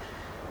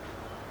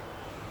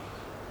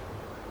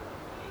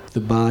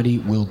 The body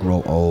will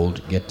grow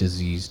old, get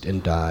diseased,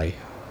 and die.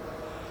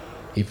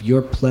 If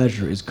your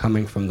pleasure is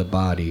coming from the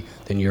body,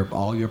 then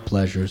all your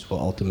pleasures will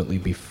ultimately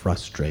be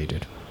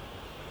frustrated.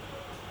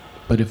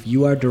 But if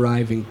you are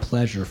deriving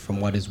pleasure from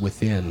what is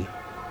within,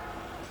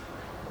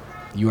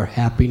 your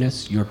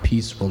happiness, your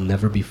peace will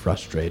never be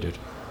frustrated.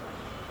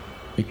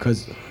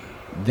 Because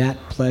that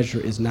pleasure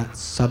is not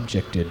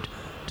subjected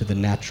to the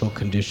natural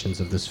conditions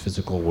of this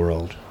physical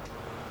world.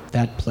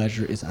 That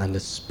pleasure is on the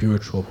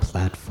spiritual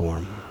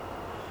platform.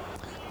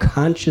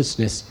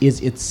 Consciousness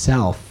is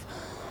itself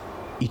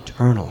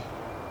eternal.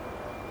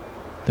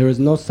 There is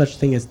no such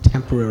thing as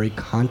temporary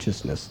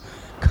consciousness.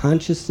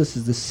 Consciousness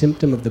is the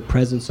symptom of the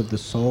presence of the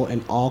soul,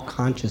 and all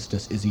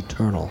consciousness is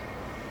eternal.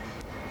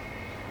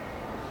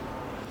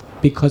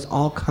 Because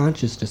all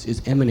consciousness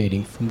is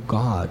emanating from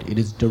God. It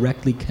is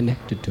directly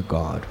connected to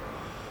God,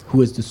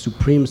 who is the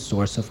supreme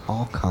source of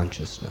all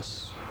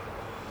consciousness.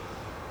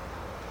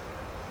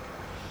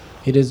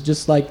 It is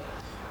just like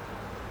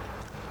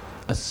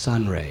a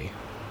sun ray.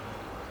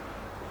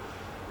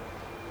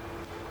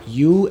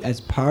 You, as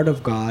part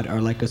of God,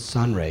 are like a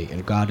sun ray,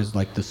 and God is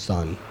like the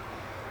sun.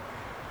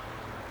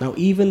 Now,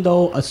 even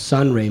though a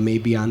sun ray may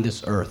be on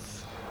this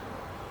earth,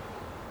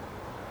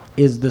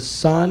 is the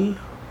sun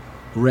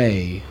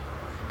ray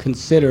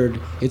considered,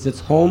 is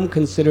its home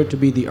considered to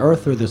be the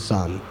earth or the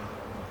sun?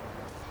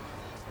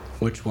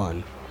 Which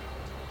one?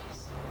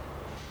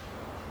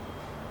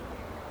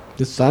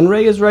 The sun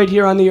ray is right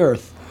here on the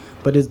earth,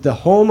 but is the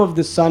home of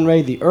the sun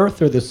ray the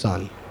earth or the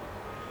sun?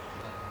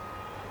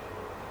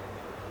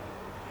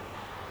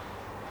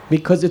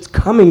 Because it's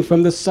coming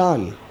from the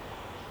sun.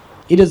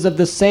 It is of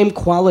the same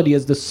quality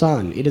as the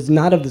sun. It is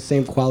not of the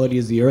same quality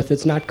as the earth.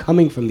 It's not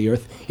coming from the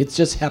earth. It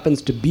just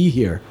happens to be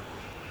here.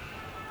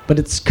 But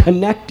it's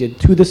connected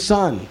to the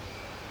sun.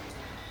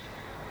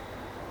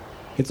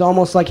 It's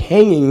almost like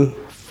hanging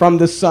from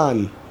the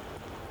sun,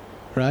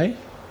 right?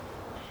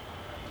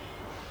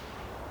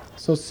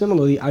 So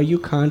similarly, are you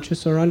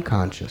conscious or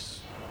unconscious?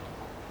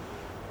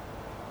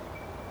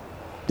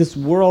 This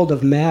world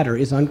of matter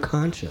is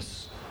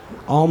unconscious.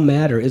 All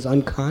matter is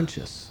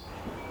unconscious.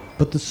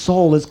 But the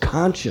soul is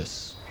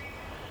conscious.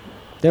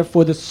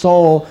 Therefore, the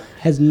soul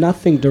has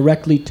nothing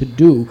directly to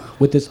do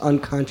with this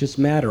unconscious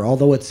matter,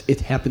 although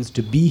it happens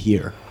to be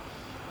here.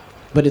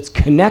 But its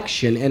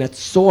connection and its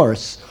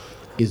source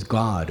is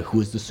God,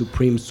 who is the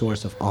supreme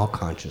source of all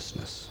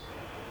consciousness.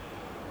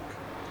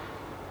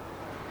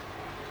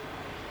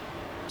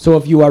 So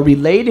if you are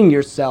relating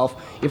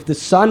yourself, if the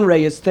sun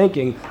ray is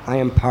thinking, I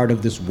am part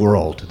of this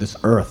world, this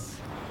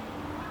earth.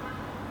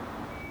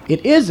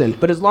 It isn't,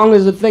 but as long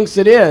as it thinks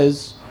it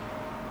is,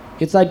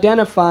 it's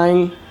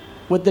identifying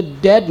with the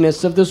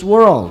deadness of this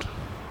world,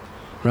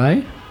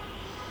 right?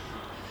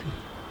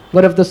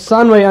 But if the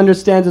sun ray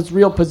understands its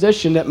real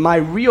position, that my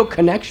real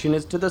connection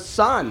is to the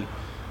sun.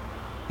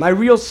 My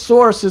real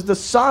source is the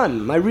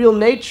sun. My real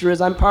nature is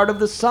I'm part of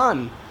the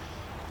sun.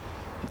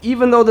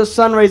 Even though the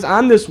sun ray's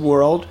on this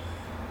world,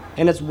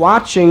 and it's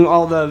watching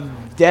all the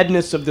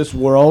deadness of this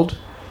world,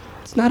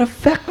 it's not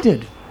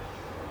affected.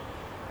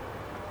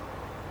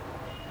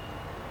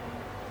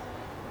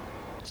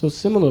 So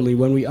similarly,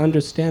 when we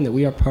understand that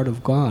we are part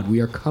of God,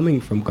 we are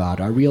coming from God,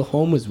 our real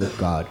home is with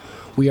God,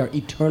 we are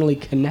eternally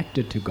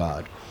connected to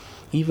God,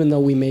 even though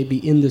we may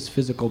be in this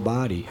physical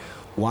body,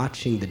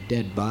 watching the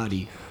dead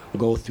body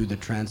go through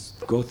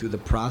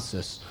the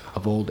process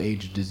of old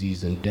age,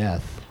 disease, and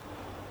death.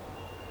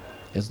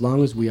 As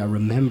long as we are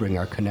remembering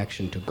our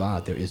connection to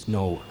God, there is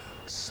no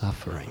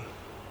suffering.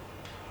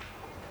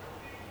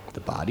 The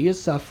body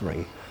is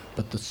suffering,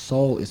 but the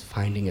soul is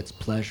finding its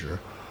pleasure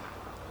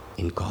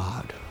in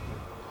God,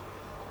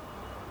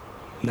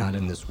 not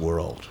in this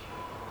world.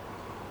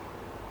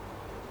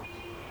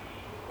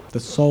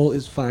 The soul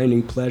is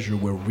finding pleasure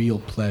where real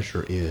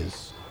pleasure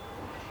is,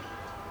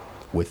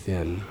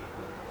 within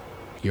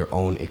your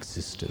own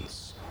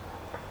existence.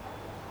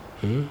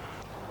 Is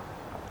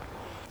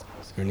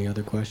there any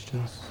other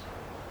questions?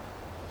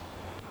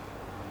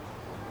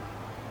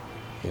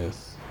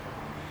 Yes.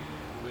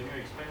 When you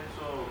explain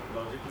so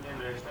logically and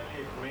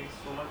rationally, it makes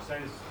so much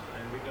sense,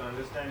 and we can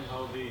understand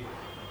how the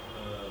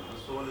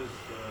soul is,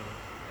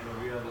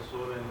 we are the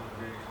soul, and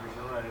we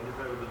cannot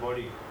identify with the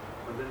body.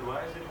 But then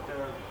why is it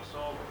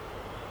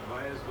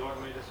why has God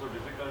made it so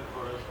difficult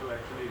for us to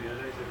actually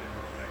realize it in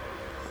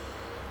practice?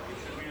 It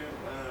should be,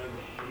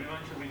 everyone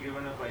should be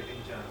given a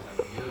fighting chance. I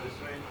mean, this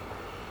way,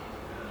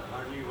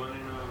 hardly 1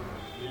 in a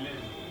million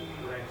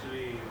would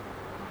actually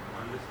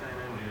understand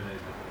and realize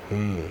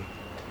it.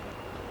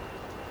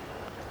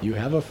 You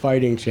have a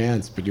fighting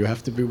chance, but you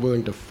have to be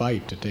willing to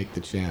fight to take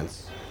the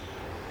chance.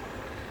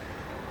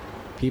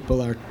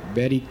 People are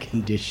very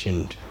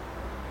conditioned.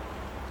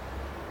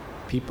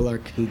 People are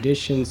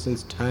conditioned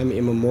since time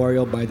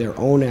immemorial by their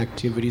own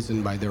activities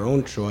and by their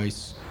own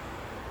choice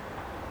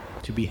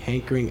to be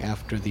hankering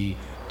after the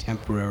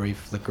temporary,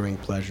 flickering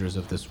pleasures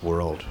of this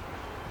world.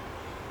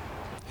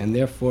 And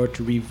therefore,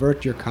 to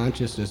revert your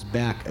consciousness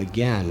back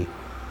again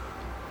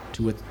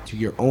to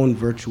your own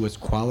virtuous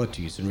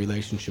qualities in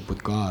relationship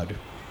with God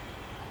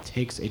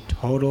takes a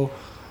total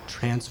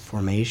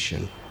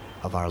transformation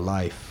of our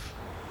life.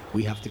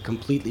 We have to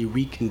completely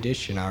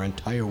recondition our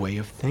entire way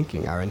of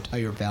thinking, our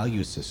entire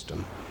value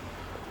system,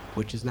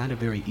 which is not a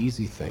very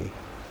easy thing.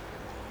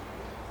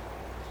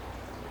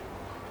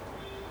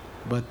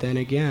 But then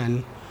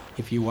again,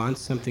 if you want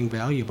something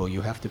valuable,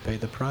 you have to pay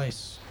the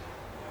price.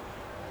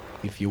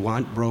 If you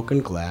want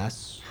broken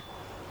glass,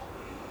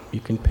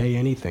 you can pay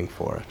anything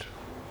for it.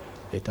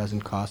 It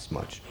doesn't cost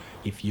much.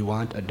 If you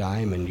want a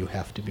diamond, you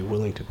have to be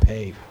willing to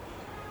pay.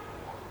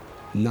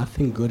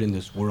 Nothing good in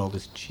this world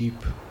is cheap.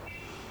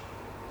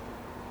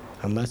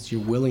 Unless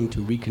you're willing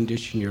to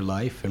recondition your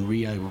life and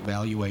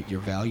reevaluate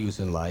your values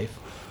in life,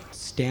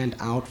 stand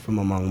out from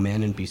among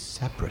men and be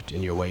separate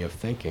in your way of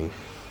thinking,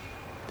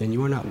 then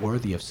you are not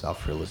worthy of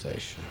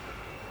self-realization.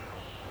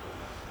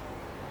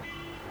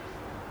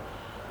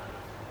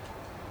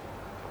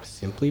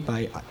 Simply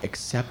by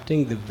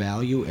accepting the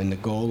value and the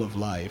goal of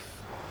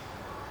life,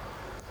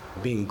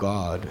 being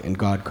God and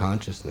God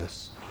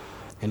consciousness,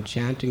 and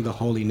chanting the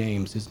holy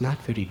names is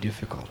not very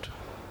difficult.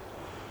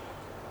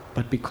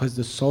 But because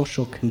the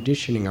social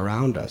conditioning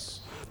around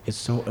us is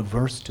so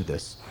averse to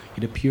this,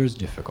 it appears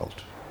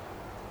difficult.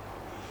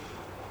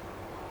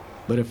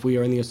 But if we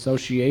are in the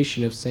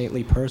association of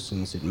saintly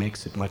persons, it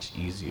makes it much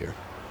easier,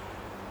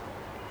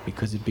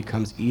 because it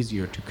becomes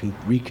easier to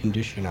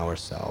recondition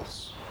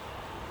ourselves.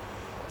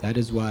 That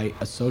is why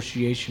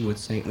association with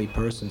saintly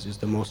persons is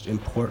the most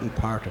important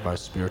part of our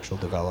spiritual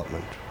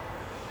development.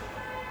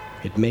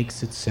 It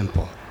makes it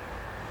simple.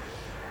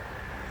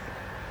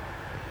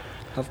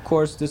 Of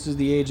course, this is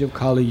the age of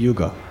Kali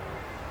Yuga.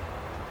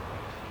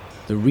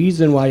 The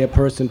reason why a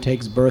person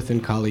takes birth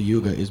in Kali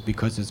Yuga is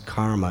because his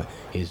karma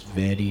is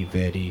very,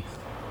 very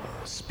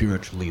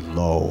spiritually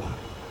low.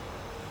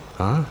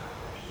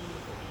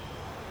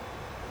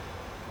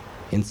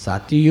 In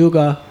Satya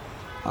Yuga,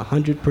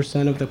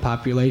 100% of the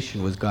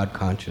population was God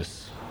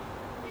conscious.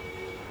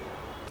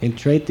 In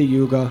Treta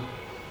Yuga,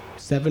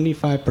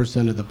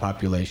 75% of the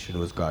population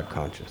was God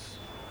conscious.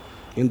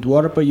 In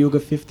Dwapara Yuga,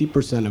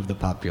 50% of the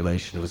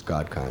population was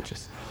God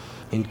conscious.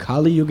 In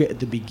Kali Yuga at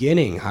the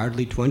beginning,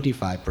 hardly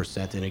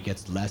 25%, and it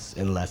gets less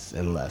and less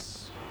and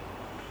less.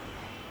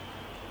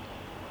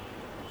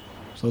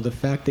 So the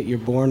fact that you're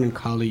born in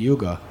Kali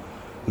Yuga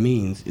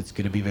means it's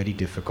going to be very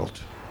difficult.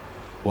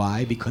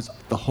 Why? Because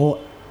the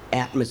whole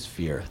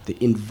atmosphere, the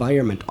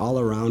environment all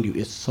around you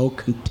is so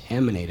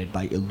contaminated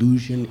by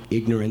illusion,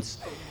 ignorance,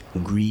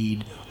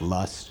 greed,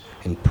 lust,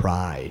 and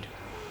pride.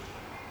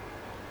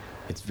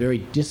 It's very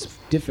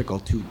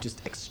difficult to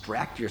just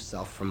extract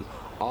yourself from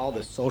all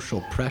the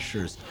social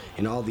pressures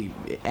and all the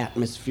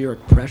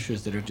atmospheric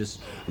pressures that are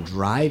just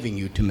driving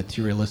you to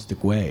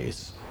materialistic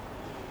ways.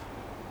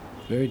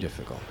 Very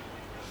difficult.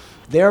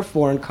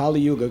 Therefore, in Kali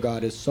Yuga,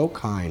 God is so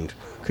kind,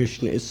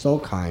 Krishna is so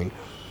kind,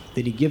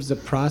 that he gives a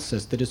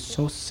process that is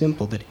so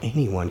simple that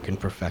anyone can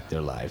perfect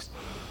their lives.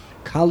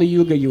 Kali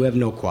Yuga, you have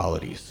no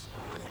qualities.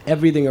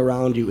 Everything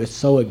around you is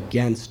so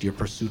against your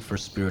pursuit for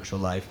spiritual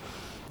life.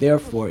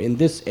 Therefore, in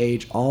this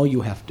age, all you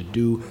have to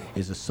do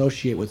is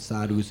associate with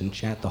sadhus and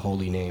chant the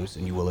holy names,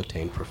 and you will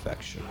attain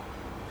perfection.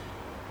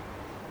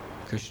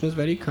 Krishna is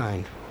very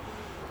kind.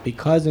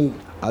 Because in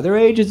other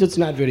ages, it's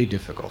not very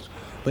difficult.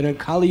 But in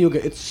Kali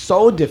Yuga, it's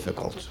so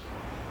difficult.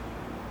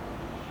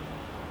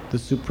 The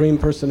Supreme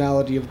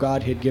Personality of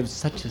Godhead gives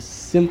such a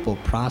simple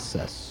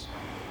process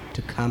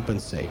to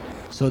compensate,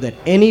 so that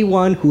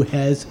anyone who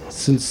has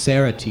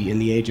sincerity in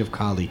the age of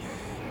Kali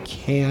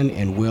can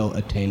and will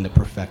attain the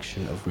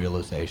perfection of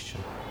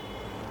realization,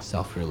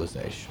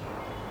 self-realization.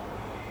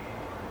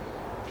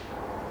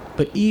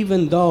 But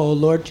even though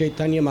Lord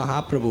Chaitanya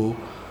Mahaprabhu,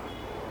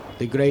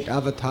 the great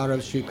avatar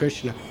of Sri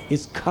Krishna,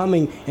 is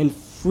coming and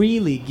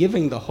freely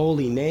giving the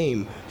holy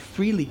name,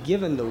 freely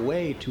giving the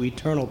way to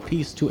eternal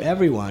peace to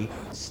everyone,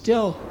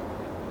 still,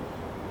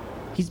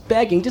 he's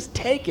begging, just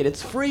take it,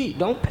 it's free,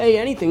 don't pay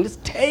anything,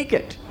 just take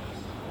it.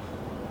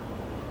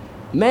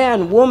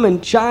 Man, woman,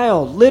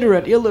 child,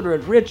 literate,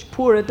 illiterate, rich,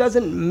 poor, it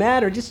doesn't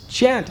matter. Just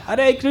chant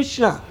Hare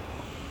Krishna.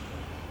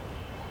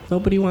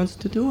 Nobody wants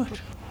to do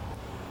it.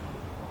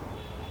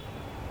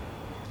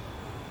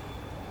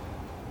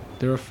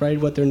 They're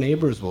afraid what their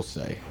neighbors will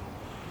say.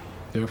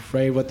 They're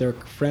afraid what their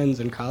friends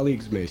and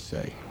colleagues may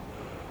say.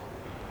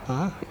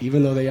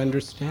 Even though they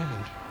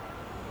understand.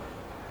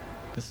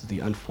 This is the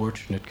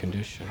unfortunate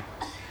condition.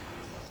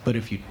 But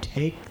if you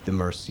take the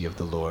mercy of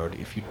the Lord,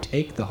 if you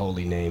take the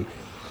holy name,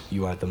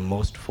 you are the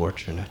most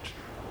fortunate.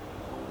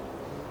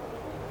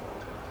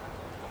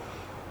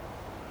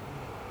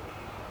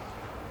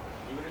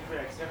 Even if we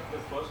accept the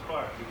first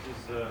part, which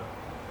is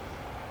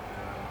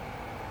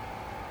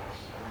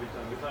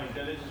with our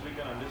intelligence we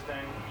can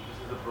understand this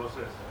is the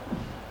process.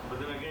 But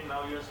then again,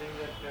 now you are saying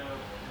that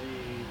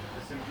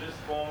the simplest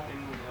form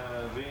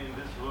way in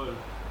this world,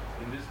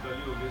 in this Kali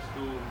Yuga, is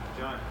to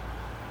chant.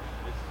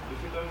 It's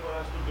difficult for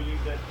us to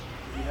believe that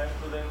we have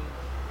to then,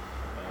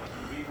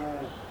 we who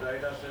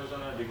pride ourselves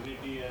on our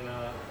dignity and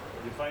our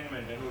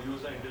refinement and who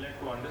use our intellect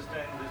to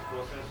understand this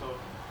process of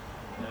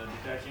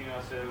detaching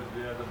ourselves,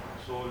 we are the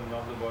soul,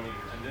 not the body.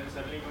 And then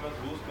suddenly we must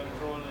lose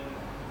control and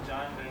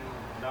chant and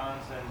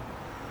dance and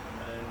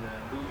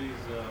do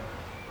these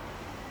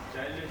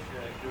childish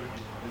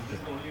activities. Is this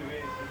the only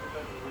way? It's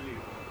difficult to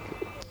believe.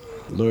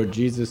 Lord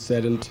Jesus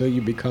said, until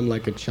you become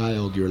like a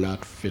child, you're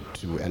not fit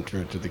to enter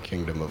into the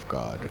kingdom of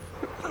God.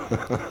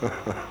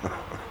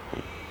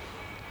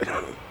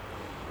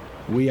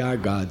 We are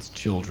God's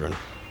children.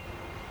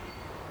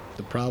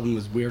 The problem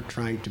is we're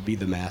trying to be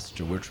the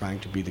master. We're trying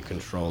to be the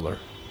controller.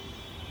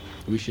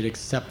 We should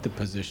accept the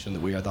position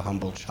that we are the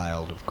humble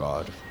child of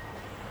God.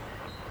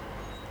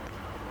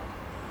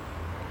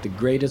 The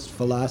greatest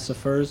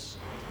philosophers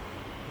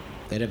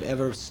that have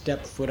ever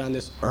stepped foot on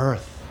this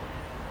earth,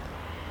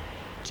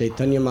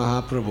 Chaitanya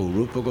Mahaprabhu,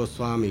 Rupa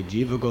Goswami,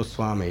 Jiva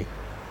Goswami,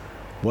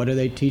 what are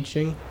they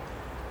teaching?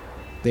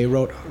 They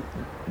wrote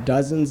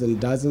dozens and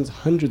dozens,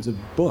 hundreds of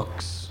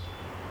books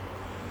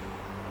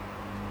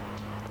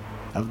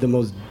of the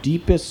most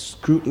deepest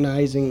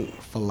scrutinizing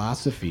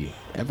philosophy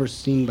ever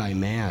seen by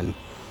man.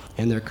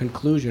 And their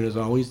conclusion is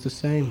always the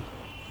same.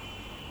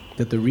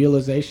 That the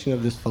realization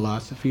of this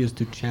philosophy is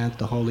to chant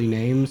the holy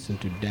names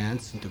and to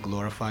dance and to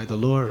glorify the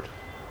Lord.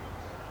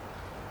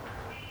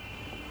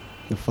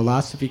 The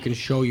philosophy can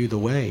show you the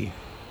way,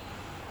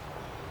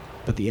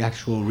 but the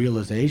actual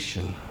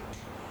realization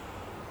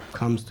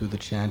comes through the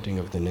chanting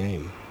of the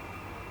name.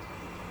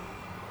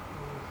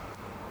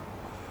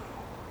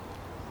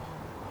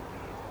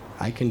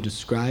 I can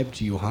describe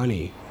to you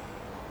honey,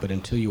 but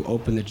until you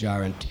open the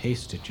jar and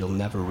taste it, you'll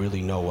never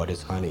really know what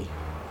is honey.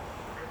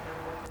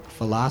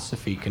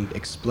 Philosophy can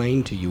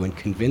explain to you and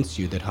convince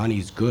you that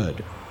honey's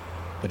good,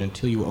 but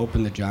until you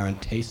open the jar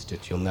and taste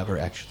it, you'll never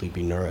actually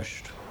be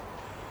nourished.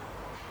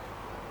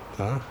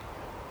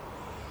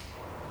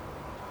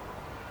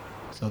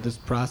 So this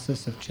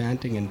process of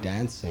chanting and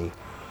dancing,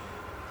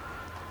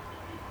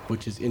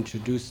 which is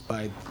introduced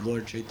by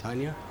Lord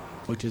Chaitanya,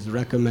 which is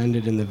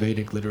recommended in the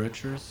Vedic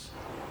literatures,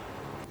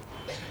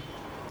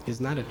 is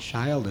not a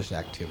childish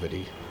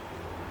activity.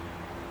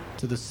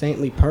 To the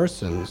saintly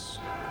persons,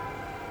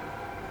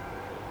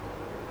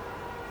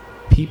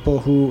 people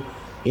who,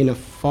 in a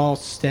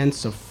false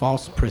sense of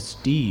false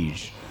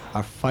prestige,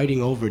 are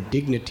fighting over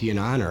dignity and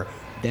honor,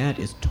 that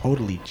is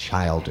totally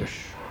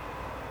childish.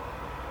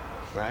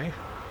 Right?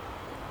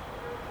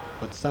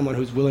 But someone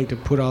who's willing to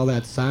put all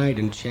that aside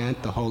and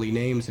chant the holy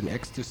names in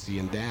ecstasy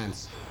and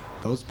dance,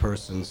 those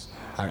persons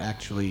are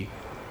actually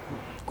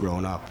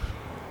grown up.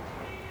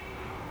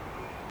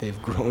 They've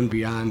grown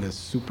beyond the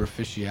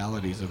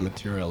superficialities of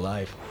material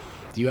life.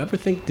 Do you ever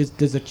think,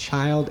 does a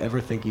child ever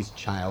think he's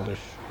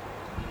childish?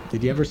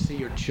 Did you ever see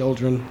your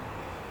children?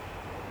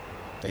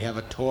 They have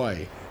a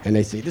toy, and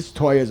they say, this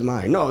toy is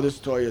mine. No, this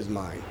toy is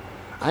mine.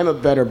 I'm a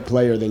better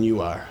player than you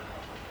are.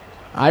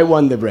 I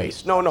won the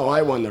race. No,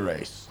 I won the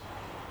race.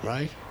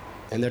 Right?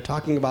 And they're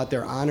talking about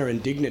their honor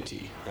and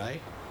dignity,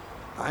 right?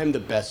 I'm the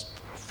best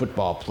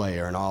football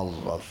player in all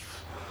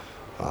of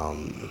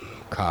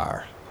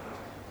Car.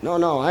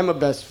 No, I'm a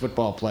best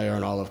football player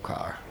in all of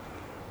Car.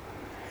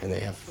 And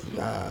they have,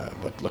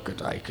 but look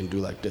at, I can do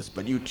like this,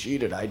 but you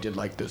cheated, I did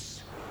like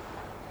this.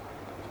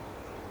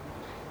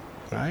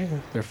 Right?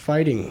 They're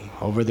fighting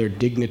over their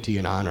dignity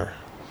and honor.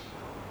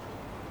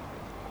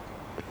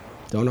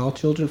 Don't all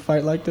children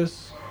fight like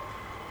this?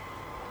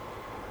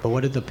 But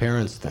what did the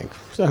parents think?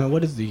 So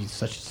what is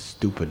such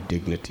stupid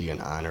dignity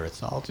and honor?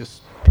 It's all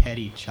just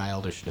petty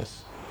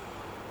childishness.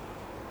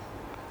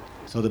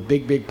 So the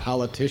big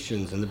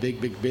politicians and the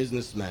big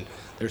businessmen,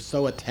 they're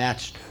so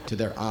attached to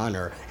their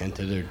honor and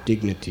to their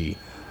dignity,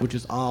 which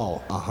is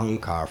all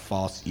ahankar,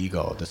 false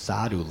ego. The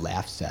sadhu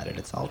laughs at it.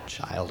 It's all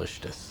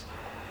childishness.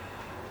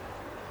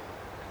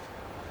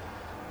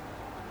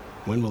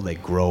 When will they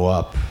grow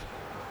up?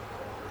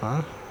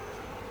 Huh?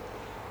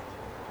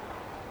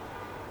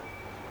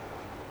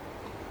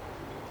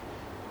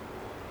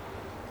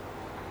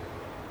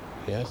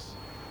 Yes?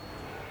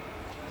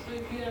 So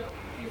if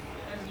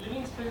as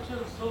living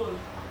spiritual souls,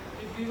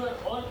 if we were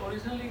all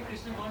originally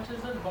Krishna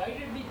conscious, then why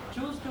did we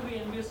choose to be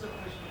envious of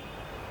Krishna?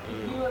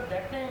 If we were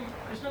that time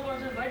Krishna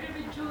conscious, why did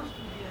we choose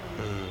to be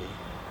envious?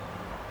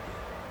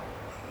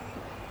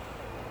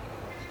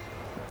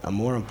 A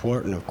more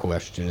important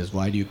question is,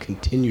 why do you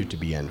continue to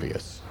be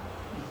envious?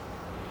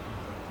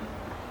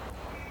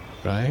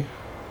 Right?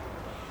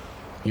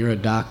 You're a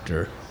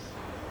doctor.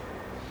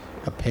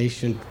 A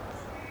patient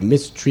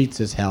mistreats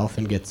his health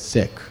and gets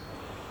sick.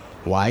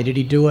 Why did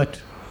he do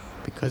it?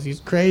 Because he's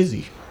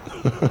crazy.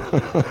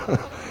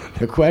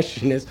 The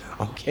question is,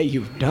 okay,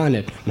 you've done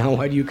it. Now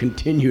why do you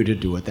continue to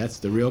do it? That's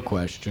the real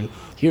question.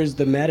 Here's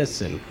the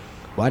medicine.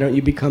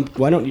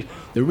 The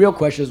real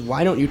question is,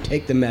 why don't you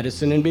take the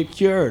medicine and be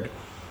cured?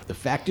 The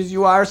fact is,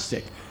 you are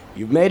sick.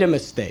 You've made a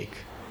mistake.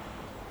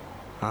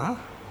 Huh?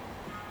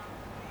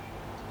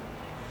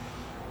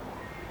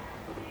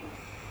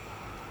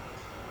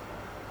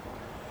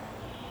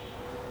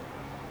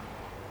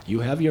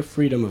 You have your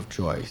freedom of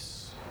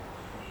choice.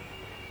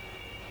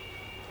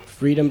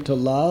 Freedom to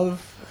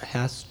love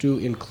has to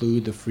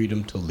include the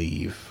freedom to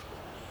leave,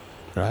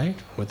 right?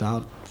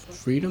 Without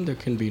freedom, there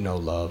can be no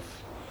love.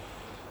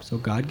 So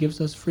God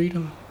gives us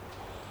freedom.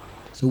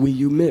 So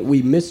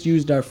we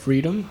misused our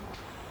freedom,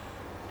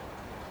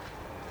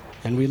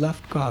 and we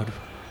left God.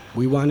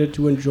 We wanted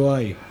to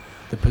enjoy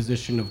the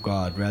position of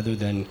God rather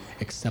than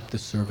accept the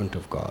servant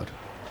of God,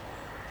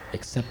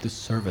 accept the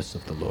service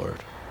of the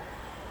Lord.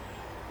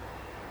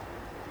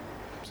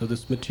 So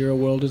this material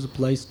world is a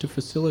place to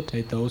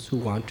facilitate those who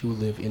want to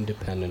live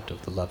independent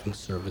of the loving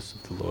service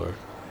of the Lord.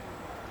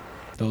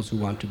 Those who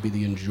want to be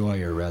the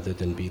enjoyer rather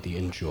than be the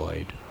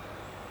enjoyed.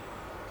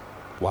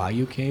 Why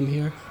you came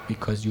here?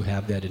 Because you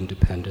have that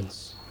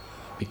independence.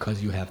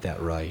 Because you have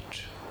that right.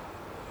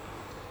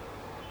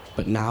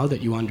 But now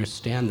that you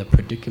understand the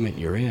predicament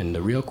you're in,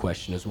 the real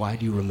question is, why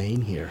do you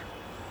remain here?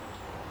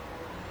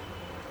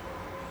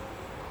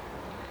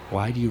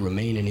 Why do you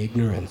remain in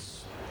ignorance?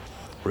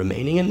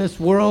 Remaining in this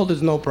world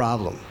is no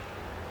problem.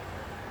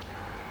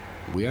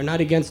 We are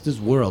not against this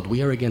world.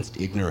 We are against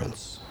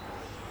ignorance.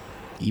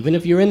 Even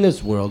if you're in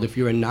this world, if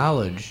you're in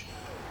knowledge,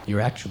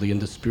 you're actually in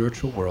the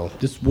spiritual world.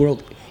 This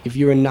world, if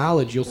you're in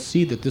knowledge, you'll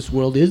see that this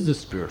world is the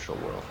spiritual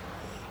world.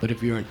 But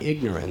if you're in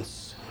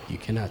ignorance, you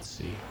cannot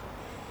see.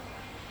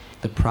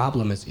 The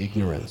problem is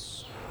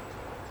ignorance.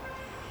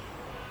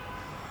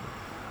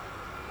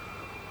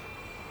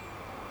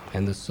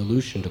 And the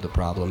solution to the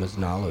problem is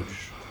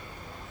knowledge.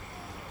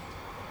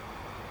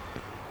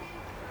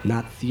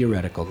 Not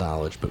theoretical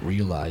knowledge, but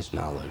realized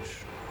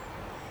knowledge.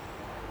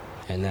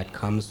 And that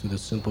comes through the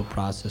simple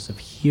process of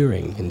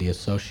hearing in the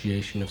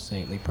association of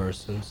saintly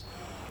persons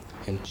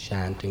and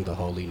chanting the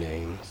holy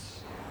names.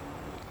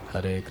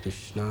 Hare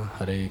Krishna,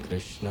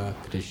 Krishna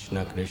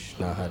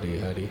Krishna, Hare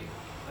Hare.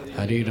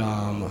 Hare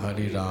Ram,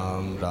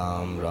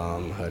 Ram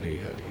Ram, Hare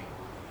Hare.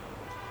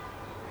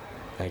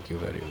 Thank you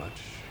very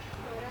much.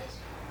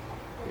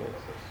 Yes.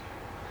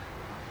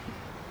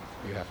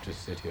 You have to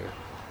sit here.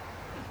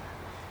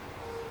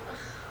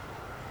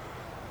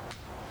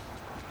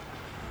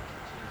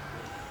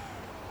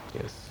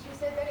 Yes. You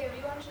said that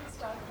everyone should be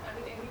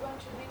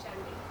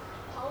chanting.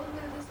 How will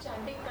this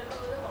chanting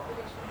control the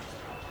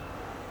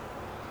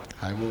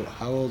population?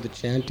 How will the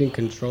chanting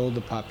control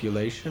the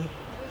population? And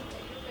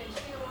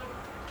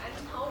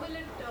how will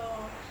it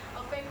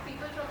affect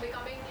people from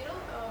becoming,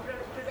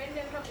 prevent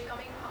them from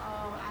becoming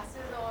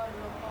asses or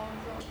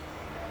hogs or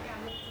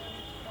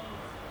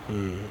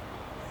camels?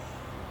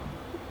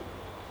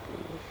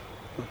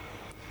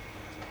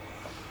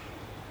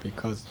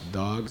 Because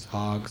dogs,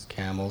 hogs,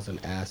 camels,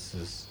 and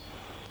asses,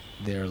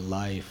 their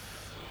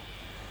life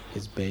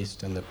is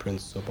based on the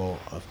principle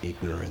of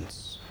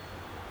ignorance.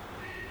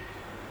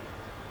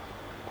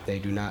 They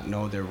do not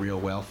know their real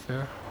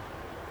welfare.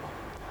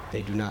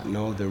 They do not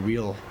know the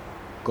real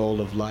goal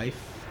of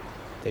life.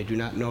 They do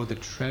not know the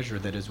treasure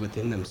that is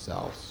within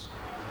themselves.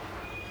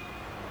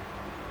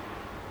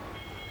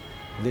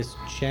 This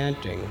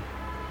chanting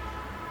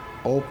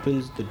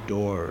opens the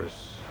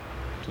doors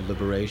to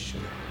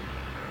liberation.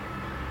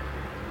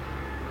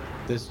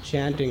 This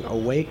chanting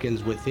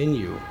awakens within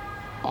you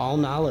all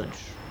knowledge.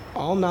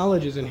 All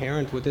knowledge is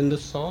inherent within the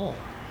soul.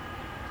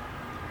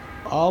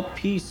 All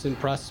peace and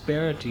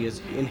prosperity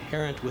is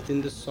inherent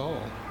within the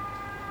soul.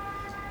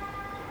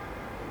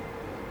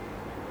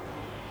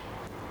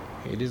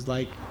 It is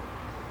like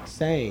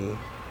saying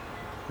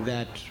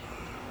that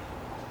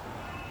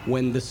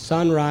when the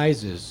sun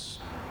rises,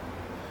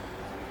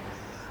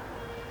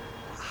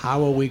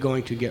 how are we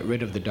going to get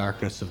rid of the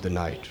darkness of the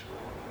night?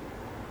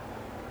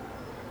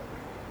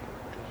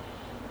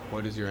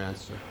 What is your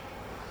answer?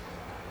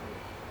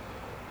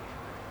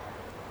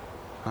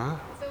 Huh?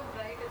 So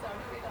bright, it's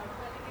automatically.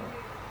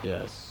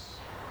 Yes.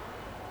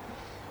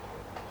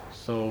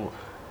 So,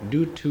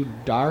 due to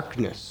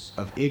darkness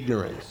of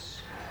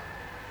ignorance,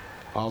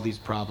 all these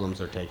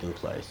problems are taking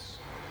place.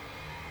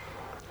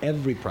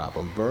 Every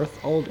problem,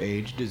 birth, old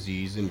age,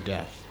 disease, and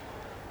death,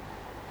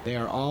 they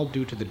are all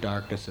due to the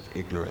darkness of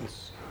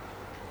ignorance.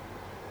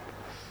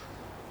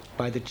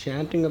 By the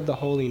chanting of the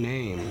holy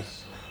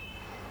names,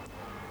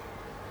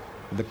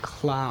 the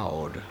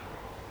cloud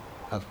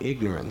of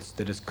ignorance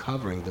that is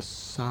covering the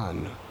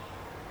sun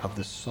of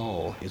the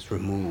soul is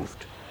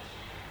removed.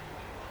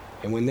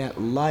 And when that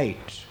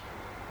light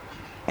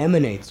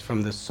emanates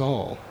from the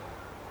soul,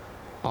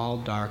 all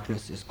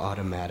darkness is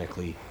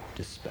automatically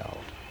dispelled.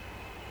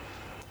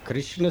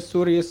 Krishna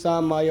Surya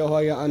Sa Maya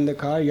Hoya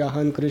Andhakar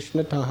Yahan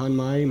Krishna Tahan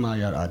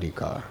Maya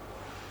Adhikar.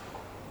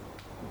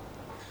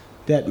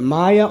 That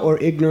Maya or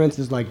ignorance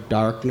is like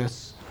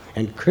darkness,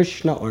 and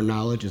Krishna or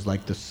knowledge is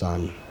like the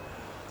sun.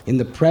 In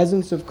the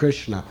presence of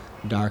Krishna,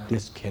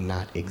 darkness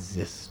cannot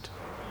exist.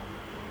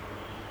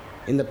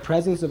 In the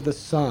presence of the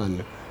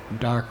sun,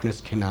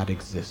 darkness cannot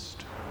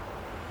exist.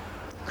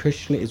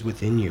 Krishna is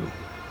within you.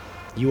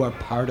 You are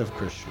part of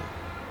Krishna.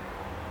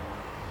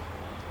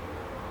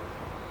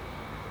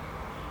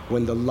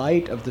 When the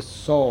light of the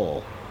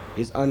soul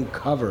is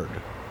uncovered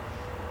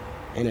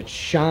and it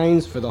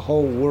shines for the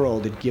whole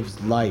world, it gives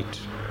light,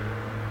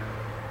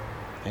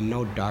 and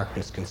no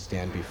darkness can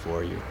stand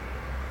before you.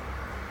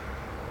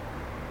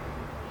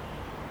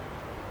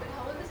 But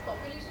how will this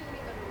population be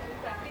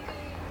controlled practically?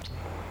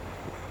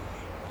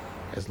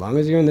 As long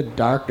as you're in the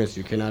darkness,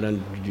 you cannot.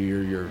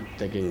 You're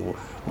thinking,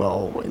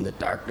 well, in the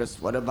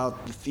darkness, what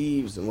about the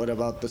thieves, and what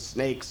about the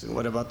snakes, and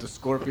what about the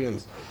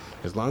scorpions?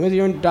 As long as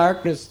you're in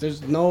darkness,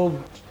 there's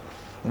no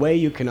way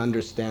you can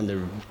understand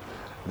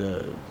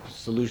the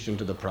solution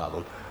to the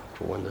problem.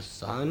 But when the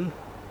sun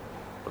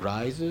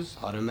rises,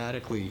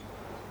 automatically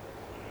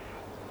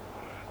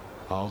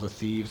all the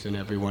thieves and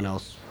everyone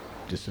else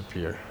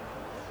disappear.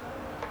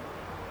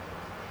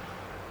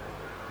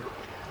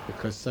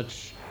 Because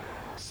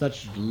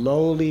such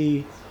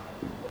lowly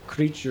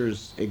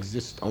creatures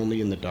exist only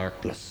in the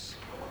darkness.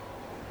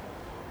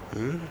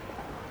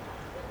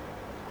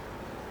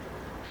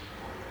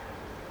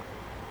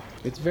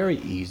 It's very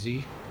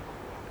easy.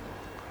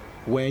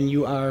 When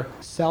you are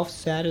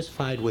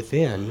self-satisfied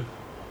within,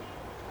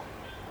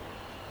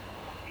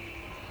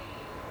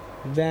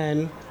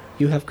 then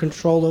you have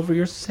control over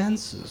your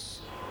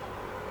senses.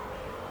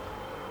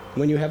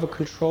 When you have a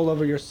control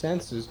over your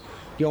senses,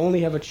 you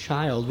only have a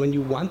child when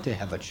you want to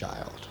have a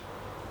child.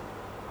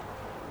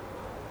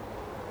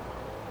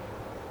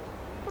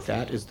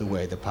 That is the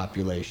way the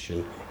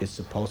population is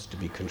supposed to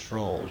be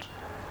controlled,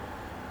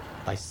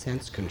 by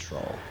sense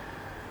control.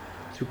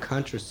 Through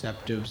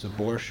contraceptives,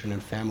 abortion,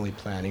 and family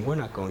planning, we're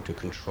not going to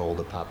control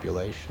the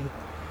population.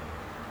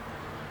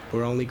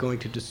 We're only going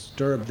to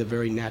disturb the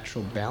very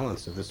natural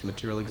balance of this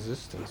material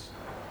existence.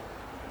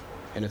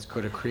 And it's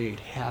going to create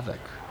havoc,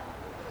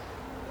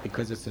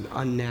 because it's an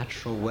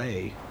unnatural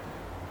way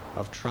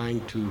of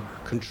trying to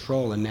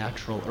control a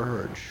natural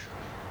urge.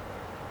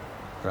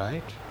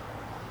 Right?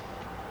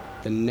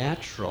 The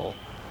natural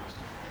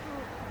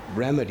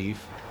remedy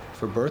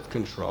for birth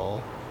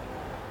control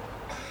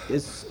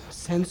is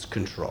sense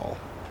control,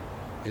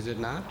 is it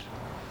not?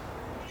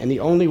 And the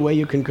only way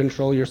you can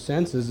control your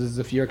senses is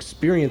if you're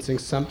experiencing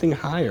something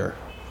higher.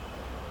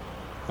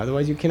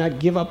 Otherwise, you cannot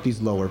give up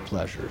these lower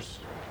pleasures.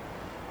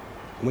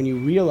 When you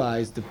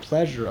realize the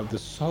pleasure of the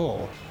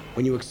soul,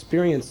 when you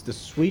experience the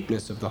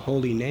sweetness of the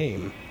holy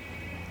name,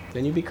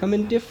 then you become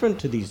indifferent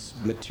to these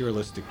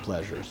materialistic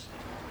pleasures.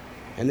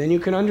 And then you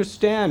can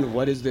understand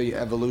what is the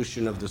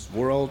evolution of this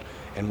world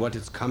and what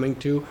it's coming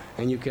to,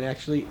 and you can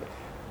actually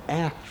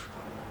act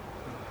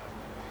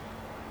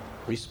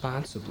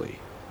responsibly.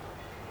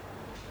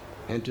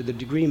 And to the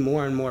degree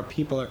more and more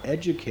people are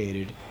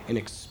educated and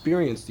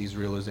experience these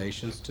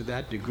realizations, to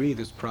that degree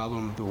this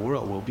problem of the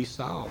world will be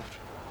solved.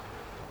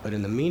 But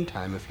in the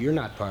meantime, if you're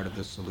not part of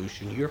the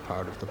solution, you're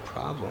part of the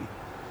problem.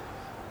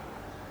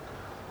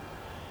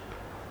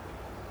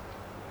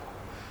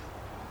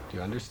 Do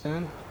you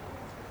understand?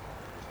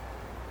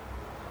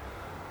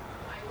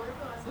 I wanted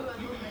to ask you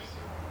one more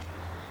question.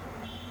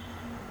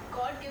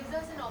 God gives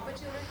us an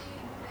opportunity,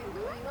 like,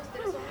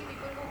 there are so many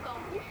people who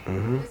come,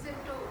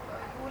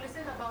 who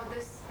listen about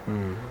this,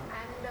 and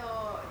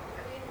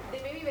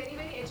they may be very,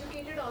 very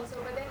educated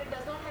also, but then it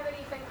does not have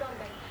any effect on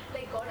them.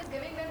 Like, God is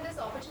giving them this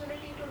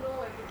opportunity to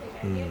know everything,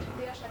 and yet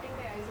they are shutting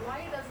their eyes.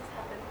 Why does this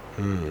happen?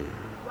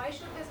 Why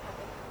should this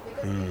happen?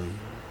 Because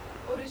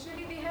if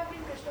originally they have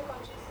been Krishna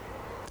conscious.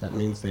 That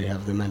means they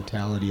have the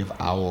mentality of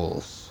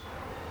owls.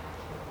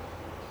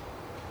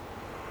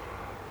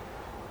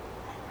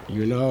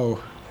 You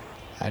know,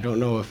 I don't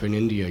know if in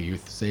India you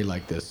say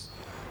like this,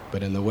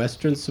 but in the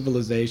Western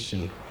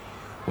civilization,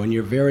 when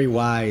you're very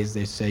wise,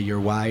 they say you're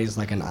wise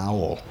like an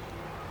owl.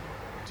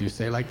 Do you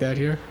say like that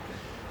here?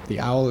 The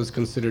owl is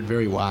considered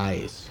very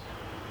wise.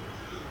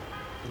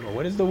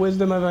 What is the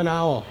wisdom of an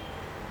owl?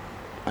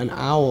 An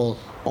owl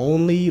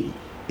only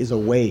is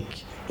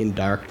awake in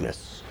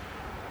darkness.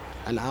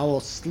 An owl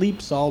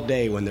sleeps all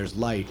day when there's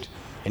light,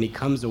 and he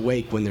comes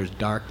awake when there's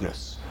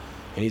darkness.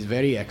 And he's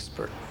very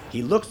expert.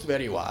 He looks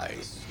very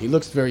wise. He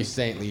looks very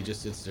saintly. He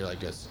just sits there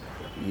like this.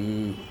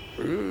 He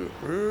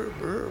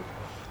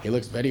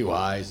looks very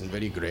wise and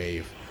very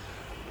grave.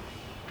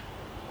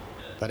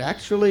 But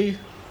actually,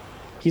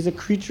 he's a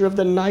creature of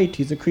the night.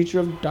 He's a creature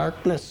of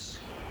darkness.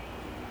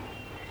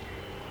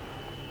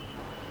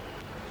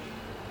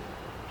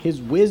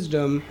 His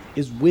wisdom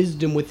is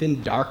wisdom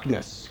within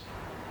darkness.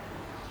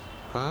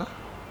 Huh?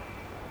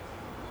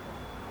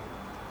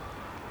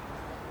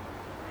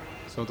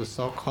 So the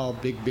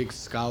so-called big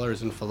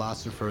scholars and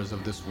philosophers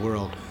of this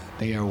world,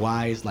 they are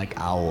wise like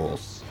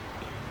owls.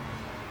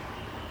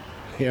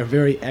 They are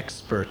very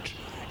expert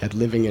at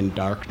living in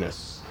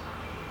darkness.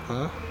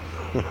 Huh?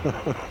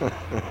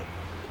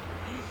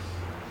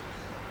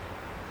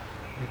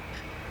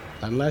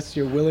 Unless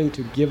you're willing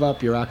to give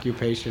up your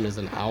occupation as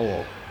an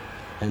owl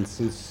and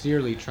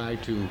sincerely try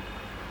to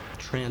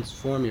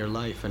transform your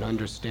life and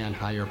understand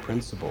higher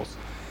principles,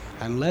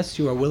 unless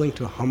you are willing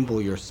to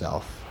humble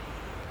yourself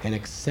and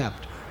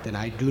accept that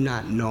I do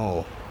not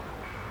know,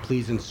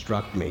 please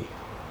instruct me.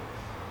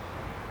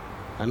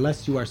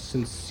 Unless you are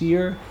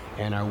sincere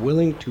and are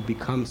willing to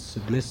become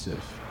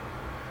submissive,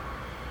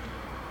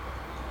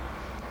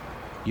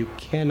 you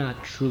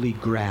cannot truly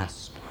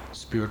grasp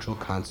spiritual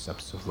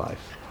concepts of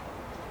life.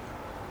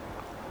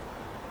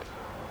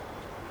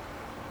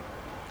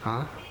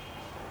 Huh?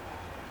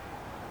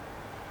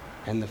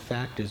 And the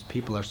fact is,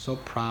 people are so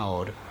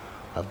proud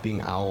of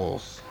being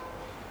owls,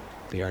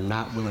 they are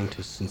not willing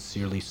to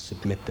sincerely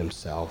submit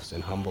themselves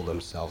and humble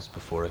themselves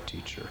before a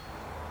teacher.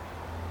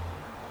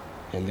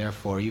 And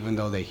therefore, even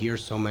though they hear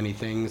so many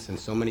things and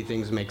so many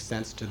things make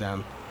sense to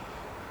them,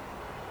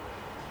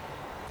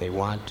 they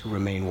want to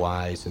remain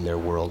wise in their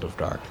world of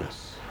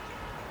darkness.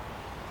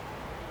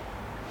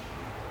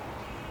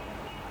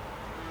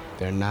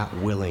 They're not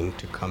willing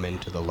to come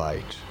into the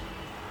light.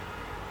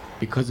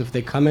 Because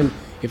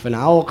if an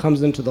owl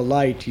comes into the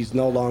light, he's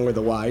no longer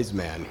the wise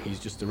man. He's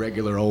just a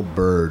regular old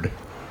bird,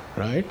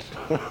 right?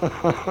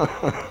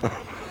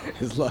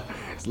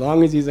 As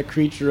long as he's a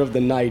creature of the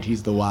night,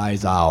 he's the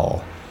wise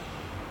owl.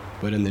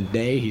 But in the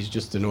day, he's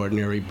just an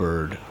ordinary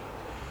bird,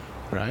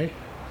 right?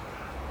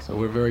 So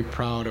we're very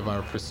proud of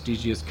our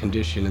prestigious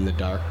condition in the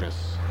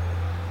darkness.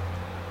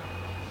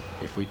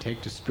 If we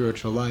take to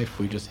spiritual life,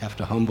 we just have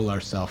to humble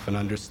ourselves and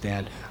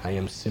understand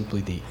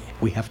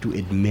we have to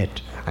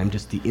admit I'm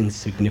just the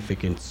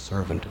insignificant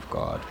servant of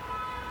God.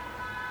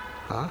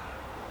 Huh?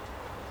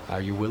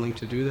 Are you willing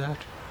to do that?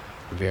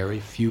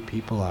 Very few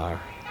people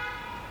are.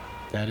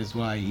 That is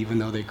why even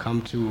though they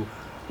come to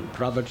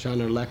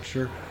pravachan or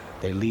lecture,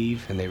 they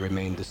leave and they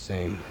remain the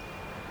same.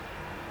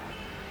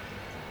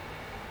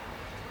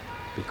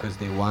 Because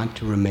they want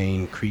to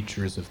remain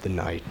creatures of the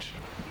night.